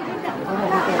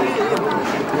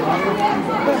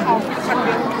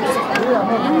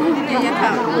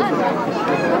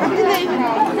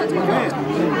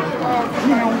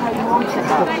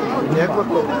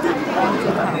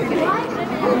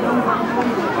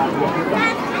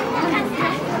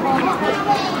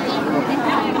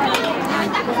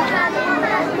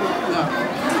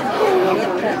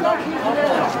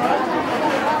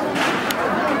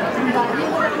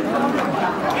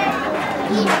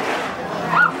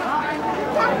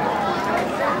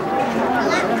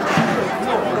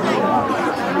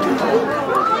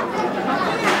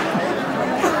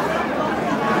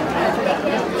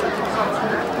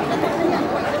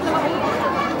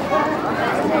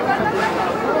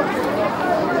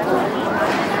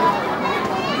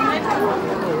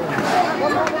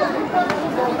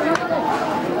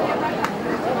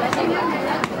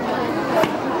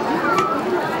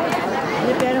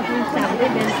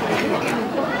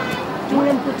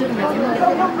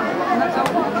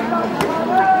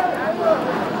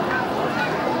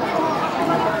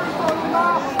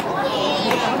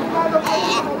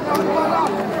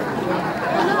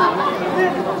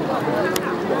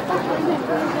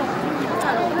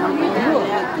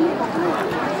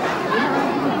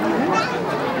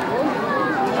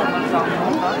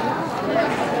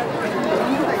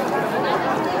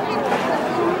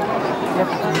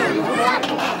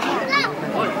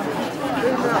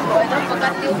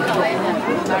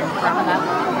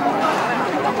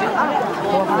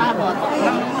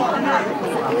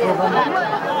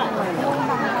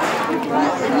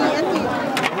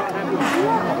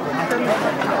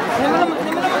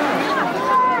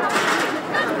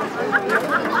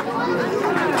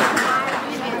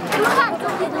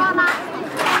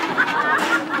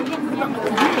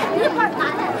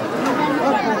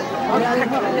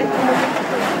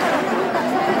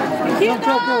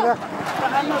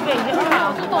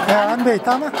Ăn bể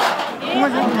tắm á. Không có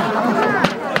gì.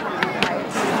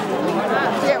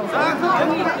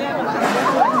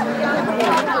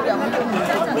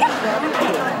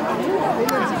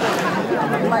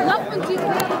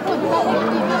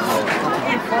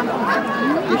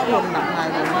 Cái cuồng nặng này